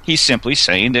 He's simply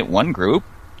saying that one group,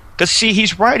 because see,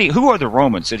 he's writing, who are the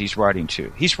Romans that he's writing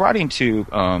to? He's writing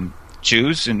to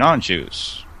Jews and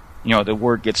non-Jews. The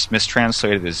word gets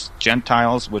mistranslated as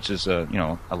Gentiles, which is a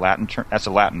Latin term. That's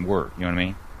a Latin word. You know what I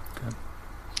mean? Okay.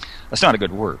 That's not a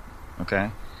good word.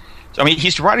 Okay. So,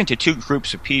 he's writing to two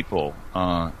groups of people.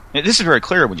 This is very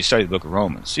clear when you study the book of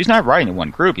Romans. He's not writing to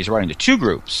one group. He's writing to two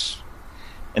groups.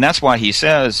 And that's why he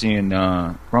says in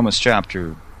Romans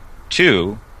chapter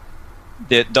 2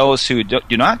 that those who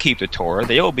do not keep the Torah,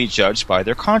 they will be judged by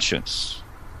their conscience.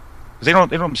 Because they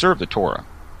don't observe the Torah,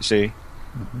 you see.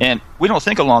 And we don't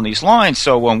think along these lines,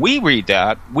 so when we read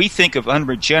that, we think of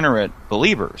unregenerate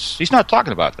believers. He's not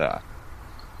talking about that.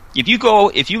 If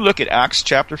you look at Acts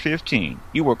chapter 15,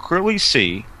 you will clearly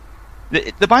see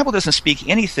that the Bible doesn't speak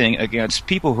anything against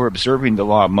people who are observing the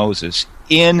law of Moses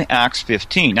in Acts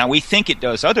 15. Now, we think it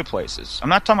does other places. I'm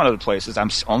not talking about other places. I'm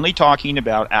only talking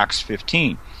about Acts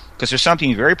 15 because there's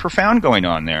something very profound going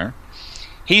on there.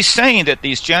 He's saying that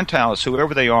these Gentiles,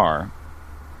 whoever they are,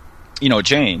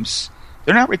 James,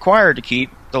 they're not required to keep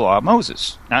the law of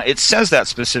Moses. Now, it says that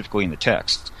specifically in the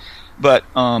text. But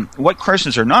what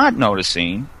Christians are not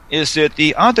noticing is that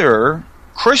the other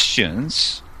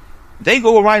Christians, they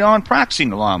go right on practicing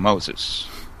the law of Moses.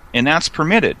 And that's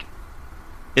permitted.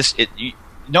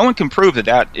 No one can prove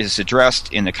that is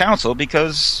addressed in the council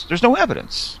because there's no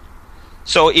evidence.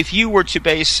 So if you were to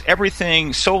base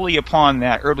everything solely upon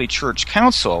that early church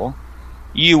council,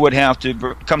 you would have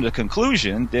to come to the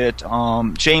conclusion that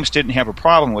James didn't have a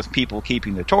problem with people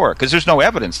keeping the Torah, because there's no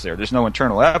evidence there. There's no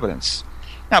internal evidence.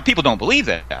 Now, people don't believe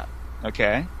that,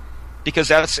 okay? Because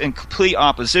that's in complete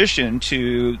opposition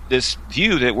to this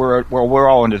view that we're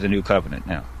all under the new covenant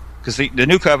now. Because the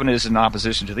new covenant is in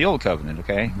opposition to the old covenant,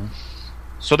 okay? Mm-hmm.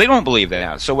 So they don't believe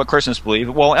that. So what Christians believe,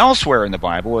 well, elsewhere in the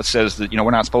Bible it says that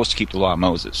we're not supposed to keep the law of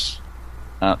Moses.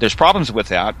 There's problems with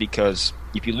that, because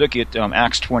if you look at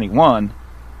Acts 21,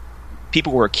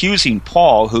 people were accusing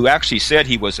Paul, who actually said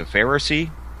he was a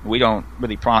Pharisee. We don't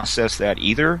really process that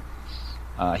either.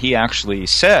 He actually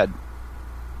said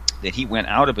that he went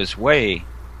out of his way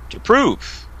to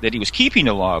prove that he was keeping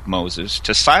the law of Moses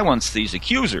to silence these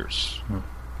accusers.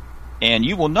 And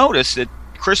you will notice that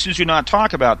Christians do not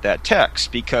talk about that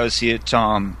text because it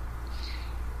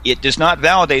does not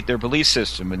validate their belief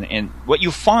system. And what you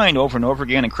find over and over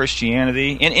again in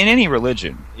Christianity, in any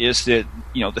religion, is that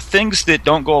the things that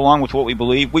don't go along with what we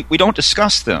believe, we don't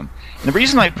discuss them. And the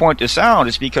reason I point this out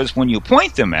is because when you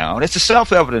point them out, it's a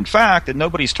self-evident fact that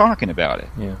nobody's talking about it.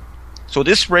 Yeah. So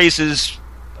this raises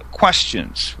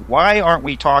questions. Why aren't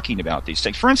we talking about these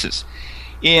things? For instance,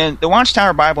 in the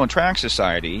Watchtower Bible and Tract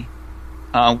Society,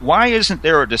 why isn't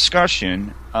there a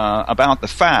discussion about the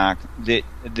fact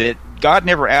that God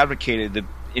never advocated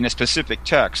in a specific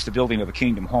text the building of a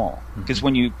kingdom hall? Because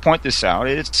when you point this out,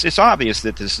 it's obvious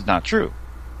that this is not true.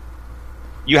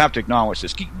 You have to acknowledge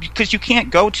this, because you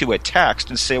can't go to a text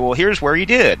and say, well, here's where he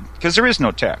did, because there is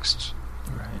no text.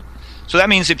 Right. So that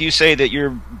means if you say that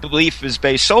your belief is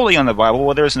based solely on the Bible,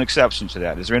 well, there's an exception to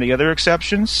that. Is there any other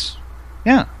exceptions?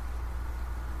 Yeah.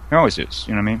 There always is,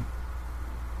 you know what I mean?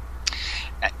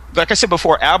 Like I said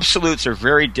before, absolutes are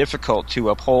very difficult to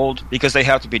uphold because they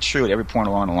have to be true at every point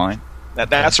along the line.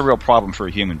 That's a real problem for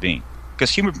a human being, because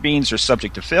human beings are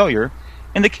subject to failure,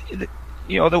 and the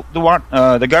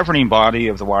governing body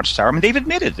of the Watchtower, I mean, they've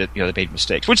admitted that they made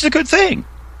mistakes, which is a good thing.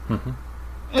 Mm-hmm.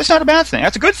 It's not a bad thing.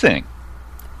 That's a good thing.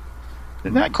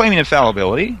 They're not claiming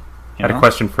infallibility. I had a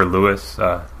question for Lewis.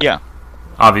 Yeah.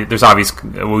 We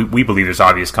believe there's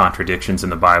obvious contradictions in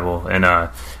the Bible, and I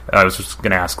was just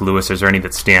going to ask Lewis, is there any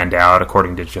that stand out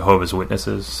according to Jehovah's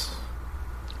Witnesses?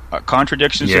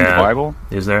 Contradictions in the Bible?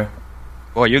 Is there?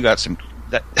 Well, you got some...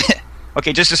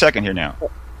 Okay, just a second here now.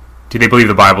 Do they believe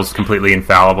the Bible's completely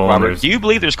infallible? Robert, do you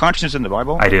believe there's contradictions in the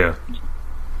Bible? I do.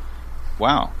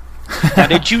 Wow. Now,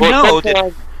 did you know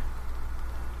that...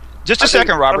 Just a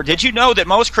second, Robert. Did you know that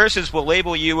most Christians will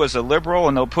label you as a liberal,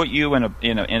 and they'll put you in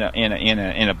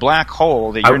a black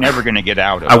hole that you're never going to get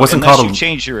out of? I wasn't unless you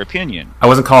change your opinion. I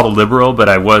wasn't called a liberal, but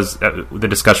I was. The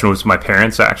discussion was with my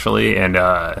parents actually, and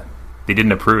they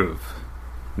didn't approve.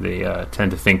 They tend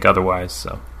to think otherwise.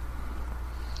 So,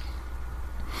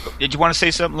 did you want to say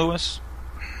something, Lewis?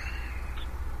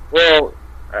 Well,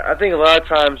 I think a lot of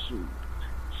times,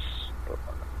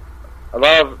 a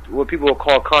lot of what people will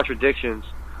call contradictions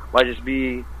might just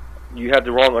be you have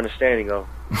the wrong understanding of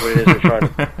what it is they're trying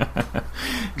to.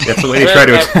 That's the way they try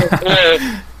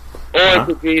to. Or it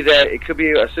could be that it could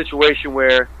be a situation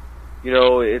where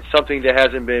it's something that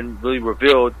hasn't been really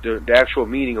revealed, the actual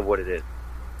meaning of what it is.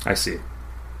 I see.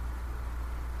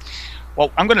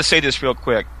 Well, I'm going to say this real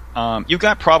quick. You've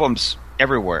got problems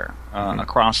everywhere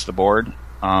across the board.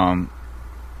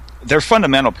 They're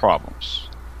fundamental problems.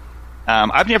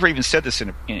 I've never even said this in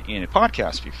a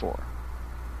podcast before.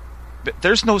 But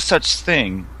there's no such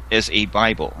thing as a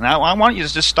Bible. Now, I want you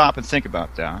to just stop and think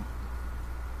about that.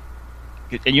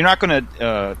 And you're not going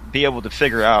to be able to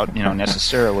figure out,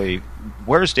 necessarily,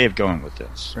 where's Dave going with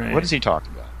this? Right. What is he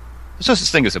talking about? There's no such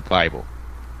thing as a Bible.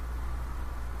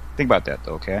 Think about that,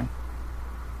 though, okay? I'm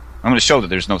going to show that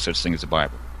there's no such thing as a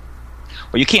Bible.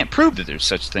 Well, you can't prove that there's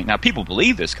such a thing. Now, people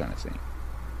believe this kind of thing.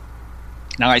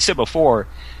 Now, I said before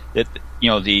that,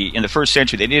 in the first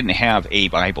century, they didn't have a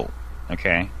Bible,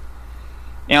 okay?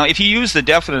 Now, if you use the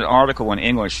definite article in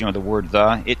English, the word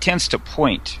 "the," it tends to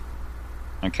point.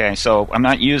 Okay, so I'm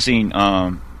not using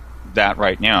that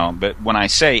right now, but when I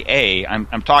say "a,"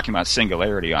 I'm talking about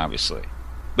singularity, obviously.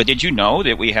 But did you know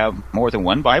that we have more than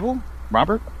one Bible,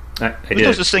 Robert? I did.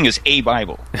 There's no such thing as a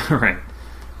Bible. Right.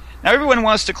 Now, everyone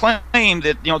wants to claim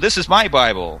that this is my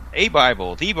Bible, a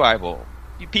Bible, the Bible.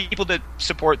 people that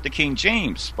support the King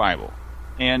James Bible.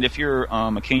 And if you're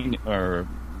a King or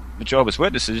Jehovah's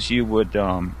Witnesses, you would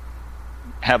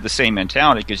have the same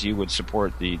mentality because you would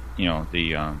support the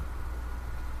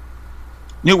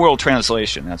New World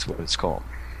Translation. That's what it's called.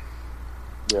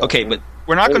 Yeah, okay, but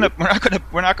we're not going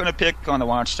to pick on the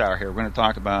Watchtower here. We're going to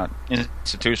talk about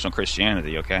institutional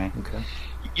Christianity. Okay. Okay.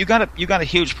 You got a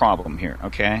huge problem here.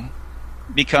 Okay,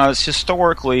 because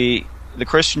historically the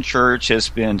Christian Church has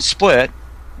been split,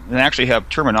 and actually have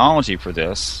terminology for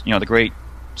this. The Great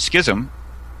Schism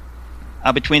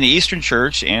between the Eastern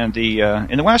Church and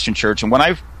the Western Church. And what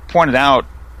I've pointed out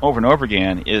over and over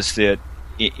again is that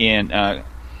in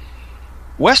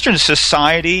Western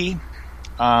society,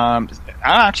 I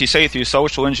actually say through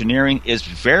social engineering, is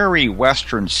very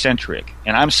Western-centric.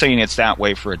 And I'm saying it's that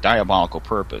way for a diabolical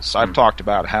purpose. I've talked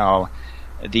about how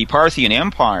the Parthian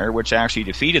Empire, which actually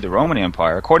defeated the Roman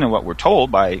Empire, according to what we're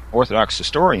told by Orthodox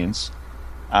historians,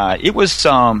 it was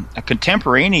a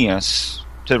contemporaneous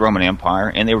to the Roman Empire,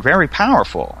 and they were very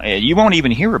powerful. You won't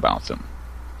even hear about them.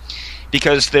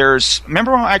 Because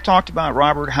remember when I talked about,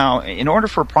 Robert, how in order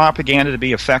for propaganda to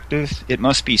be effective, it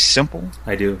must be simple?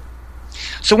 I do.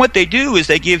 So what they do is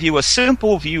they give you a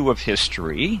simple view of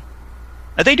history.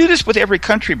 They do this with every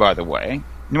country, by the way.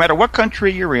 No matter what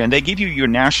country you're in, they give you your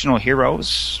national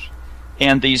heroes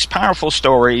and these powerful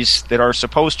stories that are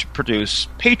supposed to produce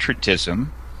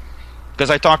patriotism. Because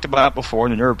I talked about before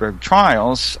in the Nuremberg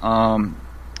trials,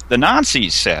 the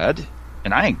Nazis said,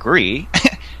 and I agree,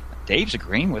 Dave's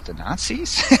agreeing with the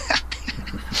Nazis,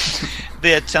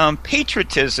 that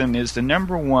patriotism is the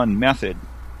number one method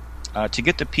to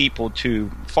get the people to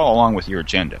follow along with your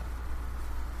agenda.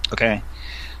 Okay?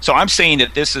 So I'm saying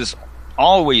that this is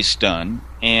always done,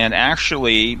 and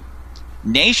actually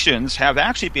nations have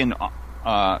actually been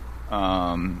upfront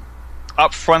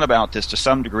about this to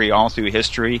some degree all through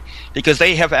history, because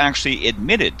they have actually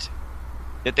admitted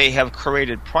that they have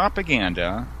created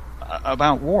propaganda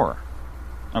about war.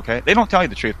 Okay, they don't tell you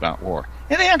the truth about war,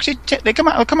 and they actually they come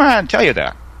out and tell you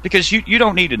that, because you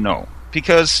don't need to know,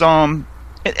 because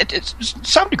it's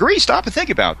some degree. Stop and think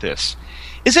about this.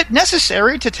 Is it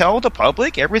necessary to tell the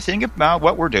public everything about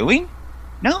what we're doing?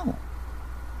 No.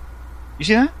 You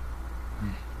see that?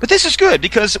 But this is good,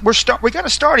 because we got a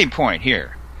starting point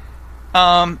here.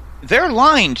 They're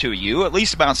lying to you at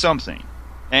least about something,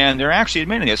 and they're actually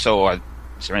admitting it. So,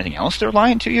 is there anything else they're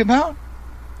lying to you about?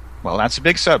 Well, that's a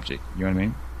big subject. You know what I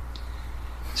mean?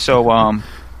 So,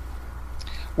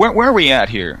 where are we at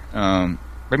here?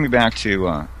 Bring me back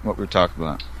to what we were talking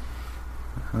about.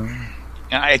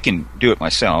 I can do it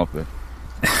myself, but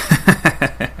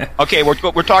okay.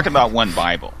 We're talking about one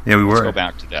Bible. Yeah, we were. Let's go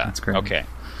back to that. That's great.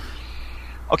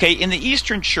 Okay. In the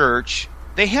Eastern Church,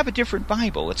 they have a different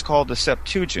Bible. It's called the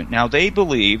Septuagint. Now, they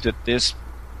believe that this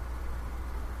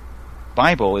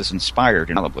Bible is inspired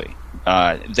infallibly.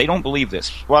 They don't believe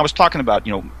this. Well, I was talking about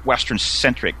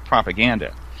Western-centric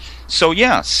propaganda. So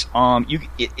yes,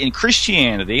 in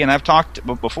Christianity, and I've talked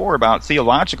before about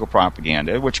theological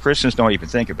propaganda, which Christians don't even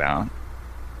think about.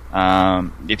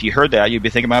 If you heard that, you'd be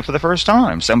thinking about it for the first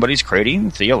time. Somebody's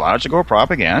creating theological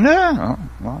propaganda.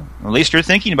 Well, at least you're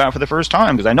thinking about it for the first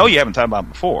time, because I know you haven't thought about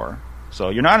it before. So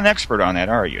you're not an expert on that,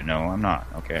 are you? No, I'm not.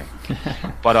 Okay,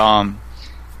 but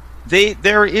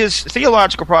there is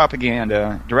theological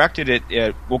propaganda directed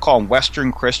at we'll call them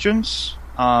Western Christians,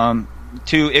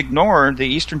 to ignore the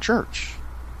Eastern Church,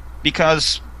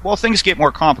 because things get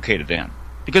more complicated then,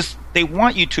 because they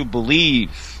want you to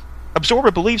absorb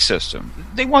a belief system.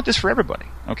 They want this for everybody.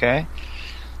 Okay,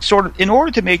 so in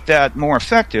order to make that more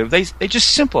effective, they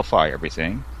just simplify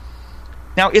everything.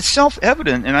 Now, it's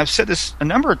self-evident, and I've said this a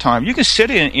number of times. You can sit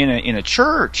in a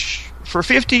church for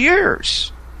 50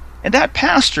 years, and that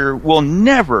pastor will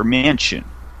never mention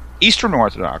Eastern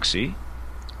Orthodoxy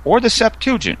or the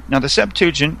Septuagint. Now, the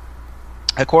Septuagint,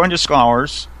 according to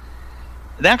scholars,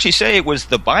 they actually say it was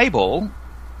the Bible.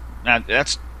 Now,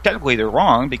 that's technically they're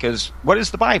wrong, because what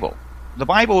is the Bible? The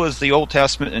Bible is the Old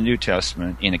Testament and New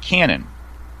Testament in a canon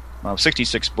of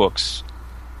 66 books,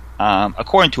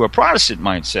 according to a Protestant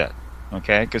mindset.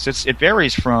 Okay, because it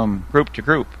varies from group to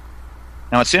group.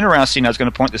 Now, it's interesting. I was going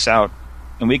to point this out,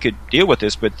 and we could deal with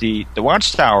this, but the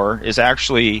Watchtower is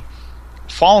actually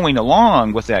following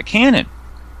along with that canon.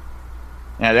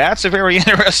 Now, that's a very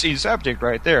interesting subject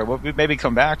right there. We'll maybe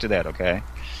come back to that, okay?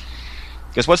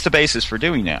 Because what's the basis for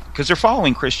doing that? Because they're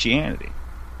following Christianity.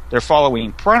 They're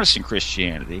following Protestant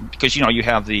Christianity, because you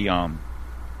have the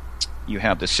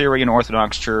Syrian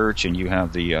Orthodox Church, and you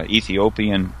have the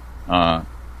Ethiopian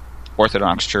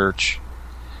Orthodox Church,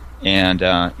 and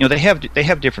they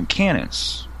have different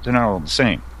canons. They're not all the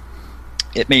same.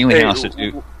 It mainly has to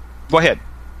do. Go ahead.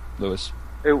 Lewis.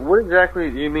 What exactly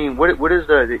do you mean? What is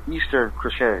the Eastern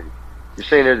Christianity? You're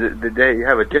saying that they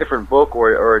have a different book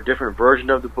or a different version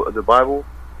of the Bible?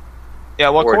 Yeah,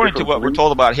 well, according to what we're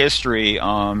told about history,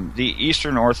 the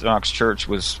Eastern Orthodox Church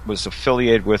was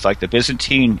affiliated with like the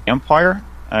Byzantine Empire,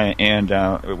 and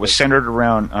it was centered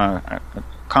around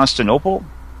Constantinople,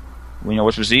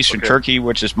 which was Eastern Turkey,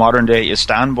 which is modern-day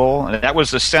Istanbul. And that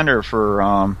was the center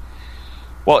for,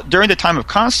 during the time of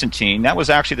Constantine, that was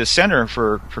actually the center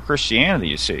for Christianity,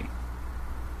 you see.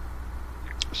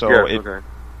 So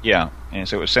and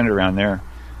so it was centered around there.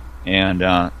 And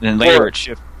then later it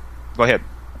shifted. Go ahead.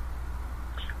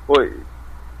 Well,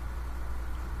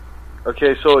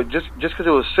 okay, so just because it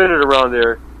was centered around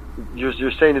there,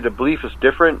 you're saying that the belief is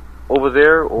different over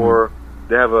there, or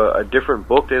they have a different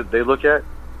book they look at?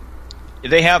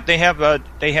 They have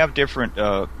different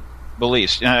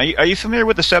beliefs. Now, are you familiar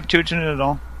with the Septuagint at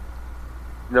all?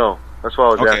 No, that's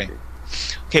what I was asking.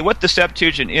 Okay, what the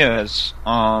Septuagint is,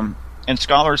 and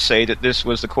scholars say that this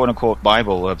was the quote-unquote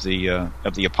Bible of the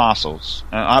apostles.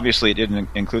 Obviously, it didn't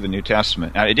include the New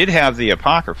Testament. Now, it did have the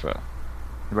Apocrypha.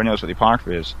 Everybody knows what the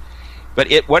Apocrypha is.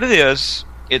 But what it is,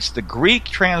 it's the Greek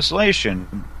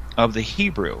translation of the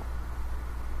Hebrew.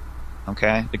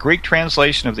 Okay? The Greek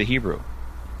translation of the Hebrew.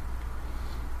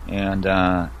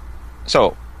 And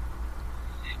so,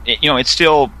 it's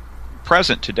still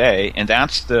present today, and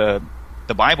that's the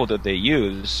Bible that they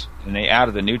use, and they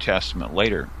added the New Testament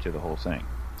later to the whole thing.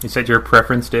 Is that your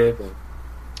preference, Dave?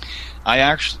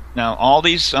 Now all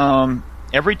these,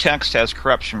 every text has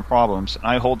corruption problems, and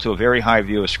I hold to a very high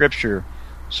view of Scripture,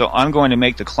 so I'm going to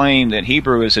make the claim that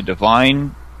Hebrew is a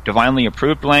divinely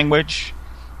approved language,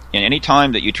 and any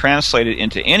time that you translate it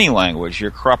into any language, you're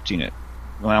corrupting it.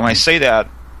 When I say that,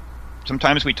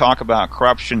 sometimes we talk about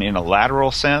corruption in a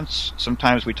lateral sense,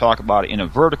 sometimes we talk about it in a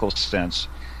vertical sense.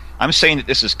 I'm saying that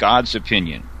this is God's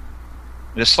opinion.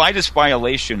 The slightest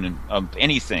violation of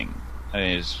anything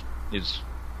is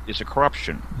a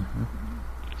corruption.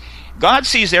 Mm-hmm. God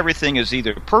sees everything as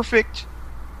either perfect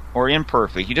or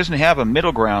imperfect. He doesn't have a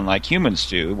middle ground like humans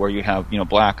do, where you have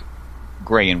black,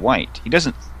 gray, and white. He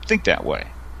doesn't think that way.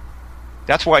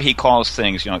 That's why he calls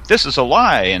things, this is a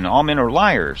lie, and all men are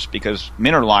liars, because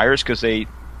men are liars because they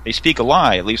speak a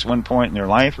lie at least one point in their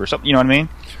life or something. You know what I mean?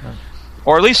 Sure.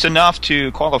 Or at least enough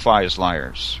to qualify as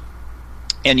liars.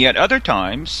 And yet other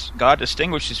times, God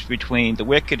distinguishes between the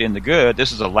wicked and the good.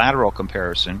 This is a lateral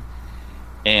comparison,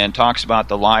 and talks about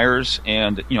the liars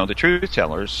and the truth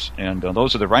tellers, and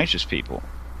those are the righteous people.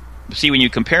 But see, when you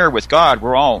compare with God,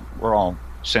 we're all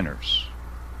sinners.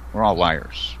 We're all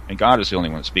liars, and God is the only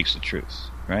one that speaks the truth,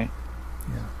 right?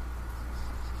 Yeah.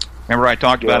 Remember I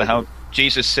talked about how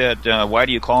Jesus said, "Why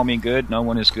do you call me good? No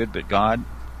one is good but God."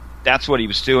 That's what he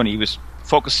was doing. He was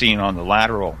focusing on the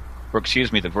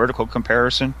the vertical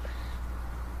comparison.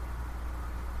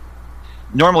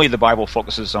 Normally the Bible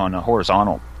focuses on a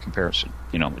horizontal comparison.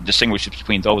 It distinguishes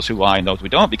between those who lie and those who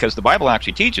don't, because the Bible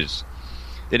actually teaches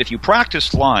that if you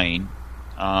practice lying,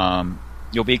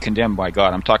 you'll be condemned by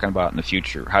God. I'm talking about in the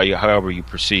future, however you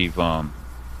perceive, hell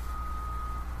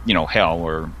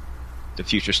or the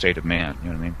future state of man. You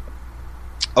know what I mean?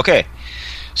 Okay,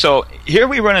 so here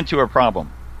we run into a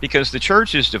problem. Because the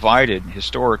church is divided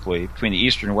historically between the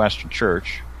Eastern and Western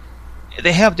Church.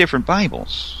 They have different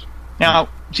Bibles. Now,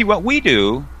 see what we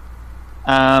do,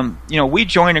 we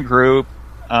join a group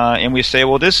and we say,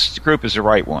 well, this group is the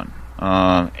right one.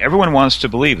 Everyone wants to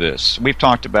believe this. We've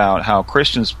talked about how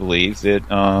Christians believe that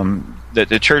that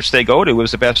the church they go to is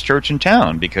the best church in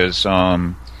town, because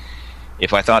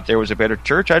if I thought there was a better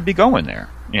church, I'd be going there.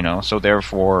 So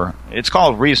therefore, it's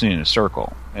called reasoning in a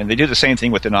circle. And they do the same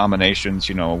thing with denominations.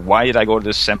 Why did I go to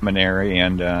this seminary?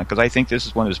 And because I think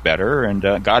this one is better, and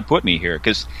God put me here.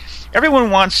 Because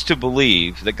everyone wants to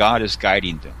believe that God is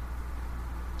guiding them.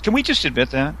 Can we just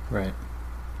admit that? Right.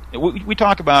 We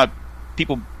talk about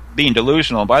people being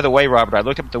delusional. By the way, Robert, I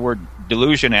looked up the word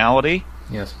delusionality.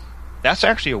 Yes. That's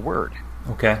actually a word.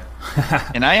 Okay.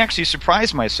 And I actually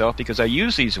surprised myself because I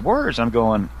use these words. I'm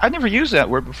going, I've never used that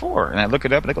word before. And I look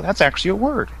it up and I go, that's actually a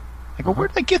word. I go, where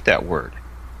did I get that word?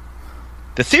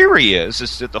 The theory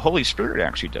is that the Holy Spirit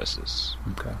actually does this.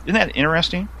 Okay. Isn't that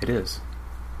interesting? It is.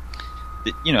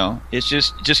 It's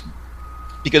just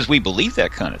because we believe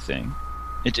that kind of thing.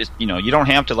 It just, you don't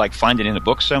have to find it in a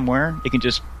book somewhere. It can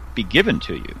just be given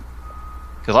to you.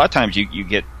 Because a lot of times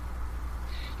you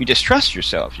distrust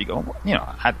yourself. You go,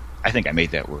 I think I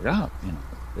made that word up.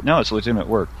 But no, it's a legitimate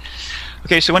word.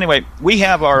 Okay, so anyway, we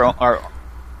have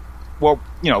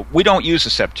we don't use the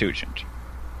Septuagint.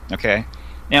 Okay?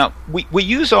 Now, we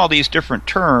use all these different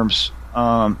terms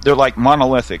they're like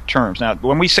monolithic terms. Now,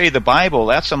 when we say the Bible,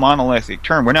 that's a monolithic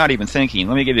term. We're not even thinking.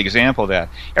 Let me give you an example of that.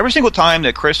 Every single time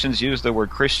that Christians use the word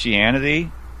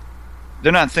Christianity,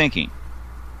 they're not thinking,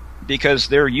 because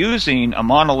they're using a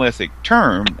monolithic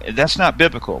term. That's not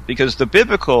biblical, because the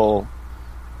biblical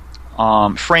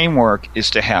framework is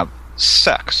to have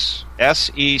sects,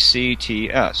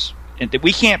 S-E-C-T-S. And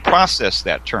we can't process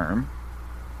that term,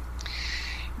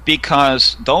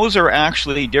 because those are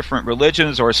actually different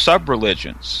religions or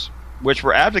sub-religions, which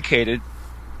were advocated,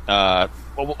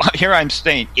 here I'm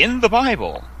saying, in the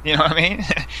Bible, you know what I mean?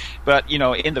 But,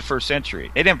 in the first century.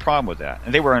 They didn't have a problem with that.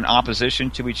 And they were in opposition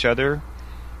to each other.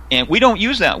 And we don't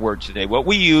use that word today. What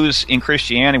we use in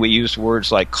Christianity, we use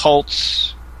words like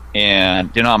cults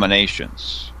and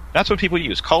denominations. That's what people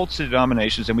use, cults and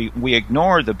denominations, and we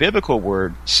ignore the biblical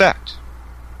word sect.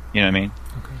 You know what I mean?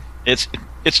 Okay.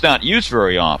 It's not used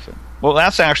very often. Well,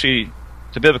 that's actually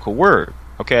the biblical word.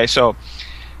 Okay, so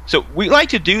we like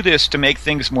to do this to make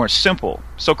things more simple.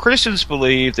 So Christians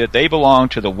believe that they belong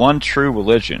to the one true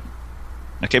religion.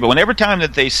 Okay, but whenever time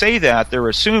that they say that, they're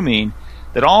assuming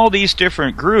that all these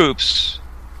different groups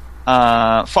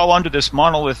fall under this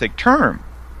monolithic term.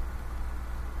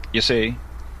 You see?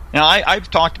 Now, I've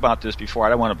talked about this before. I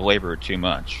don't want to belabor it too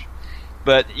much.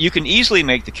 But you can easily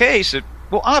make the case that,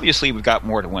 well, obviously we've got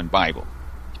more than one Bible.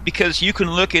 Because you can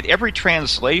look at every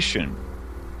translation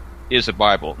is a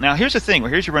Bible. Now, here's the thing.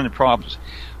 Here's your running problems.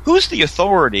 Who's the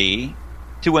authority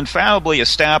to infallibly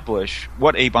establish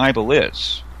what a Bible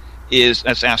is?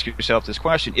 Let's ask yourself this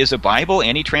question. Is a Bible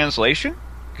any translation?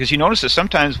 Because you notice that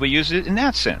sometimes we use it in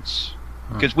that sense.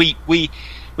 Because we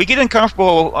get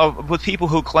uncomfortable with people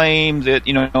who claim that,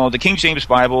 the King James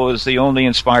Bible is the only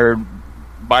inspired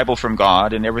Bible from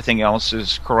God, and everything else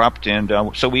is corrupt, and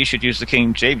so we should use the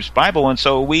King James Bible. And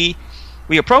so we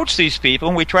approach these people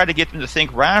and we try to get them to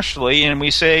think rationally, and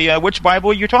we say, which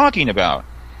Bible are you talking about?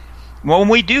 Well, when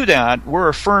we do that, we're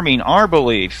affirming our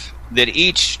belief that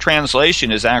each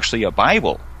translation is actually a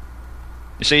Bible.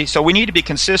 You see, so we need to be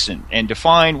consistent and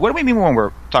define what do we mean when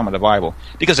we're talking about the Bible.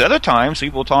 Because other times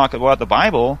people talk about the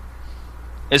Bible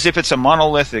as if it's a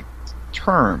monolithic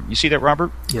term. You see that,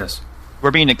 Robert? Yes.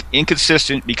 We're being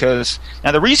inconsistent because...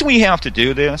 Now, the reason we have to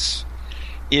do this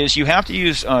is you have to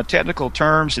use technical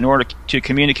terms in order to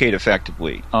communicate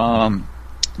effectively.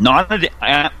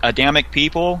 Non-Adamic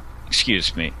people...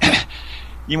 Excuse me.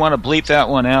 You want to bleep that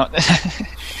one out?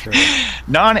 Sure.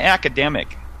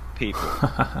 Non-academic people.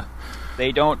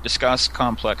 They don't discuss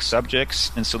complex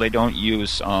subjects, and so they don't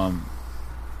use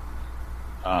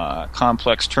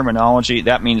complex terminology.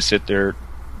 That means that they're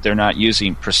not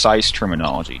using precise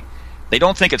terminology. They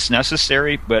don't think it's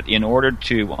necessary, but in order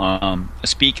to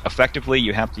speak effectively,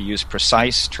 you have to use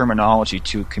precise terminology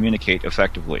to communicate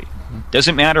effectively. Mm-hmm.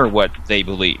 Doesn't matter what they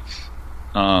believe.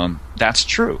 That's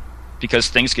true, because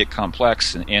things get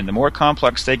complex, and the more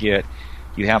complex they get,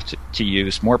 you have to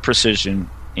use more precision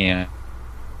and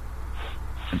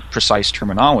precise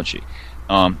terminology.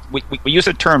 We use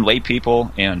the term lay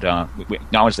people, and we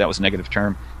acknowledge that was a negative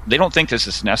term. They don't think this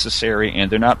is necessary,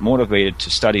 and they're not motivated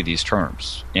to study these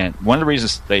terms. And one of the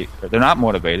reasons they're not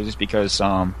motivated is because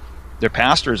their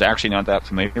pastor is actually not that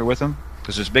familiar with them,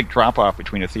 because there's a big drop-off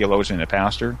between a theologian and a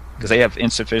pastor, because they have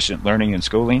insufficient learning and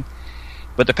schooling.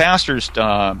 But the pastors,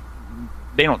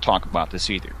 they don't talk about this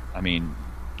either. I mean,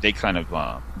 they kind of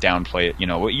downplay it.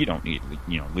 Well, you don't need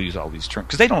to lose all these terms,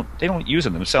 because they don't use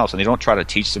them themselves, and they don't try to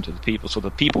teach them to the people. So the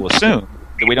people assume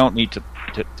that we don't need to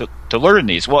learn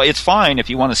these. Well, it's fine if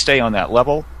you want to stay on that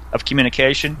level of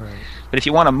communication, right. But if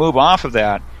you want to move off of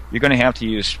that, you're going to have to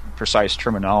use precise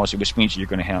terminology, which means you're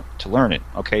going to have to learn it.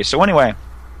 Okay, so anyway,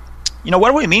 what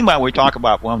do we mean by when we talk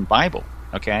about one Bible?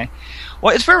 Okay,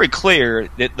 well, it's very clear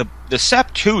that the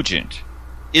Septuagint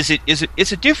is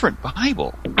a different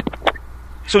Bible.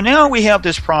 So now we have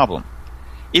this problem.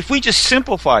 If we just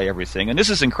simplify everything, and this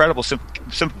is incredible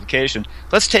simplification,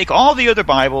 let's take all the other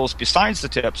Bibles besides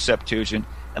the Septuagint,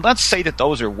 and let's say that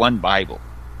those are one Bible.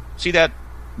 See that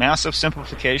massive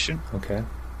simplification? Okay.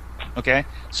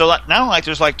 So now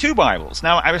there's two Bibles.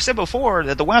 Now, I said before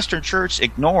that the Western Church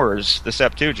ignores the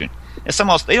Septuagint. It's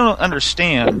almost, they don't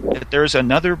understand that there's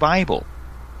another Bible.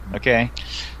 Okay?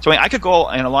 So I could go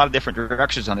in a lot of different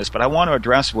directions on this, but I want to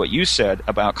address what you said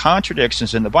about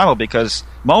contradictions in the Bible, because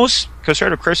most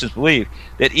conservative Christians believe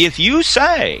that if you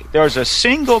say there's a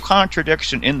single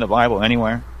contradiction in the Bible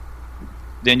anywhere,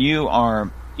 then you are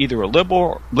either a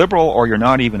liberal or you're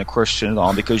not even a Christian at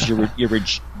all, because you're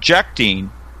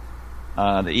rejecting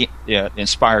the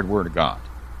inspired Word of God.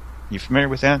 You familiar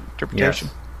with that interpretation?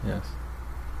 Yes.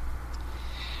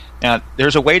 Now,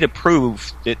 there's a way to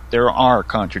prove that there are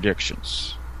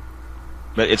contradictions.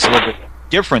 but it's a little bit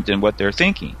different than what they're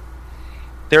thinking.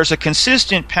 There's a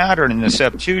consistent pattern in the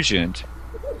Septuagint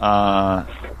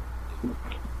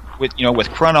with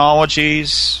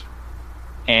chronologies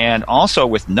and also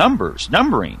with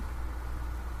numbering.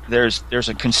 There's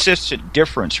a consistent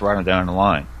difference running down the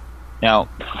line. Now,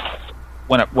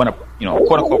 when a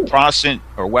quote unquote Protestant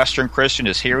or Western Christian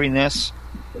is hearing this,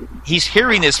 he's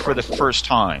hearing this for the first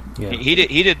time. Yeah. He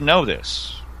didn't know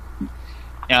this.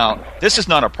 Now, this is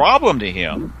not a problem to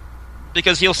him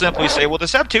because he'll simply say, "Well, the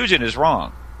Septuagint is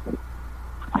wrong." You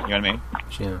know what I mean?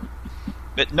 Yeah.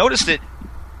 But notice that,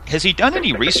 has he done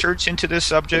any research into this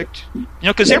subject?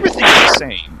 Because everything is the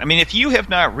same. I mean, if you have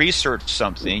not researched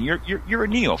something, you're a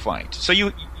neophyte. So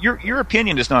your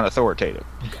opinion is not authoritative.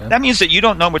 Okay. That means that you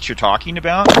don't know what you're talking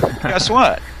about. Guess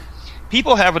what?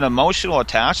 People have an emotional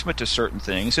attachment to certain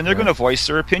things, and they're going to voice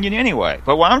their opinion anyway.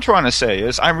 But what I'm trying to say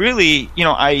is, I really,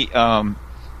 I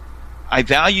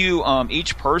value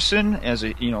each person as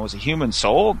a human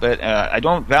soul, but I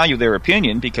don't value their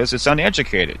opinion because it's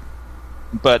uneducated.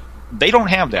 But they don't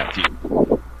have that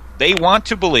view. They want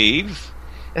to believe.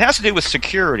 It has to do with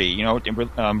security,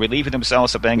 relieving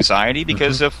themselves of anxiety.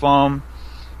 Because if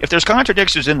there's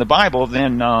contradictions in the Bible,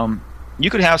 then you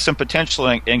could have some potential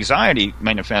anxiety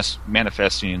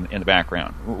manifesting in the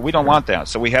background. We don't want that.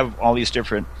 So we have all these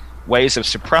different ways of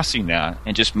suppressing that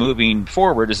and just moving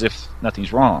forward as if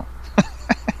nothing's wrong.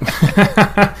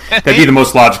 That'd be the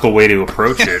most logical way to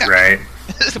approach it, right?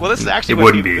 Well, this is actually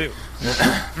what people do.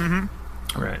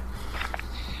 Right.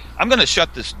 I'm going to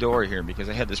shut this door here because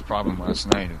I had this problem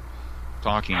last night of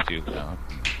talking to.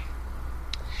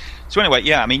 So anyway,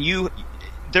 yeah, I mean,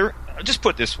 just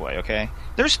put it this way, okay?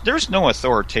 There's no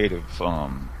authoritative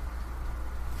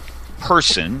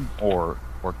person or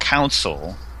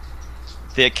council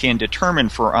that can determine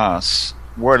for us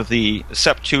whether the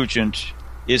Septuagint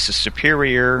is a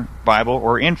superior Bible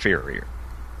or inferior.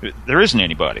 There isn't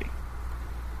anybody.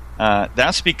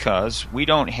 That's because we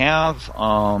don't have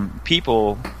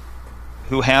people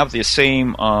who have the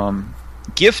same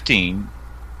gifting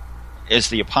as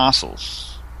the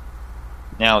apostles.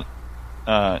 Now,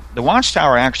 the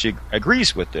Watchtower actually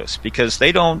agrees with this because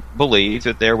they don't believe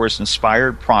that there was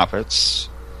inspired prophets,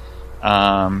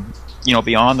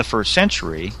 beyond the first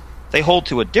century. They hold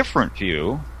to a different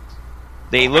view.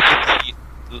 They look at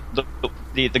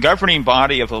the governing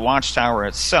body of the Watchtower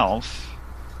itself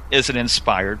is an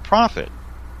inspired prophet.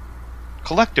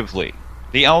 Collectively,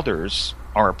 the elders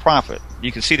are a prophet.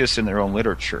 You can see this in their own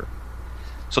literature.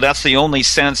 So that's the only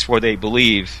sense where they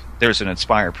believe there's an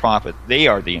inspired prophet. They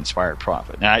are the inspired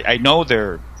prophet. Now, I know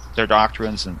their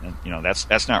doctrines, and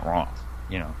that's not wrong.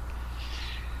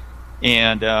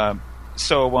 And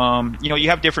so you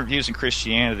have different views in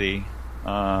Christianity.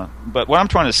 But what I'm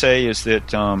trying to say is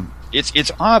that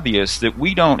it's obvious that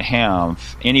we don't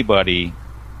have anybody,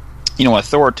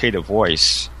 authoritative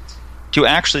voice to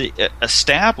actually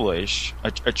establish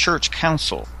a church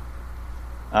council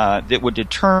that would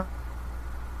determine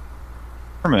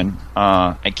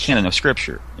a canon of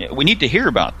Scripture. We need to hear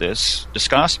about this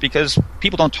discussed because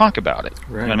people don't talk about it. Right.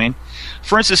 You know what I mean?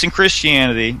 For instance, in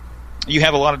Christianity, you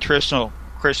have a lot of traditional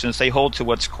Christians. They hold to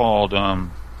what's called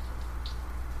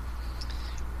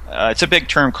it's a big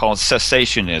term called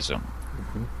cessationism.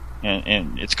 Mm-hmm.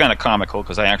 And it's kind of comical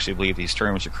because I actually believe these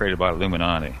terms are created by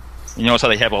Illuminati. You notice how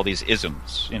they have all these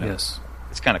isms. Yes.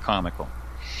 It's kind of comical.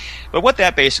 But what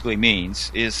that basically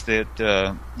means is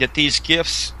that these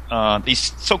gifts,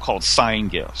 these so-called sign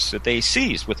gifts, that they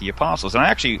seized with the apostles, and I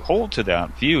actually hold to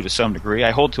that view to some degree.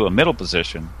 I hold to a middle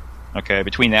position,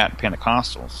 between that and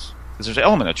Pentecostals, because there's an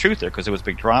element of truth there because it was a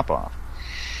big drop-off.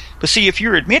 But see, if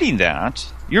you're admitting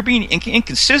that, you're being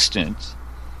inconsistent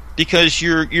because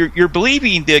you're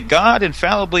believing that God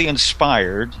infallibly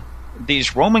inspired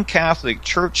these Roman Catholic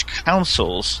Church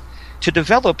councils to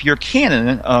develop your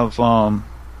canon of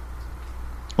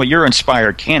your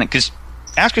inspired canon. Because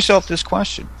ask yourself this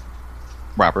question,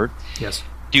 Robert. Yes.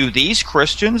 Do these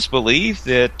Christians believe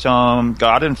that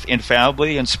God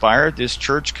infallibly inspired this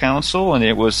church council and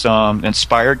it was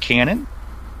inspired canon?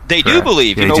 They do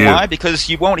believe. You know why? Because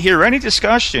you won't hear any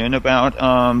discussion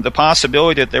about the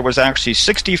possibility that there was actually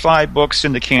 65 books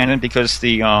in the canon because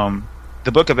the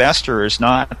Book of Esther is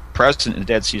not present in the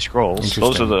Dead Sea Scrolls.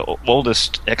 Those are the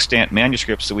oldest extant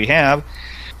manuscripts that we have.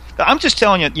 I'm just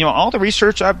telling you, all the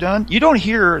research I've done, you don't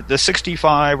hear the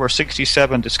 65 or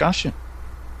 67 discussion.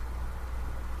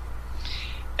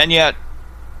 And yet,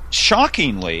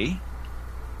 shockingly,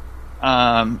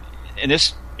 and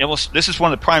this is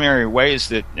one of the primary ways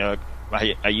that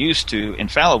I used to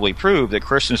infallibly prove that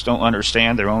Christians don't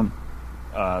understand their own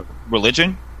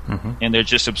religion and they're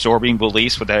just absorbing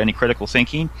beliefs without any critical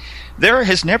thinking. There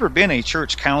has never been a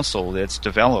church council that's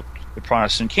developed the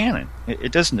Protestant canon.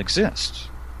 It doesn't exist.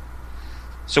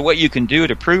 So what you can do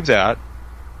to prove that,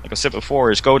 like I said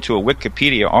before, is go to a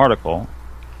Wikipedia article.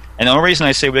 And the only reason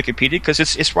I say Wikipedia, because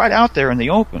it's right out there in the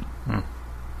open.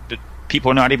 But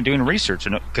people are not even doing research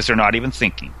because they're not even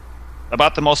thinking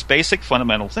about the most basic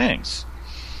fundamental things.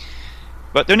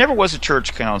 But there never was a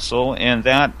church council, and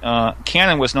that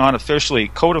canon was not officially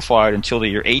codified until the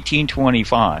year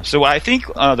 1825. So I think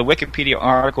the Wikipedia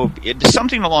article, it's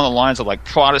something along the lines of like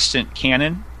Protestant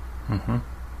canon, and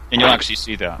you'll actually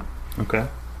see that. Okay.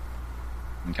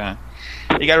 You got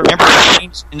to remember,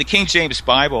 in the King James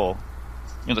Bible,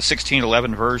 the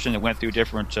 1611 version, it went through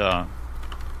different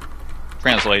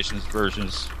translations,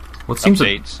 versions. Well, it seems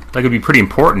like it'd be pretty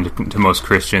important to most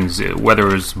Christians, whether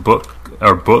it was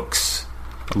books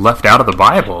left out of the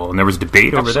Bible, and there was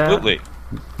debate over that. Absolutely.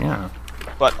 Yeah.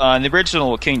 But in the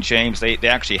original King James, they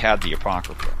actually had the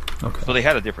Apocrypha. Okay. So they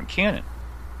had a different canon.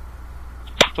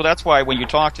 So that's why when you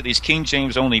talk to these King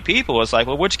James only people, it's like,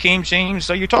 well, which King James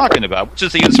are you talking about? Which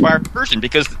is the inspired version?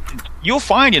 Because you'll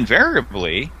find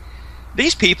invariably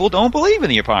these people don't believe in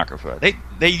the Apocrypha.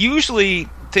 They usually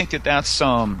think that that's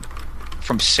from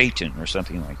Satan or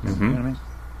something like that. You know what I mean?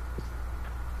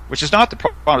 Which is not the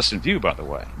Protestant view, by the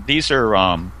way. These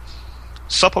are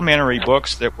supplementary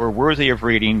books that were worthy of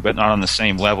reading, but not on the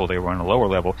same level. They were on a lower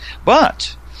level.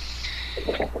 But,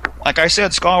 like I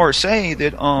said, scholars say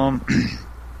that,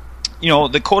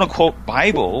 the quote-unquote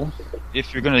Bible,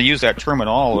 if you're going to use that term at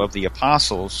all, of the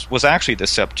apostles, was actually the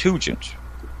Septuagint.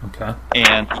 Okay.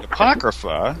 And the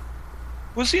Apocrypha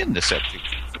was in the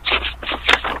Septuagint.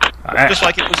 Just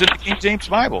like it was in the King James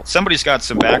Bible. Somebody's got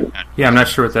some background. Yeah, I'm not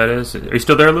sure what that is. Are you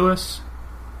still there, Lewis?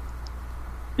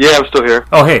 Yeah, I'm still here.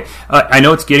 Oh, hey. I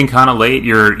know it's getting kind of late.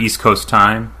 You're East Coast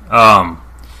time. I'm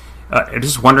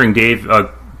just wondering, Dave,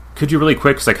 could you really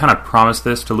quick, because I kind of promised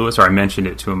this to Lewis, or I mentioned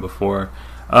it to him before,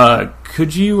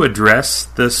 could you address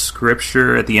the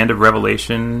scripture at the end of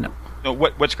Revelation? No,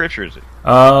 what scripture is it?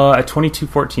 At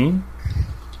 22:14.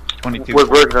 22. What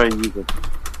version are you using?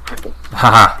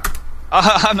 Haha.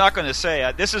 I'm not going to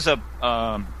say. This is a.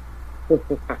 I'm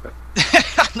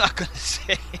not going to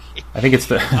say. I think it's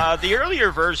the the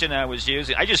earlier version I was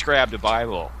using. I just grabbed a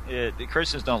Bible. The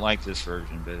Christians don't like this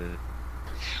version, but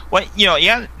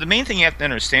the main thing you have to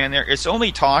understand there, it's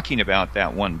only talking about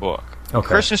that one book. Okay.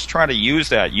 Christians try to use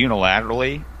that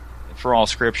unilaterally for all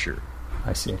Scripture.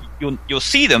 I see. You'll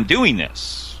see them doing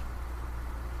this.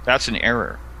 That's an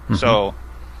error. So.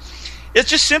 It's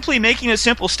just simply making a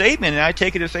simple statement, and I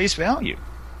take it at face value.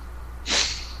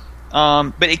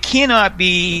 But it cannot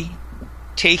be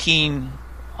taking...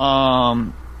 you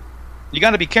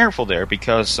got to be careful there,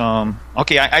 because...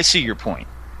 I see your point.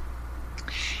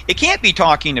 It can't be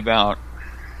talking about...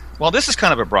 Well, this is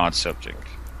kind of a broad subject,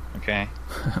 okay?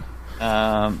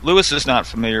 Lewis is not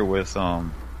familiar with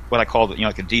what I call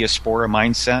like a diaspora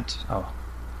mindset. Oh.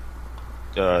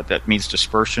 That means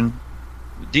dispersion.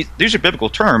 These are biblical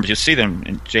terms. You see them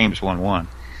in James 1:1.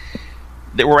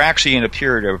 That we're actually in a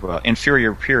period of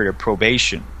inferior period of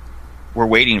probation. We're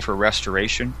waiting for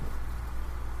restoration,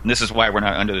 and this is why we're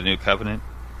not under the new covenant.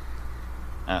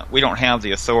 We don't have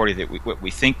the authority that what we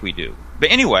think we do.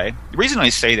 But anyway, the reason I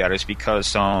say that is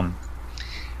because I'm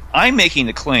making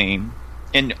the claim,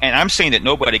 and I'm saying that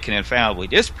nobody can infallibly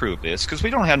disprove this, because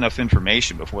we don't have enough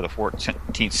information before the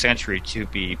 14th century to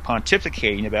be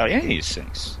pontificating about any of these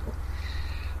things.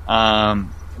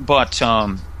 But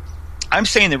I'm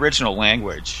saying the original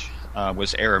language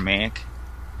was Aramaic,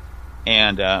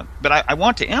 and but I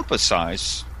want to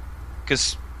emphasize,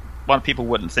 because a lot of people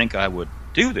wouldn't think I would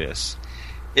do this,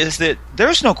 is that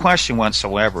there's no question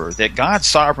whatsoever that God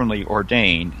sovereignly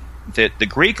ordained that the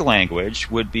Greek language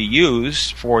would be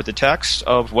used for the text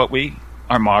of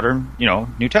our modern,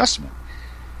 New Testament,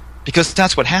 because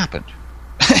that's what happened.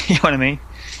 You know what I mean?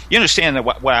 You understand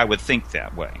that why I would think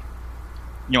that way.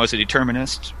 As a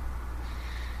determinist,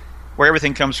 where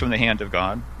everything comes from the hand of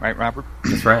God, right, Robert?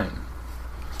 That's right.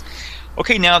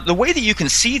 Okay, now the way that you can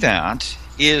see that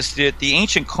is that the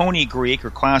ancient Koine Greek, or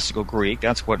classical Greek,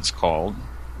 that's what it's called,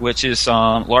 which is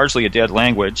largely a dead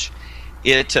language.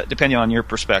 It, depending on your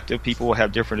perspective, people will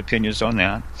have different opinions on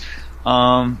that.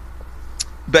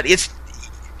 But it's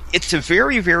a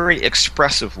very, very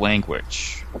expressive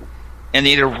language. And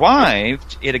it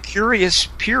arrived at a curious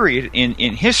period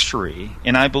in history,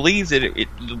 and I believe that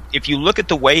if you look at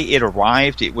the way it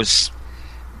arrived,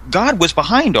 God was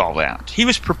behind all that. He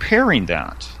was preparing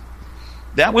that.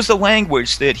 That was the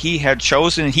language that he had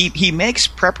chosen. He makes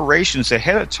preparations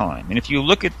ahead of time. And if you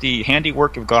look at the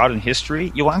handiwork of God in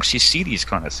history, you'll actually see these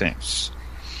kind of things.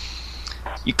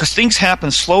 Because things happen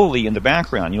slowly in the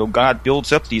background. God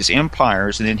builds up these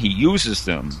empires, and then he uses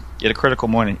them at a critical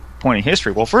point in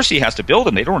history. Well, first he has to build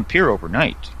them. They don't appear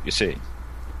overnight, you see.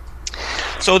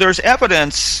 So there's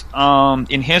evidence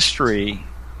in history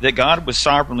that God was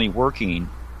sovereignly working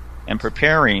and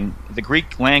preparing the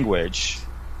Greek language,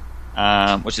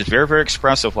 which is very, very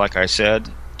expressive, like I said,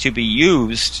 to be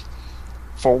used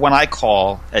for what I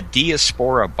call a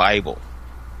diaspora Bible.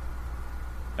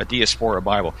 A diaspora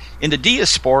Bible. In the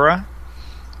diaspora,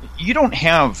 you don't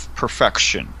have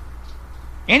perfection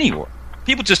anywhere.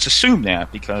 People just assume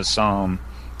that because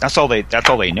that's all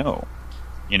they know.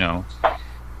 They've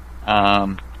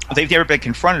never been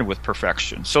confronted with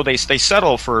perfection, so they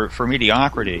settle for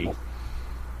mediocrity,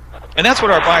 and that's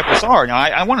what our Bibles are. Now,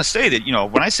 I want to say that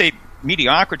when I say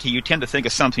mediocrity, you tend to think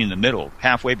of something in the middle,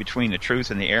 halfway between the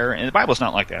truth and the error, and the Bible's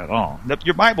not like that at all.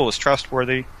 Your Bible is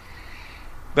trustworthy.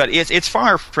 But it's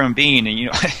far from being,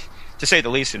 to say the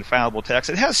least, infallible text.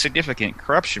 It has significant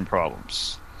corruption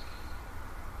problems.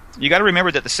 You got to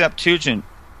remember that the Septuagint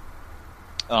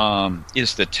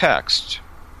is the text,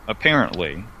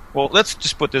 apparently. Well, let's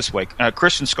just put it this way: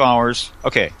 Christian scholars.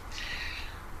 Okay,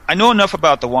 I know enough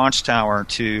about the Watchtower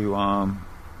to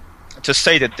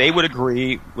say that they would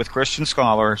agree with Christian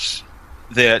scholars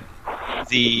that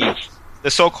the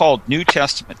so-called New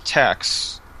Testament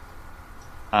texts.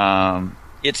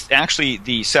 It's actually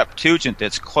the Septuagint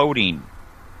that's quoting.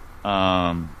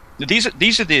 These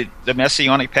are the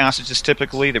messianic passages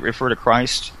typically that refer to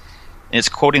Christ, and it's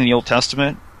quoting the Old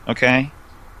Testament. Okay,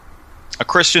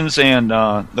 Christians and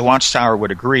the Watchtower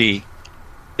would agree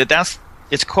that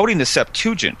it's quoting the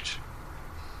Septuagint.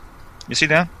 You see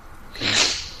that?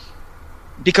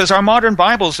 Because our modern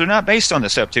Bibles are not based on the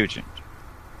Septuagint;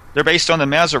 they're based on the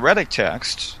Masoretic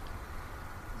text,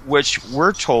 which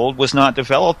we're told was not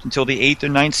developed until the 8th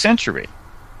and 9th century,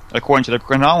 according to the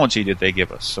chronology that they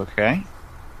give us, okay?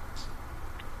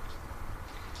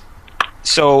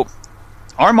 So,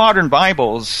 our modern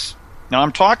Bibles, now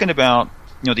I'm talking about,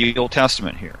 the Old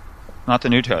Testament here, not the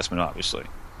New Testament, obviously.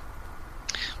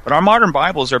 But our modern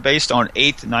Bibles are based on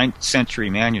 8th and 9th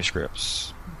century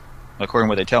manuscripts, according to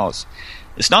what they tell us.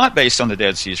 It's not based on the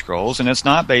Dead Sea Scrolls, and it's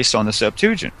not based on the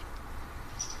Septuagint.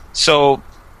 So,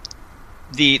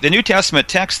 the New Testament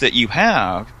text that you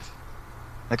have,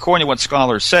 according to what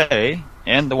scholars say,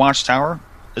 and the Watchtower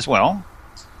as well,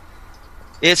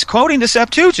 it's quoting the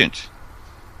Septuagint.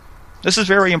 This is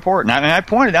very important. I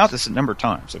pointed out this a number of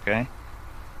times, okay?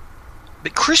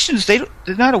 But Christians, they're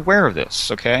not aware of this,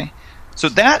 okay? So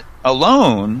that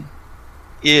alone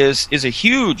is a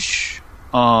huge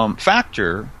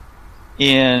factor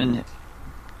in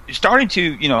starting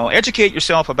to, educate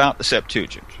yourself about the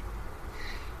Septuagint.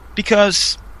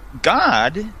 Because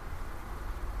God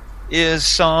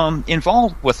is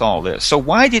involved with all this. So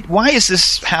why is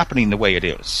this happening the way it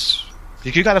is?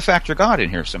 Because you got to factor God in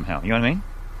here somehow. You know what I mean?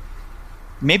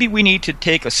 Maybe we need to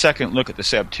take a second look at the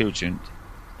Septuagint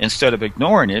instead of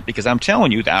ignoring it, because I'm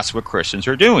telling you that's what Christians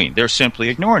are doing. They're simply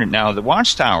ignoring it. Now, the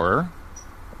Watchtower,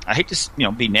 I hate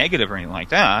to be negative or anything like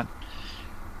that,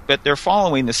 but they're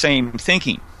following the same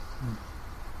thinking.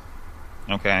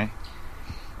 Okay?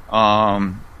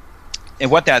 And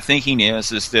what that thinking is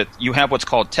that you have what's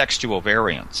called textual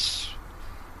variants.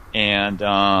 And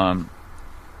I'm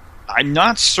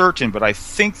not certain, but I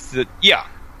think that,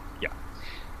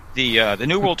 the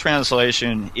New World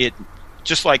Translation, it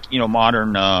just like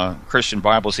modern Christian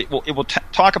Bibles, it will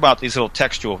talk about these little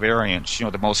textual variants.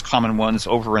 The most common ones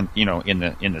over in in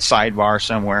the sidebar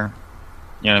somewhere.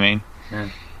 You know what I mean? Yeah.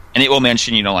 And it will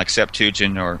mention like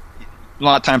Septuagint, or a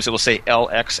lot of times it will say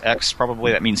LXX,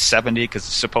 probably. That means 70, because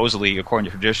supposedly, according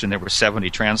to tradition, there were 70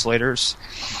 translators.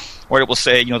 Or it will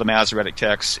say, the Masoretic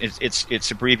text,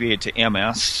 it's abbreviated to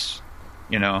MS,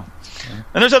 And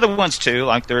there's other ones, too,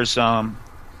 like there's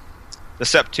the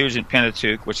Septuagint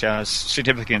Pentateuch, which has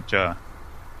significant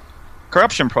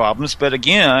corruption problems, but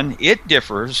again, it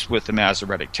differs with the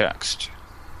Masoretic text.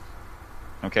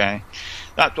 Okay?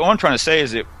 Now, what I'm trying to say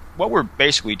is that what we're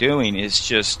basically doing is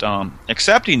just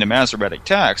accepting the Masoretic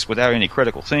text without any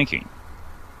critical thinking.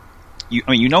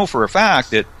 You know for a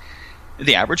fact that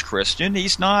the average Christian,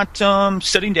 he's not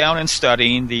sitting down and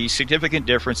studying the significant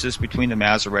differences between the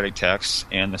Masoretic text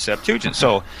and the Septuagint.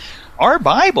 So our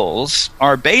Bibles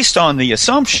are based on the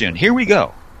assumption, here we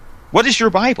go. What is your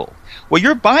Bible? Well,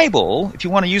 your Bible, if you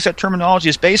want to use that terminology,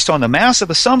 is based on the massive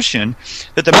assumption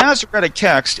that the Masoretic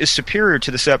text is superior to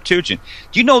the Septuagint.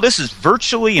 Do you know this is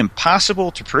virtually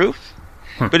impossible to prove?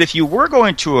 But if you were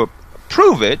going to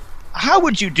prove it, how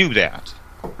would you do that?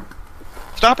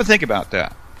 Stop and think about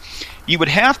that. You would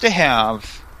have to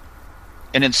have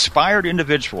an inspired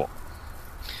individual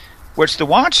which the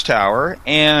Watchtower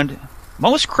and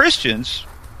most Christians,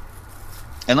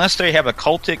 unless they have a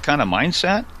cultic kind of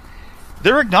mindset,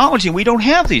 they're acknowledging we don't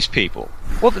have these people.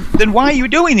 Well, then why are you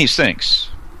doing these things?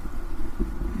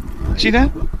 See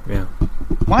that? Yeah.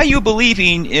 Why are you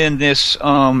believing in this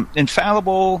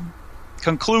infallible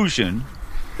conclusion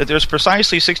that there's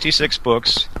precisely 66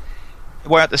 books,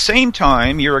 while at the same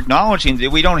time you're acknowledging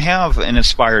that we don't have an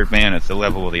inspired man at the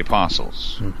level of the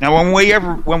apostles? Now,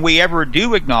 when we ever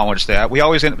do acknowledge that, we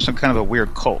always end up some kind of a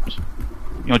weird cult.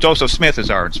 Joseph Smith is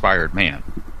our inspired man.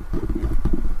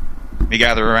 We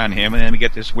gather around him, and then we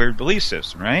get this weird belief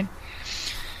system, right?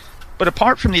 But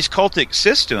apart from these cultic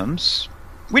systems,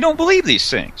 we don't believe these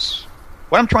things.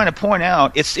 What I'm trying to point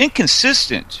out, it's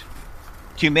inconsistent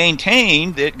to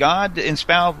maintain that God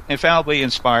infallibly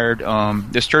inspired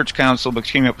this church council,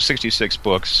 which came up with 66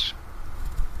 books.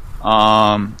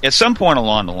 At some point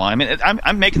along the line,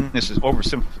 I'm making this as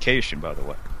oversimplification, by the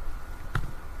way.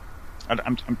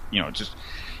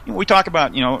 We talk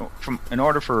about, in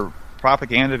order for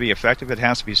propaganda to be effective, it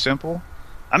has to be simple.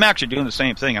 I'm actually doing the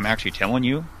same thing. I'm actually telling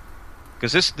you,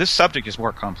 because this subject is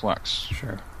more complex.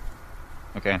 Sure.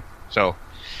 Okay, so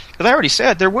because I already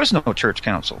said there was no church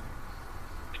council.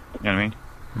 You know what I mean?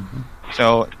 Mm-hmm.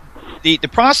 So the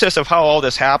process of how all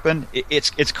this happened,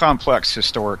 it's complex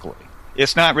historically.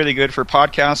 It's not really good for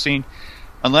podcasting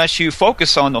unless you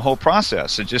focus on the whole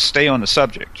process and just stay on the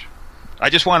subject. I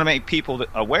just want to make people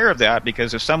aware of that,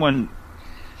 because if someone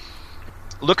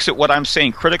looks at what I'm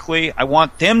saying critically, I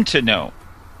want them to know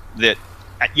that,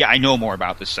 yeah, I know more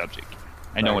about this subject.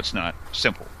 I know It's not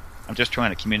simple. I'm just trying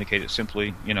to communicate it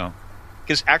simply,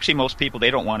 because actually most people,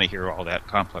 they don't want to hear all that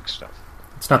complex stuff.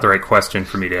 It's not the right question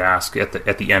for me to ask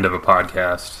at the end of a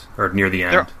podcast or near the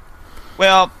end.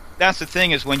 Well, that's the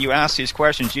thing, is when you ask these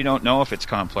questions, you don't know if it's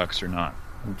complex or not.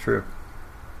 True.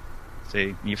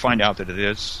 See, you find out that it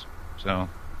is. So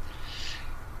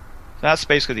that's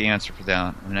basically the answer for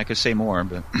that. I mean, I could say more,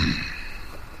 but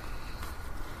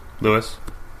Lewis?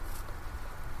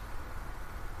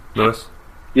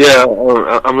 Yeah,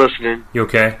 I'm listening. You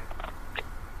okay?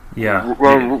 Yeah.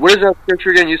 What is that scripture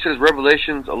again? You said it's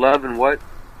Revelations 11 what?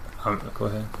 Go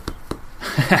ahead.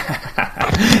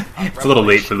 It's a little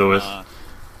late for Lewis.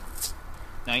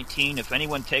 19, if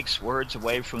anyone takes words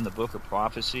away from the book of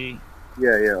prophecy...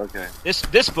 Yeah, okay.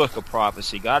 This book of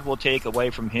prophecy, God will take away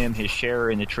from him his share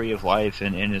in the tree of life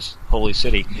and in his holy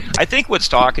city. I think what's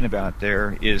talking about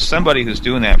there is somebody who's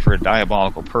doing that for a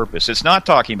diabolical purpose. It's not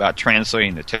talking about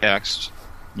translating the text.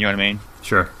 You know what I mean?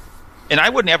 Sure. And I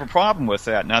wouldn't have a problem with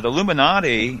that. Now, the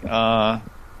Illuminati,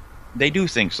 they do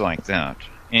things like that.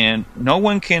 And no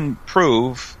one can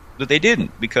prove that they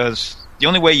didn't, because the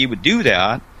only way you would do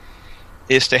that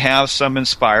is to have some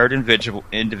inspired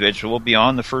individual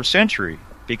beyond the first century,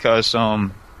 because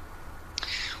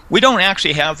we don't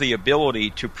actually have the ability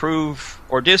to prove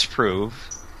or disprove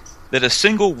that a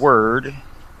single word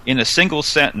in a single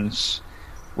sentence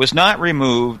was not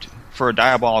removed for a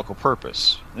diabolical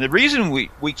purpose. And the reason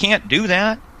we can't do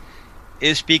that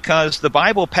is because the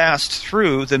Bible passed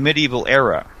through the medieval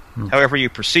era, however you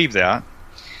perceive that.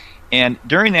 And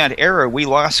during that era, we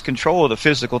lost control of the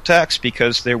physical text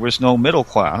because there was no middle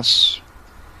class.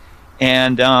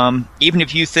 And even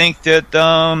if you think that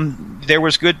there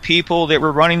was good people that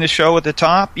were running the show at the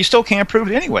top, you still can't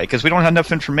prove it anyway, because we don't have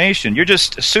enough information. You're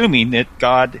just assuming that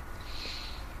God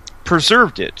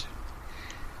preserved it.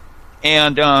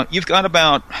 And you've got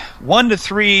about 1 to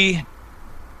 3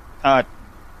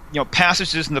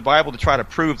 passages in the Bible to try to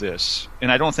prove this,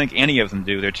 and I don't think any of them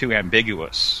do. They're too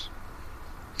ambiguous.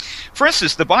 For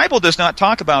instance, the Bible does not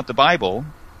talk about the Bible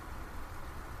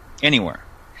anywhere.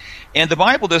 And the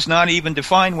Bible does not even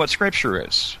define what Scripture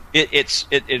is. It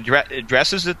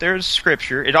addresses that there's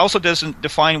Scripture. It also doesn't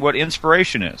define what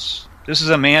inspiration is. This is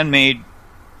a man-made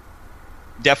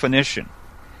definition.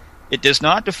 It does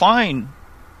not define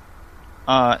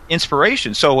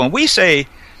inspiration. So when we say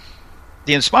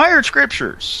the inspired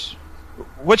Scriptures,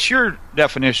 what's your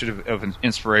definition of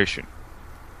inspiration?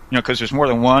 Because there's more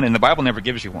than one, and the Bible never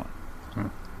gives you one.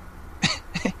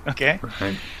 Okay?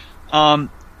 Right.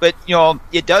 But,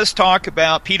 it does talk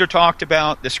about, Peter talked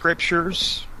about the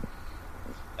Scriptures.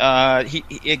 He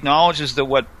acknowledges that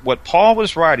what Paul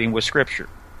was writing was Scripture.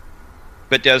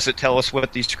 But does it tell us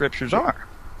what these Scriptures are?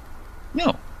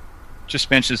 No.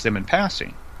 Just mentions them in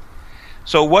passing.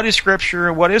 So what is Scripture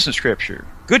and what isn't Scripture?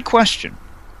 Good question.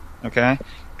 Okay?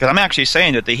 Because I'm actually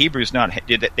saying that the Hebrews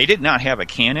they did not have a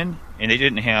canon, and they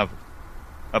didn't have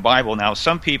a Bible. Now,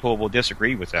 some people will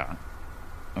disagree with that.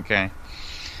 Okay?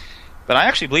 But I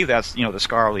actually believe that's, the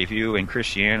scholarly view in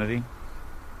Christianity.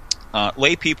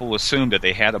 Lay people assumed that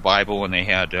they had a Bible and they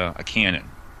had a canon.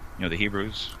 the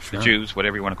Hebrews, the Jews,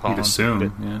 whatever you want to call them. You'd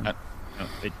assume,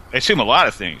 they assume a lot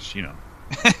of things,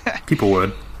 People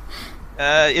would.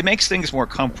 It makes things more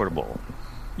comfortable.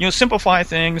 Simplify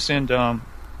things and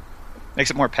makes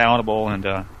it more palatable,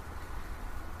 and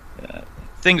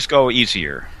things go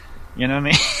easier. You know what I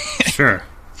mean? Sure.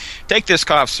 Take this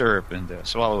cough syrup and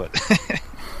swallow it.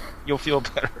 You'll feel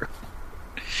better.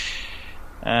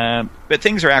 But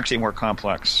things are actually more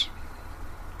complex.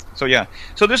 So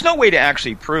there's no way to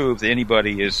actually prove that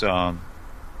anybody is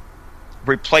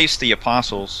replaced the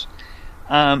apostles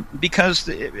because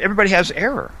everybody has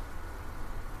error.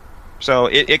 So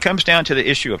it comes down to the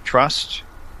issue of trust.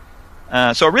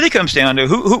 So it really comes down to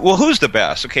who's the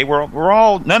best? Okay, we're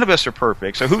all, none of us are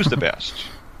perfect. So who's the best?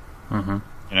 Mm-hmm.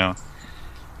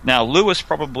 Now Lewis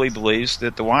probably believes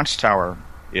that the Watchtower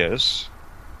is.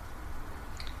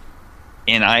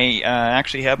 And I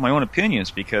actually have my own opinions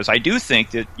because I do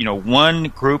think that one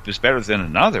group is better than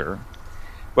another.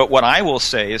 But what I will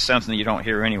say is something that you don't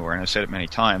hear anywhere, and I've said it many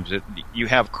times: that you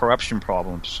have corruption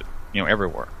problems,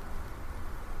 everywhere.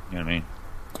 You know what I mean?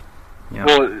 Yeah.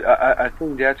 Well, I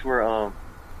think that's where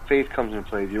faith comes into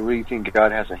play. If you really think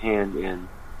God has a hand in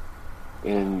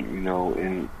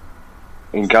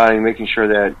guiding, making sure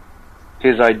that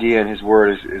His idea and His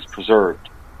word is preserved.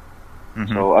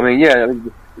 Mm-hmm.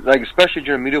 So like especially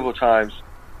during medieval times,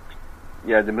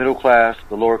 the middle class,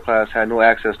 the lower class had no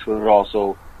access to it at all.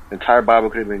 So the entire Bible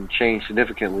could have been changed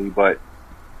significantly, but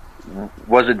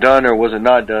was it done or was it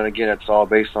not done? Again, it's all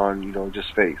based on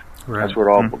just faith. Right. That's what it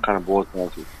all kind of boils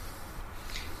down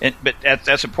to. But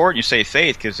that's important. You say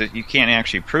faith because you can't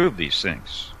actually prove these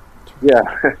things. Yeah,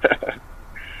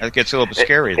 that gets a little bit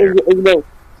scary there.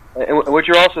 And what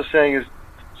you're also saying is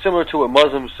similar to what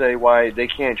Muslims say why they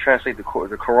can't translate the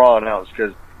Quran out,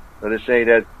 because they say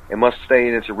that it must stay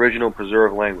in its original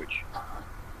preserved language.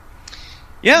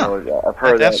 Yeah, I've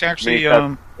heard that's actually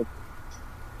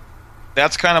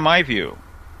that's kind of my view.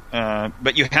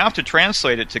 But you have to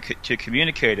translate it to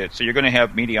communicate it, so you're going to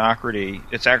have mediocrity.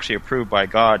 It's actually approved by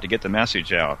God to get the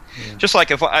message out. Yeah. Just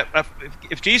like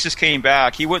if Jesus came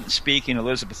back, he wouldn't speak in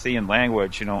Elizabethan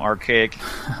language, archaic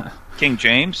King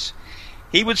James.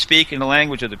 He would speak in the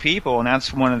language of the people, and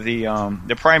that's one of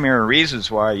the primary reasons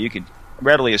why you could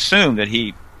readily assume that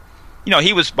he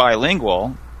was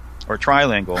bilingual or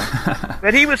trilingual,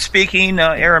 but he was speaking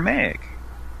Aramaic.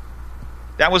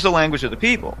 That was the language of the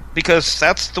people, because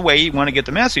that's the way you want to get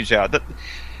the message out.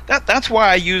 That's why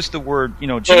I use the word,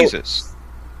 Jesus.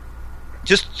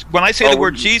 Just when I say the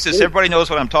word Jesus, everybody knows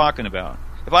what I'm talking about.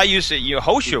 If I use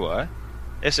Yehoshua,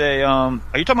 they say, "Are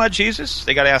you talking about Jesus?"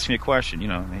 They got to ask me a question.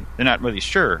 They're not really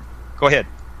sure. Go ahead.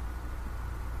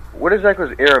 What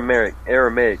exactly is Aramaic?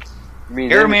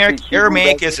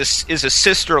 Aramaic is a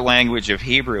sister language of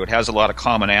Hebrew. It has a lot of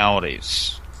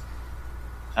commonalities.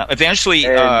 Eventually,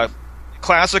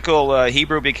 classical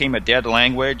Hebrew became a dead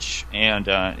language, and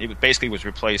it basically was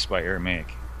replaced by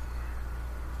Aramaic.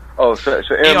 Oh, so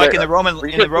Aramaic, like in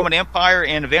the Roman Empire,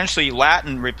 and eventually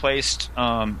Latin replaced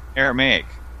Aramaic.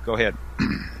 Go ahead.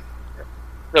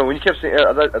 No, when you kept saying,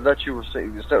 I thought you were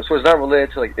saying, so it's not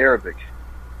related to like Arabic.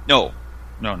 No.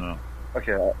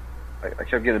 Okay, I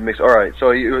kept getting mixed. All right, so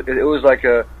it was like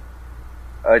a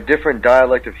different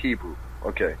dialect of Hebrew.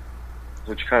 Okay.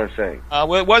 What you're kind of saying?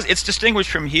 It's distinguished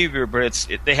from Hebrew, but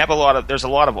there's a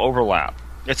lot of overlap.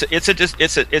 It's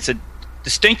a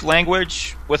distinct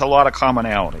language with a lot of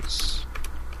commonalities.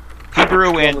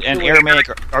 Hebrew and Aramaic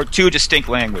are two distinct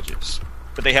languages,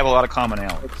 but they have a lot of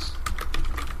commonalities.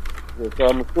 Yeah, so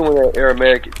I'm assuming that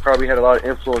Aramaic probably had a lot of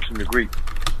influence from the Greek,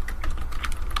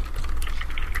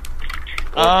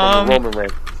 from the Roman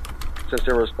language, since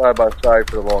they were side by side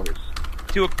for the longest.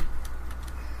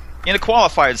 In a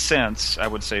qualified sense, I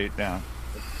would say, yeah.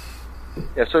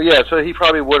 So he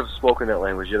probably would have spoken that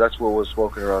language. Yeah, that's what was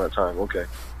spoken around that time. Okay.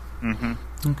 Mm-hmm.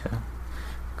 Okay.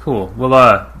 Cool. Well,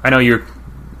 I know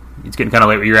it's getting kind of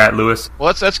late where you're at, Lewis.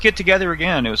 Well, let's get together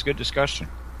again. It was a good discussion.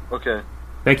 Okay.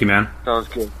 Thank you, man. Sounds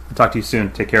good. I'll talk to you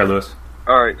soon. Take care, Lewis.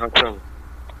 All right. Talk to you. All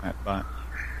right, bye.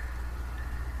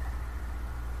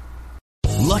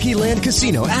 Lucky Land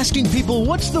Casino, asking people,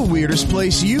 what's the weirdest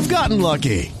place you've gotten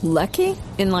lucky? Lucky?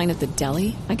 In line at the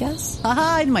deli, I guess?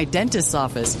 Aha, in my dentist's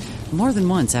office. More than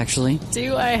once, actually.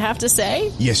 Do I have to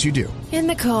say? Yes, you do. In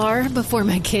the car before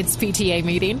my kids' PTA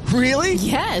meeting. Really?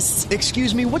 Yes.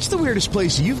 Excuse me, what's the weirdest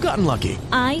place you've gotten lucky?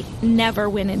 I never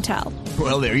win and tell.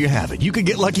 Well, there you have it. You can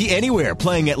get lucky anywhere,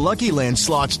 playing at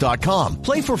LuckyLandSlots.com.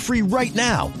 Play for free right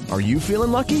now. Are you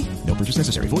feeling lucky? No purchase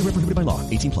necessary. Void where prohibited by law.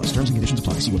 18+. Terms and conditions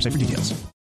apply. See website for details.